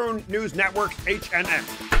News Network's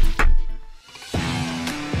HNN.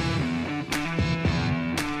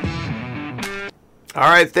 All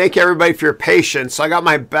right, thank you everybody for your patience. I got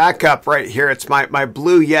my backup right here. It's my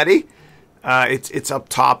Blue Yeti. It's up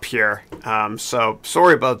top here. So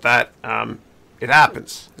sorry about that. It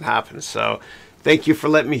happens. So thank you for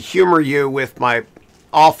letting me humor you with my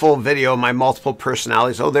awful video, my multiple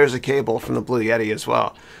personalities. Oh, there's a cable from the Blue Yeti as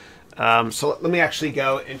well. So let me actually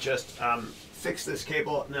go and just fix this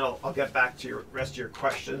cable, and then I'll get back to your rest of your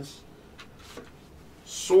questions.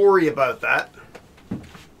 Sorry about that.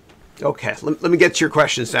 Okay, let me get to your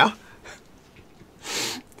questions now.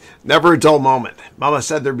 Never a dull moment. Mama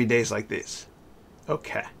said there'd be days like these.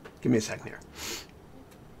 Okay, give me a second here.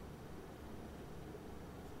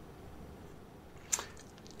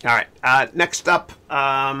 All right, next up,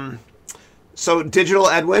 so Digital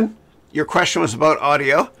Edwin, your question was about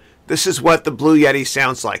audio. This is what the Blue Yeti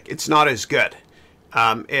sounds like. It's not as good.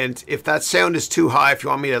 And if that sound is too high, if you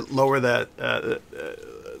want me to lower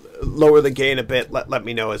the gain a bit, let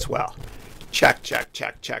me know as well. Check.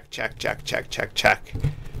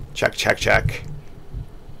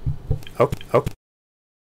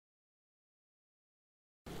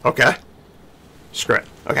 Okay. Screw it.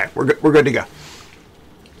 Okay, we're good to go.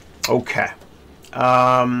 Okay.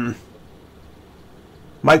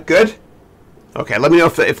 Mic good? Okay, let me know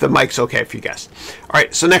if the mic's okay for you guys. All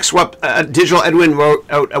right, so next up, Digital Edwin wrote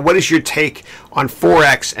out, what is your take on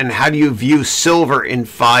Forex and how do you view silver in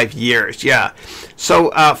 5 years? Yeah, so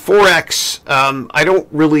Forex, I don't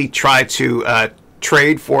really try to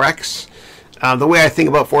trade Forex. The way I think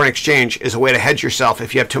about foreign exchange is a way to hedge yourself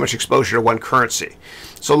if you have too much exposure to one currency.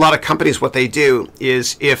 So a lot of companies, what they do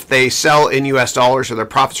is if they sell in US dollars or their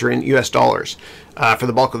profits are in US dollars for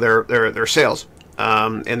the bulk of their sales,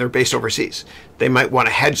 and they're based overseas, they might want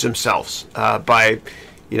to hedge themselves by,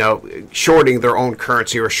 shorting their own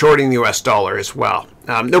currency or shorting the US dollar as well.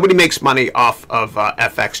 Nobody makes money off of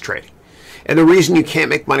FX trading. And the reason you can't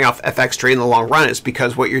make money off FX trade in the long run is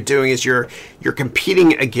because what you're doing is you're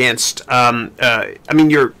competing against,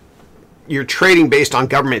 you're trading based on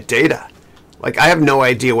government data. Like, I have no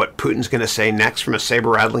idea what Putin's going to say next from a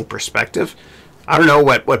saber-rattling perspective. I don't know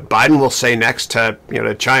what Biden will say next to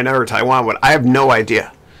China or Taiwan. I have no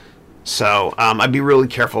idea. So I'd be really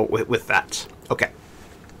careful with that. Okay.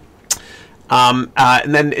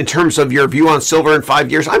 And then in terms of your view on silver in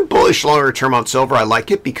 5 years, I'm bullish longer term on silver. I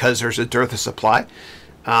like it because there's a dearth of supply.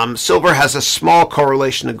 Silver has a small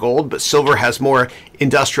correlation to gold, but silver has more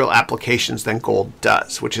industrial applications than gold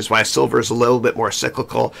does, which is why silver is a little bit more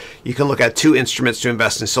cyclical. You can look at 2 instruments to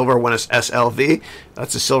invest in silver. One is SLV,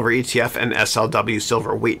 that's a silver ETF, and SLW,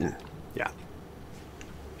 silver Wheaton. Yeah.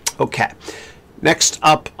 Okay. Next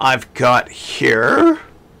up, I've got here, a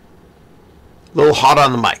little hot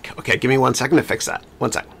on the mic. Okay, give me 1 second to fix that.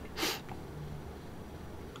 1 second.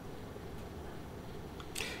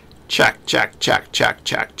 Check.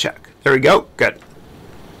 There we go. Good.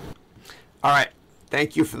 All right.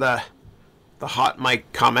 Thank you for the hot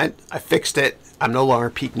mic comment. I fixed it. I'm no longer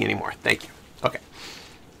peaking anymore. Thank you. Okay.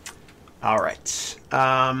 All right.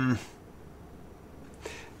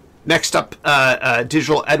 Next up,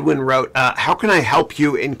 Digital Edwin wrote, how can I help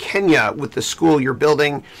you in Kenya with the school you're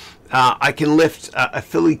building? I can lift a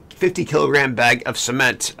 50-kilogram bag of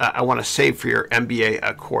cement. I want to save for your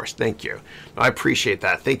MBA course. Thank you. I appreciate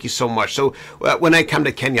that. Thank you so much. So when I come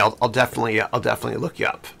to Kenya, I'll definitely look you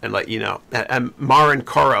up and let you know. And Marin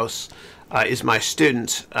Koros is my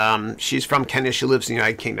student. She's from Kenya. She lives in the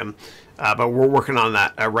United Kingdom, but we're working on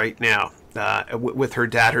that right now with her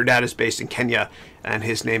dad. Her dad is based in Kenya, and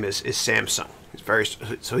his name is Samsung.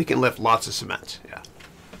 So he can lift lots of cement. Yeah.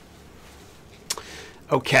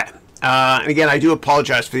 Okay. And again, I do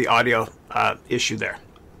apologize for the audio issue there.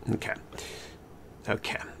 Okay.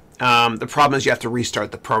 Okay. The problem is you have to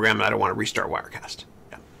restart the program, and I don't want to restart Wirecast.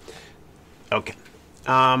 Yeah. Okay.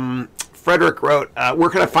 Frederick wrote, where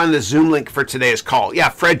can I find the Zoom link for today's call? Yeah,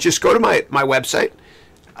 Fred, just go to my website,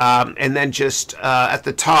 and then just at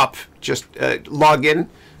the top, just log in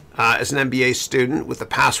as an MBA student with the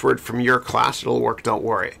password from your class. It'll work, don't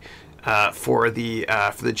worry. For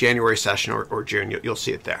the January session or June, you'll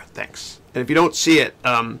see it there. Thanks. And if you don't see it,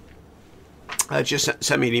 just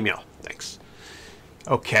send me an email. Thanks.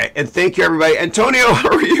 Okay, and thank you, everybody. Antonio, how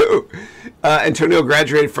are you? Antonio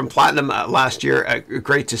graduated from Platinum last year.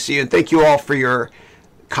 Great to see you, and thank you all for your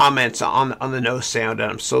comments on the no sound.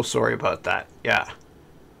 And I'm so sorry about that. Yeah,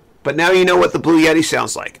 but now you know what the Blue Yeti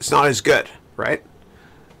sounds like. It's not as good, right?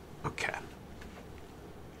 Okay.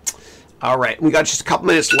 All right, we got just a couple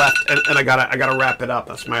minutes left, and I gotta wrap it up.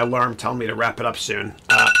 That's my alarm telling me to wrap it up soon.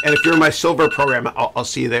 And if you're in my silver program, I'll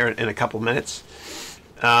see you there in a couple minutes.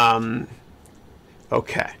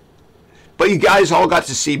 Okay, but you guys all got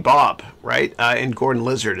to see Bob, right? And Gordon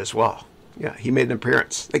Lizard as well. Yeah, he made an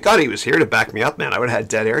appearance. Thank God he was here to back me up, man. I would have had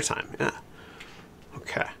dead airtime. Yeah.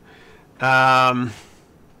 Okay.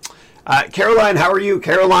 Caroline, how are you?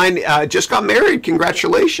 Caroline just got married.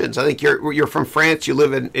 Congratulations. I think you're from France. You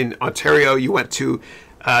live in Ontario. You went to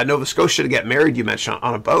Nova Scotia to get married, you mentioned,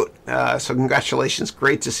 on a boat. So congratulations.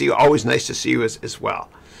 Great to see you. Always nice to see you as well.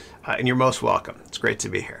 And you're most welcome. It's great to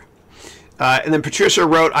be here. And then Patricia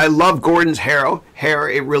wrote, I love Gordon's hair.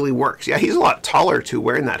 It really works. Yeah, he's a lot taller, too,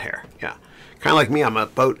 wearing that hair. Yeah. Kind of like me. I'm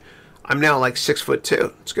now like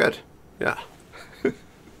 6'2". It's good. Yeah.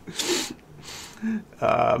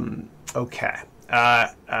 Okay.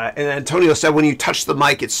 And Antonio said when you touched the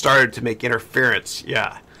mic, it started to make interference.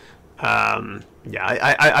 Yeah.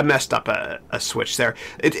 I messed up a switch there.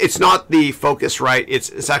 It's not the Focusrite.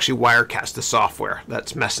 It's actually Wirecast, the software,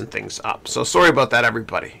 that's messing things up. So sorry about that,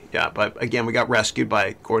 everybody. Yeah, but again, we got rescued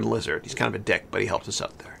by Gordon Lizard. He's kind of a dick, but he helped us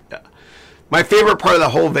out there. Yeah. My favorite part of the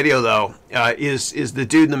whole video, though, is the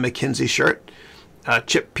dude in the McKinsey shirt.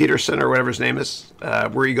 Chip Peterson or whatever his name is,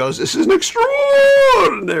 where he goes, this is an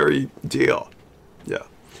extraordinary deal. Yeah, a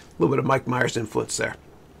little bit of Mike Myers influence there.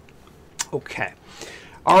 Okay.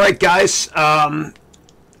 All right, guys. And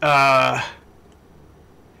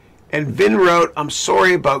Vin wrote, I'm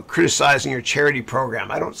sorry about criticizing your charity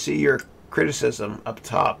program. I don't see your criticism up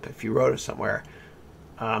top if you wrote it somewhere.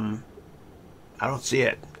 I don't see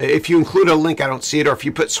it. If you include a link, I don't see it. Or if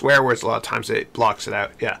you put swear words, a lot of times it blocks it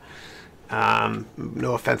out. Yeah.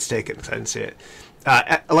 No offense taken because I didn't see it.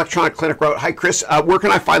 Electronic Clinic wrote, hi, Chris. Where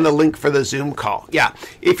can I find the link for the Zoom call? Yeah,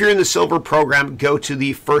 if you're in the silver program, go to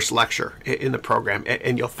the first lecture in the program,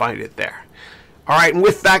 and you'll find it there. All right, and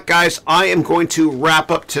with that, guys, I am going to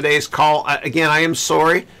wrap up today's call. Again, I am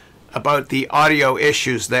sorry about the audio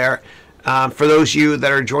issues there. For those of you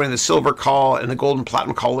that are joining the silver call and the gold and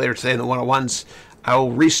platinum call later today in the 101s, I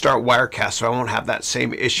will restart Wirecast so I won't have that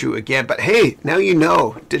same issue again. But hey, now you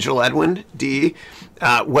know, Digital Edwin, D,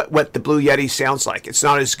 what the Blue Yeti sounds like. It's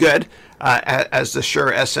not as good as the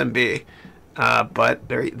Shure SMB, but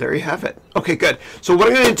there you have it. Okay, good. So what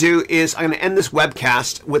I'm going to do is I'm going to end this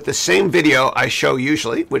webcast with the same video I show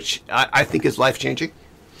usually, which I think is life-changing.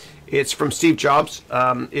 It's from Steve Jobs.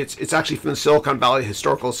 It's actually from the Silicon Valley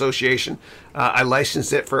Historical Association. I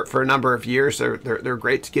licensed it for a number of years. They're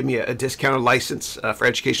great to give me a discounted license for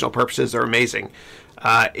educational purposes. They're amazing.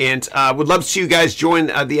 And would love to see you guys join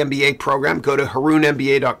the MBA program. Go to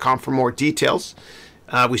haroonmba.com for more details.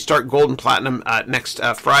 We start gold and platinum next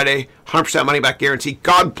Friday. 100% money back guarantee.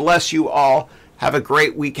 God bless you all. Have a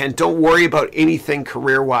great weekend. Don't worry about anything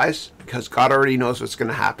career-wise because God already knows what's going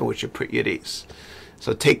to happen, which will put you at ease.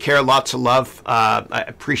 So take care. Lots of love. I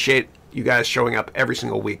appreciate you guys showing up every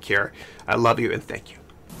single week here. I love you and thank you.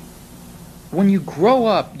 When you grow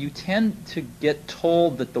up, you tend to get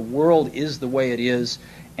told that the world is the way it is,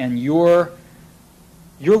 and your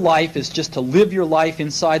life is just to live your life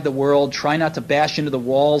inside the world, try not to bash into the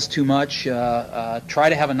walls too much, try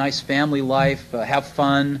to have a nice family life, have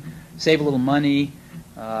fun, save a little money.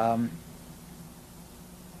 But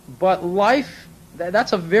life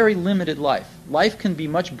That's a very limited life. Life can be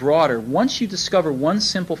much broader once you discover one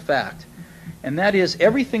simple fact, and that is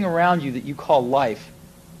everything around you that you call life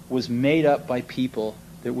was made up by people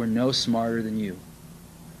that were no smarter than you.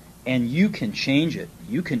 And you can change it.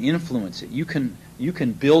 You can influence it. You can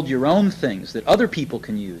build your own things that other people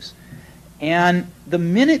can use. And the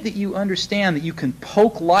minute that you understand that you can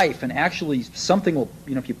poke life and actually something will,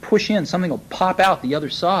 if you push in, something will pop out the other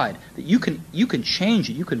side, that you can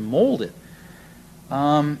change it, you can mold it.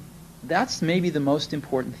 That's maybe the most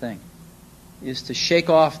important thing, is to shake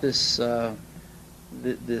off this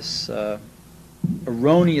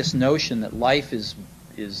erroneous notion that life is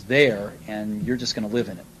there and you're just going to live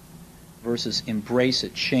in it, versus embrace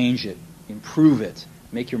it, change it, improve it,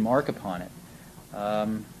 make your mark upon it.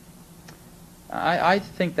 I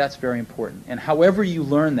think that's very important. And however you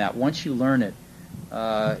learn that, once you learn it,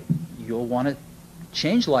 you'll want to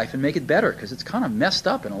change life and make it better, because it's kind of messed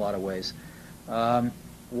up in a lot of ways.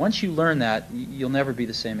 Once you learn that, you'll never be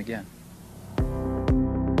the same again.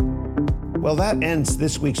 Well, that ends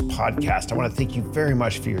this week's podcast. I want to thank you very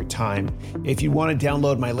much for your time. If you want to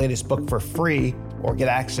download my latest book for free, or get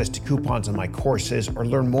access to coupons on my courses, or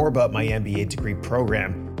learn more about my MBA degree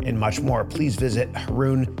program and much more, please visit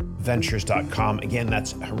HaroonVentures.com. Again,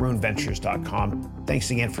 that's HaroonVentures.com. Thanks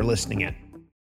again for listening in.